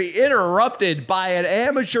 only to be interrupted by an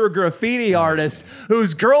amateur graffiti artist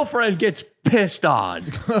whose girlfriend gets pissed on.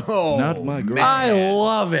 Not my girl. I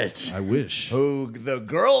love it. I wish. Who the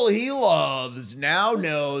girl he loves now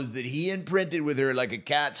knows that he imprinted with her like a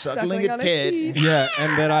cat suckling a on tit. teeth. Yeah,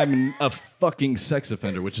 and that I'm a fucking sex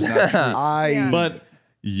offender, which is not true. Yeah. But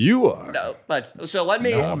you are. No, but so let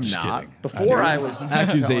me. I'm just not. kidding. Before I was.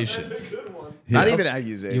 Accusation. Not Yeah. even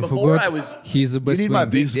accusation. You Before forgot I was- he's the best need my man.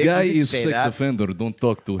 big This dick, guy you can is say sex that. offender. Don't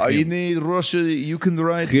talk to Are you him. in Russia? You can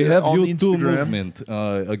write He have on you two Instagram. movement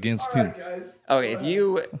against him. Okay, if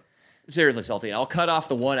you. Seriously, Salty, I'll cut off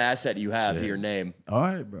the one asset you have to your name. All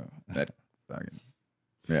right, bro. That fucking-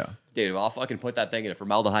 yeah. Dude, I'll fucking put that thing in a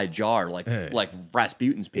formaldehyde jar like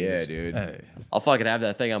Rasputin's Yeah, penis. dude. Hey, I'll fucking have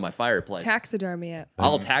that thing on my fireplace. Taxidermy it.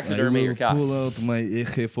 I'll I taxidermy your will cock. pull out my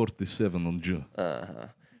AK-47 on you,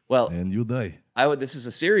 Well, and you die. this is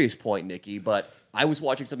a serious point, Nikki, but I was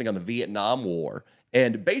watching something on the Vietnam War,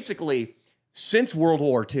 and basically, since World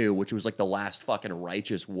War II, which was like the last fucking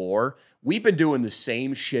righteous war, we've been doing the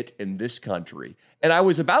same shit in this country. And I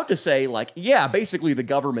was about to say, like, yeah, basically the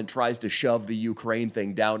government tries to shove the Ukraine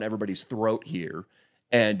thing down everybody's throat here.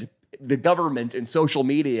 And the government and social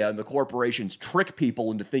media and the corporations trick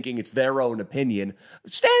people into thinking it's their own opinion.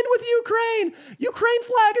 Stand with Ukraine! Ukraine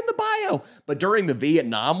flag in the bio! But during the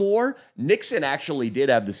Vietnam War, Nixon actually did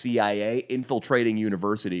have the CIA infiltrating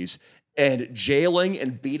universities and jailing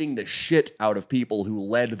and beating the shit out of people who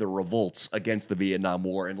led the revolts against the Vietnam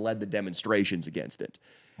War and led the demonstrations against it.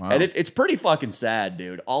 And it's pretty fucking sad,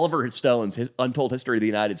 dude. Oliver Stone's Untold History of the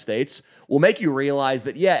United States will make you realize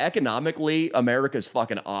that, yeah, economically, America's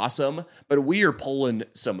fucking awesome, but we are pulling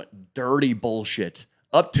some dirty bullshit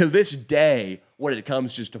up to this day when it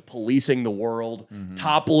comes just to policing the world,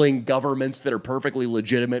 toppling governments that are perfectly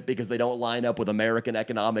legitimate because they don't line up with American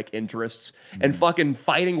economic interests, and fucking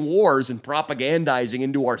fighting wars and propagandizing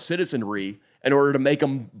into our citizenry in order to make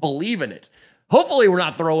them believe in it. Hopefully we're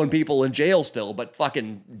not throwing people in jail still, but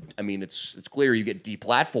fucking, I mean, it's clear you get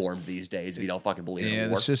deplatformed these days if you don't fucking believe Yeah, in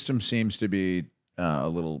the war. system seems to be a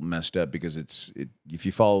little messed up because if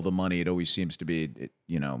you follow the money, it always seems to be,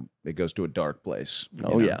 it goes to a dark place.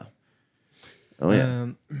 Oh, you know? yeah. Oh, yeah.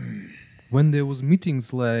 when there was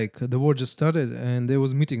meetings, like the war just started, and there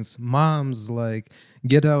was meetings, moms like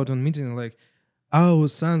get out on meeting, like our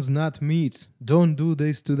sons not meet, don't do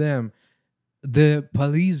this to them. The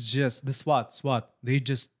police just the SWAT, they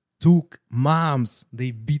just took moms,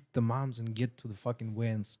 they beat the moms and get to the fucking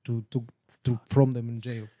vans to from them in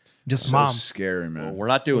jail. Just So moms. scary, Well, man. we're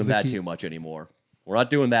not doing Of the that too kids. much anymore. We're not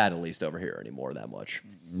doing that, at least over here anymore, that much.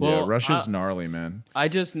 Yeah, Well, Russia's gnarly, man. I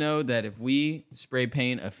just know that if we spray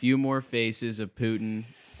paint a few more faces of Putin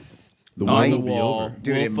The on war the will be wall, over.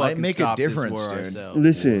 Dude, we'll it might fucking make a stop this difference, war dude. ourselves.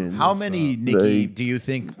 Listen, How many, Nikki, do you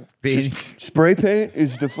think being spray paint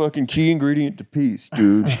is the fucking key ingredient to peace,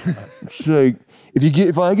 dude. It's like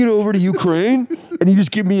if I get over to Ukraine and you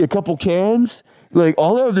just give me a couple cans, like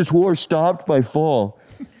I'll have this war stopped by fall.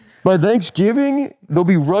 By Thanksgiving, there'll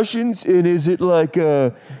be Russians, and is it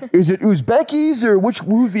Uzbekis or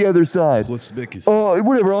who's the other side? Uzbekistan. Oh,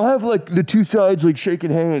 whatever. I'll have like the two sides like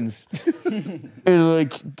shaking hands, and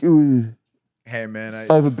like hey, man, I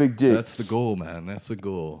have a big dick. That's the goal, man. That's the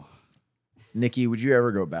goal. Nikki, would you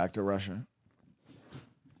ever go back to Russia?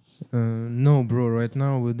 No, bro. Right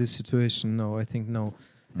now with this situation, no. I think no.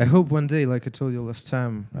 I hope one day, like I told you last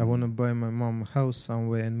time, I want to buy my mom a house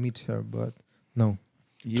somewhere and meet her. But no.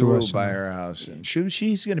 You will Russia, buy man. her a house, and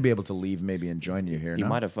she's going to be able to leave maybe and join you here. You no?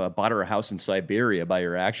 might have bought her a house in Siberia by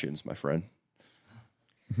your actions, my friend.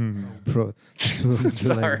 Bro, this will be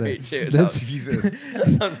Sorry, like that. dude. That's Jesus.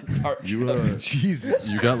 You Jesus.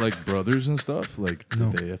 you got like brothers and stuff. Like did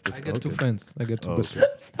No. they have to? I got two okay. friends. I got two Oh, best okay.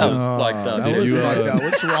 That was fucked up. That Did dude. was you, fucked uh, up.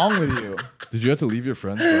 What's wrong with you? Did you have to leave your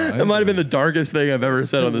friends behind? That might have been the darkest thing I've ever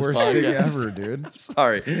said on the this worst thing podcast. ever, dude.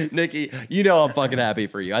 Sorry, Nikki. You know I'm fucking happy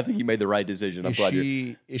for you. I think you made the right decision. I'm glad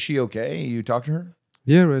you're. Is she okay? You talk to her?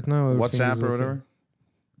 Yeah, right now. everything WhatsApp is or okay. whatever?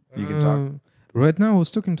 You can talk. Right now, I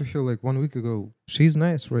was talking to her like 1 week ago. She's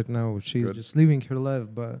nice right now. She's Good. just living her life.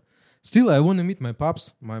 But still, I want to meet my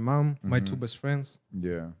pops, my mom, my two best friends.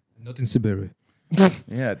 Yeah. Not in Siberia.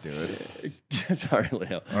 Yeah, dude. Sorry,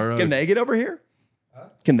 Leo. All right. Can they get over here?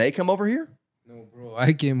 Can they come over here? No, bro.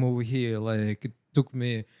 I came over here. Like it took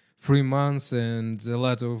me 3 months and a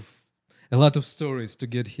lot of stories to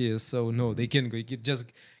get here. So no, they can go. You can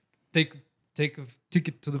just take a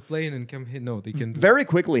ticket to the plane and come here. No, they can. Very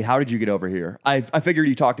quickly, how did you get over here? I figured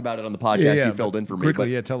you talked about it on the podcast. You filled in for me. Quickly,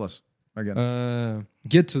 But yeah, tell us. Again.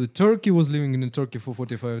 Get to the Turkey. Was living in Turkey for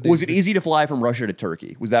 45 days. was it easy to fly from Russia to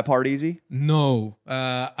Turkey? Was that part easy? No,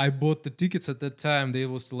 I bought the tickets at that time. They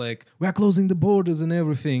was like, we're closing the borders and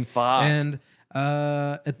everything. Fuck. And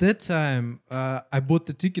at that time, I bought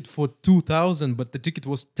the ticket for 2,000, but the ticket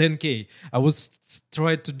was 10K. I was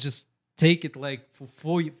tried to just take it like for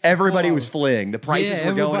 4 Everybody was hours. fleeing. The prices Yeah,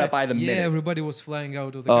 were going up everybody- by the Yeah, minute. everybody was flying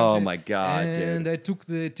out of the Oh country. my God, dude. And I took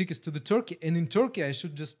the tickets to the Turkey, and in Turkey I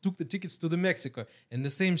should just took the tickets to the Mexico, and the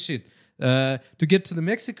same shit. To get to the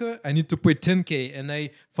Mexico, I need to pay 10K, and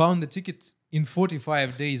I found the ticket in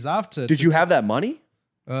 45 days after. Did you have that money?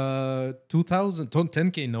 2,000,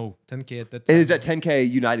 10K, no, 10K at that time. Is that 10K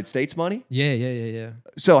United States money? Yeah.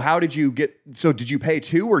 So how did you get? So did you pay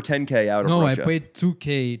 2 or 10K out of No, Russia? I paid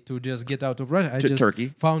 2K to just get out of Russia. I To just Turkey?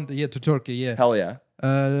 to Turkey, yeah. Hell yeah.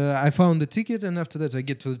 I found the ticket, and after that, I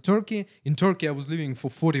get to the Turkey. In Turkey, I was living for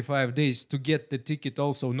 45 days to get the ticket,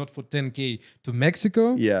 also not for 10K to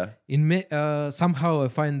Mexico. Yeah. Somehow I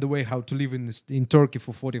find the way how to live in Turkey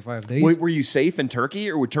for 45 days. Were you safe in Turkey,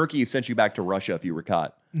 or would Turkey have sent you back to Russia if you were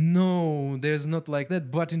caught? No, there's not like that.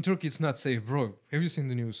 But in Turkey, it's not safe, bro. Have you seen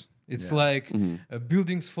the news? It's like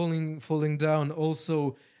buildings falling down.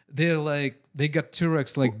 Also, they got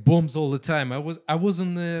T-Rex like bombs all the time. I was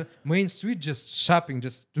on the main street just shopping,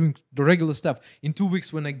 just doing the regular stuff. In 2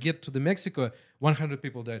 weeks, when I get to the Mexico, 100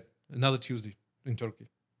 people died. Another Tuesday in Turkey,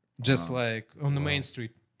 just like on the main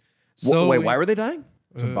street. So Wait, why were they dying?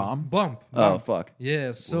 It's a bomb? Bomb. Oh, fuck.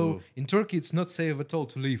 Yeah, so in Turkey it's not safe at all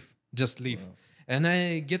to leave. Just leave. And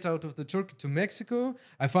I get out of the Turkey to Mexico.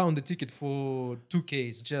 I found the ticket for 2K.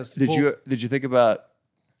 It's just Did you think about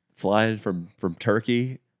flying from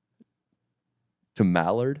Turkey to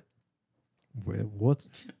Mallard? What?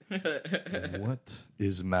 What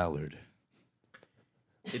is mallard?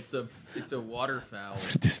 It's a waterfowl.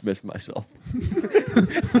 Dismiss myself.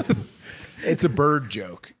 It's a bird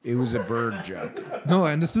joke. It was a bird joke. No,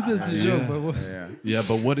 I understood that's a joke, but what? Yeah. Yeah,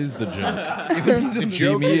 but what is the joke? The See,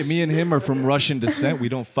 joke is, me and him are from Russian descent. We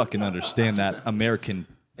don't fucking understand that American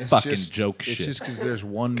it's fucking just- joke It's shit. just because there's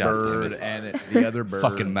one God damn bird it. and the other bird.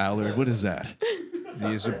 Fucking mallard. What is that?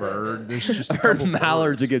 Is a bird. There's just a Heard couple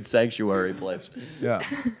Mallard's a birds. good sanctuary place. Yeah.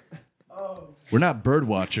 We're not bird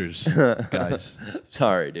watchers, guys.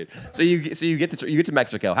 Sorry, dude. So you get to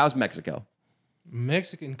Mexico. How's Mexico?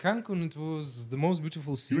 Mexico in Cancun, it was the most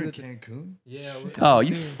beautiful sea. You're in that- Cancun? Yeah. Oh,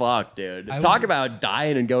 you fuck, dude. I Talk was- about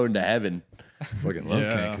dying and going to heaven. Fucking love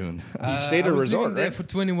Yeah. Cancun. stayed at I a was resort, living there right? for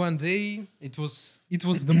 21 days. It was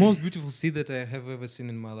the most beautiful sea that I have ever seen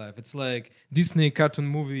in my life. It's like Disney cartoon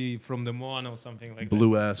movie from the Moana or something like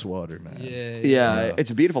Blue ass water, man. that. Yeah. Yeah,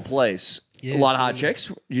 it's a beautiful place. Yeah, a lot it's of hot really- chicks.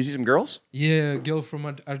 Did you see some girls? Yeah, girl from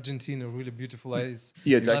Argentina, really beautiful eyes.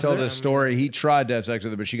 You had sex Last Tell with her? the story. He tried to have sex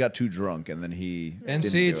with her, but she got too drunk, and then he And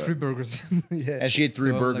didn't she ate do it. 3 burgers. Yeah. And she ate 3 So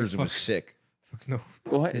I'm like, burgers and was fuck, sick. fuck no.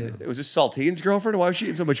 What? Yeah. Was this Saltine's girlfriend? Why was she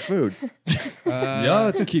eating so much food?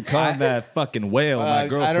 Y'all keep calling that fucking whale my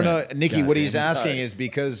girlfriend. I don't know, Nikki. God What damn he's it. asking is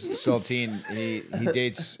because Saltine he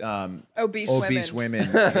dates Obese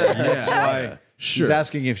women. women. That's why Sure. he's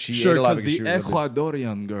asking if she Sure, ate a lot because because the she was obese.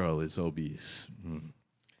 Ecuadorian girl is obese.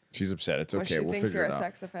 She's upset. It's Well, okay. she We'll thinks figure you're it a out.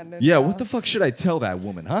 sex offender. Yeah, now. what the fuck should I tell that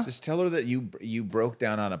woman, huh? Just tell her that you broke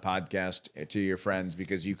down on a podcast to your friends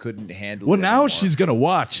because you couldn't handle Well, it. now anymore. she's gonna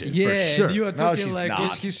watch it Yeah, for sure. and you are No, talking she's like not.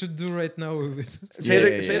 what she should do right now with it.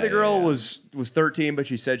 Say the girl was 13, but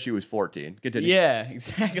she said she was 14. Continue. Yeah,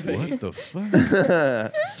 exactly. What the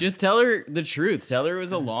fuck? Just tell her the truth. Tell her it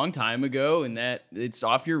was a long time ago and that it's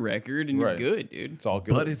off your record and Right. you're good, dude. It's all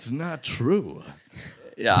good. But it's not true.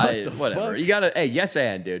 Yeah, whatever. fuck? You gotta. Hey, yes,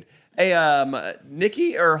 and dude. Hey,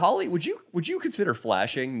 Nikki or Holly, would you consider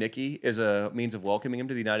flashing Nikki as a means of welcoming him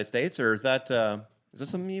to the United States, or is that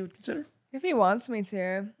something you would consider? If he wants me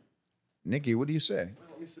to. Nikki, what do you say?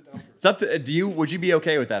 It's up to do you. Would you be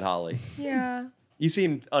okay with that, Holly? Yeah. You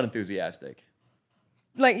seem unenthusiastic.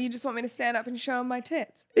 Like, you just want me to stand up and show him my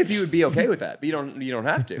tits? If you would be okay with that, but you don't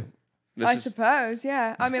have to. This I is- suppose,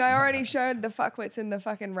 yeah. I mean, I already showed the fuckwits in the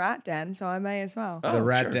fucking rat den, so I may as well. Oh, The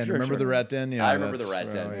rat sure, den. sure, Remember sure. the rat den? Yeah, I remember the that's-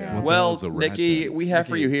 rat den. oh, Yeah. What the Well, hell's a rat Nikki, den? we have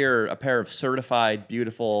for you here a pair of certified,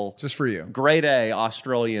 beautiful, Just for you. grade A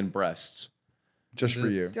Australian breasts. Just for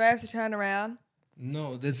you. Do I have to turn around?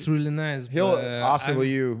 No, that's really nice. He'll but, also will I'm-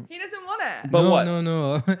 you. He doesn't want it. But no, what?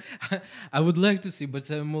 No. I would like to see, but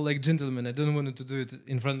I'm more like gentleman. I don't want to do it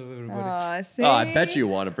in front of everybody. Aw, see? Oh, I bet you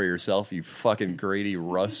want it for yourself, you fucking greedy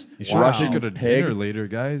Russ. You should Russian take her to pig. dinner later,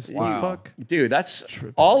 guys. Wow. The fuck? Dude, that's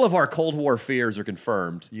all of our Cold War fears are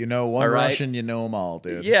confirmed. You know one All right. Russian, you know them all,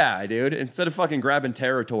 dude. Yeah, dude. Instead of fucking grabbing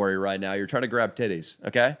territory right now, you're trying to grab titties,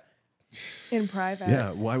 okay? In private.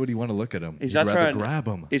 Yeah, why would he want to look at him? He's He'd not rather trying grab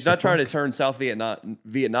him. He's not trying to turn South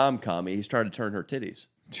Vietnam commie. He's trying to turn her titties.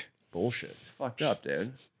 Bullshit. It's fucked up,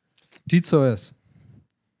 dude. Tits or ass?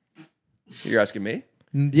 You're asking me?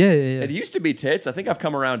 Yeah, yeah. It used to be tits. I think I've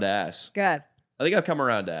come around to ass. Good. I think I've come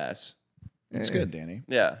around to ass. It's good, Danny.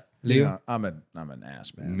 Yeah. Leo? Yeah, I'm an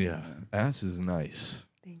ass man. Yeah, ass is nice.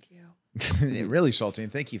 Thank you. Really,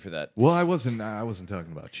 Saltine. Thank you for that. Well, I wasn't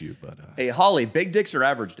talking about you, but Hey, Holly, big dicks or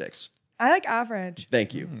average dicks? I like average.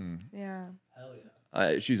 Thank you. Yeah.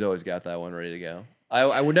 She's always got that one ready to go.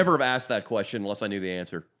 I would never have asked that question unless I knew the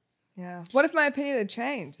answer. Yeah. What if my opinion had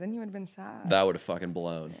changed? Then you would have been sad. That would have fucking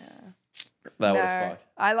blown. Yeah. That would No, have fucked.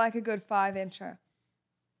 I like a good 5-incher.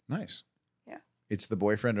 Nice. Yeah. It's the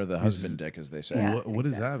boyfriend or the husband dick, as they say. Yeah, what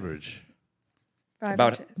is exactly. average? 5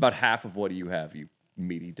 About inches. about half of what do you have, you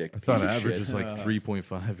meaty dick? I thought piece of average shit. was like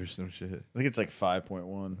 3.5 or some shit. I think it's like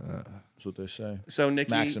 5.1. That's what they say. So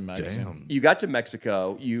Nikki, Maxim magazine. Damn. you got to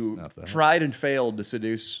Mexico. You Not that. tried and failed to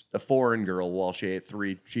seduce a foreign girl while she ate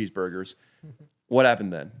 3 cheeseburgers. What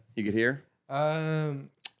happened then? You get here?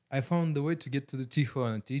 I found the way to get to the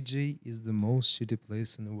Tijuana. TJ is the most shitty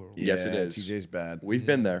place in the world. Yes, it Yeah, is. TJ's bad. We've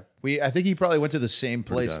been there. I think he probably went to the same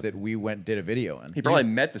place bad. that we did a video in. He probably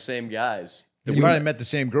met the same guys. You probably met the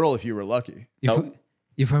same girl if you were lucky.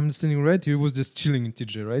 If I'm understanding right, you was just chilling in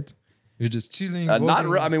TJ, right? You're just chilling. Not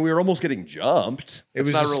walking. I mean, we were almost getting jumped. It It's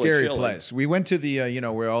was not a really scary chilling. place. We went to the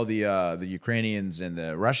where all the Ukrainians and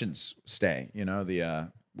the Russians stay. You know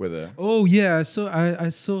where the Oh yeah, I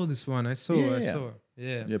saw this one. I saw.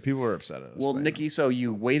 Yeah. yeah people were upset at us. Well, but- Nikki, so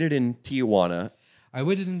you waited in Tijuana. I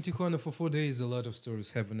waited in Tijuana for 4 days. A lot of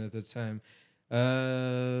stories happened at that time.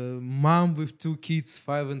 Mom with 2 kids,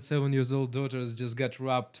 5 and 7 years old daughters, just got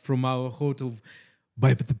robbed from our hotel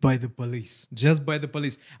by the police. Just by the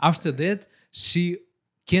police. After that, she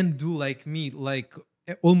can't do like me. Like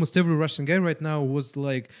almost every Russian guy right now was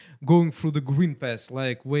like going through the green pass,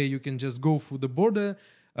 like where you can just go through the border.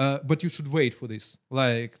 But you should wait for this,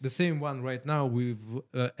 like the same one right now with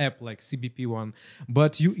app like CBP one.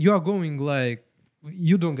 But you are going like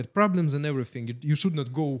you don't get problems and everything. You should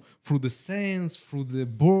not go through the sands, through the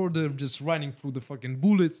border, just running through the fucking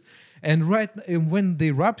bullets. And when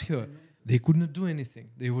they robbed her, they could not do anything.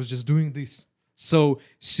 They was just doing this. So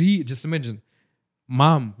she just imagine.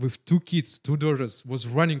 mom with 2 kids, 2 daughters, was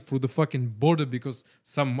running through the fucking border because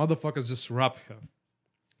some motherfuckers just robbed her.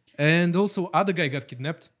 And also, other guy got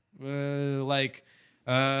kidnapped.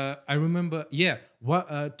 I remember,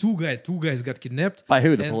 two guys got kidnapped. By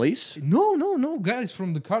who? The And- police? No, guys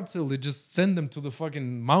from the cartel. They just send them to the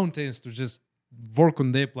fucking mountains to just work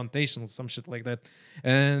on their plantation or some shit like that.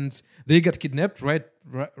 And they got kidnapped right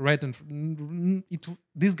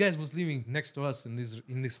these guys was living next to us in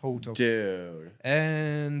this hotel. Dude.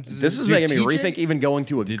 And This is Dude, making me TJ rethink even going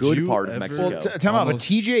to a Did good you part of ever- Mexico. Well, time out. But Almost-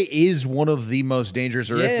 TJ is one of the most dangerous,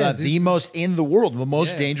 or if Yeah, not this the is- most in the world, the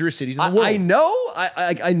most Yeah. dangerous cities in the world. I know,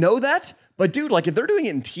 I know that, but dude, like if they're doing it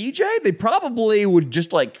in TJ, they probably would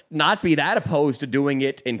just like not be that opposed to doing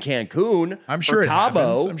it in Cancun. I'm sure or it Cabo.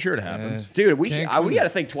 happens. I'm sure it happens. Dude, we Cancun got to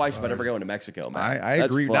is think twice about ever going to Mexico, man. I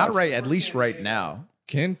That's agree. fucked. Not right. At least right now.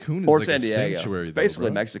 Cancun is Or like San a Diego. sanctuary. It's though, basically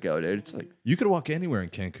bro. Mexico, dude. It's like You could walk anywhere in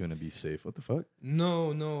Cancun and be safe. What the fuck?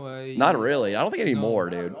 no, not really. I don't think anymore,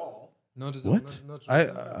 No. dude. Not just What? Not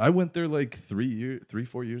I went there like 4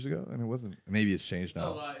 years ago, and it wasn't. Maybe it's changed It's a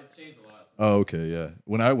now. lot. It's changed a lot. Oh, okay, yeah.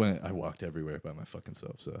 When I went, I walked everywhere by my fucking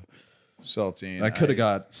self. So Saltine. I could have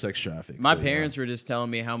got sex trafficked. My but, parents were just telling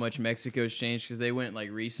me how much Mexico's changed because they went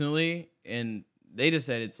like recently and they just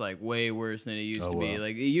said it's like way worse than it used Oh, to be. wow.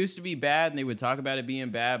 Like it used to be bad and they would talk about it being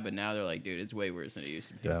bad, but now they're like, dude, it's way worse than it used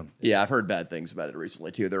to be. Damn. Yeah, I've heard bad things about it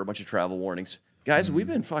recently too. There were a bunch of travel warnings. Guys, we've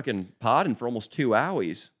been fucking podding for almost 2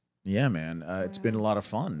 hours. Yeah, man. It's been a lot of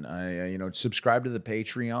fun. Subscribe to the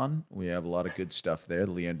Patreon. We have a lot of good stuff there.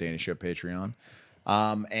 The Leon Dana Show Patreon.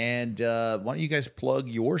 And why don't you guys plug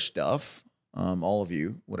your stuff, all of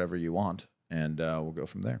you, whatever you want, and we'll go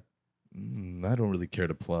from there. I don't really care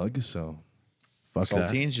to plug, so fuck that.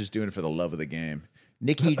 Saltine's just doing it for the love of the game.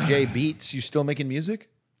 Nikki J Beats, you still making music?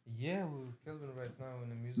 Yeah, we're filming right now in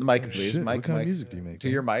the music. The mic, video. please. Shit, Mic, what kind mic. of music do you make? To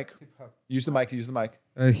your mic. Hip hop. Use the mic. Use the mic.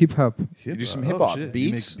 Hip hop. You do some Oh, hip hop shit. You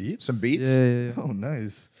beats. make beats? Some beats. Yeah. Oh,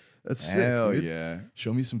 nice. That's sick, Hell dude. yeah.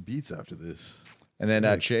 Show me some beats after this. And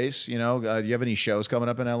then Chase, do you have any shows coming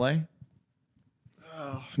up in LA?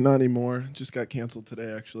 Not anymore. Just got canceled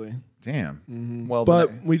today, actually. Damn. Well,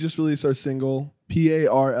 But we just released our single,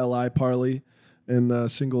 Parli, Parley, and the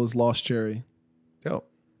single is Lost Cherry. dope.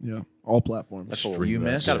 Yeah, all platforms. That's a You that.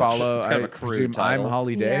 missed. It's kind of a- Follow. it's kind of I a crude presume title. I'm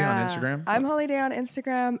Holiday Yeah. on Instagram. I'm Holiday on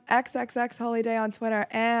Instagram, XXX Holiday on Twitter,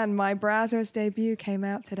 and my Brazzers debut came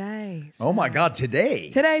out today. So Oh my God! Today.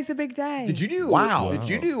 Today's the big day. Did you do Wow. Did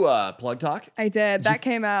you do plug talk? I did. That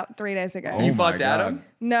came out 3 days ago. Oh You my fucked God. Adam?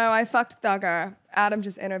 No, I fucked Thugger. Adam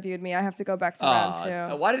just interviewed me. I have to go back for round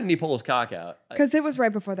 2. Why didn't he pull his cock out? Because it was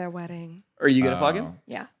right before their wedding. Are you gonna fuck him?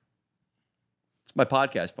 Yeah. It's my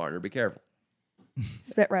podcast partner. Be careful.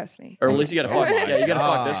 Spit roast me. Or at least you gotta fuck. Yeah, you gotta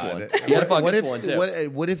fuck this God. one. You gotta fuck What this if, one too.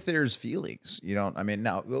 What if there's feelings? You don't. I mean,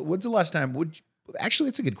 now, when's the last time? Actually,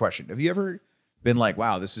 it's a good question. Have you ever been like,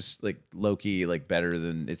 wow, this is like low key, like better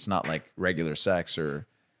than it's not like regular sex, or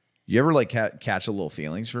you ever like catch a little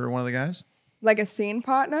feelings for one of the guys? Like a scene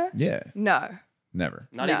partner? Yeah, No. never.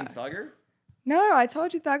 Not No. even Thugger? No, I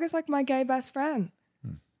told you Thugger's like my gay best friend.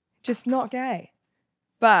 Just not gay.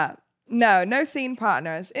 But no scene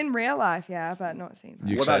partners. In real life, yeah, but not scene partners.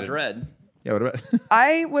 You What about excited? Dread? Yeah. What about?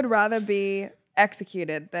 I would rather be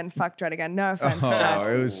executed than fuck Dread again. No offense, Oh,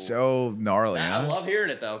 Dread. it was so gnarly. I Huh? love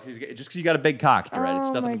hearing it though, because just because you got a big cock, Dread. It's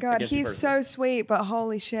Oh nothing my god, against you he's personally. so sweet, but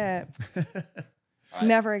holy shit.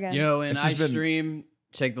 Never again. Yo, and This I has been- stream.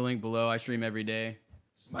 Check the link below. I stream every day.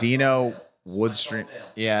 Dino Woodstream.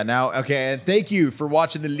 Yeah. Now, okay. And thank you for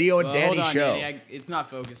watching the Leo and Well, Danny hold on, show. Danny. It's not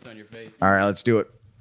focused on your face. All right, let's do it.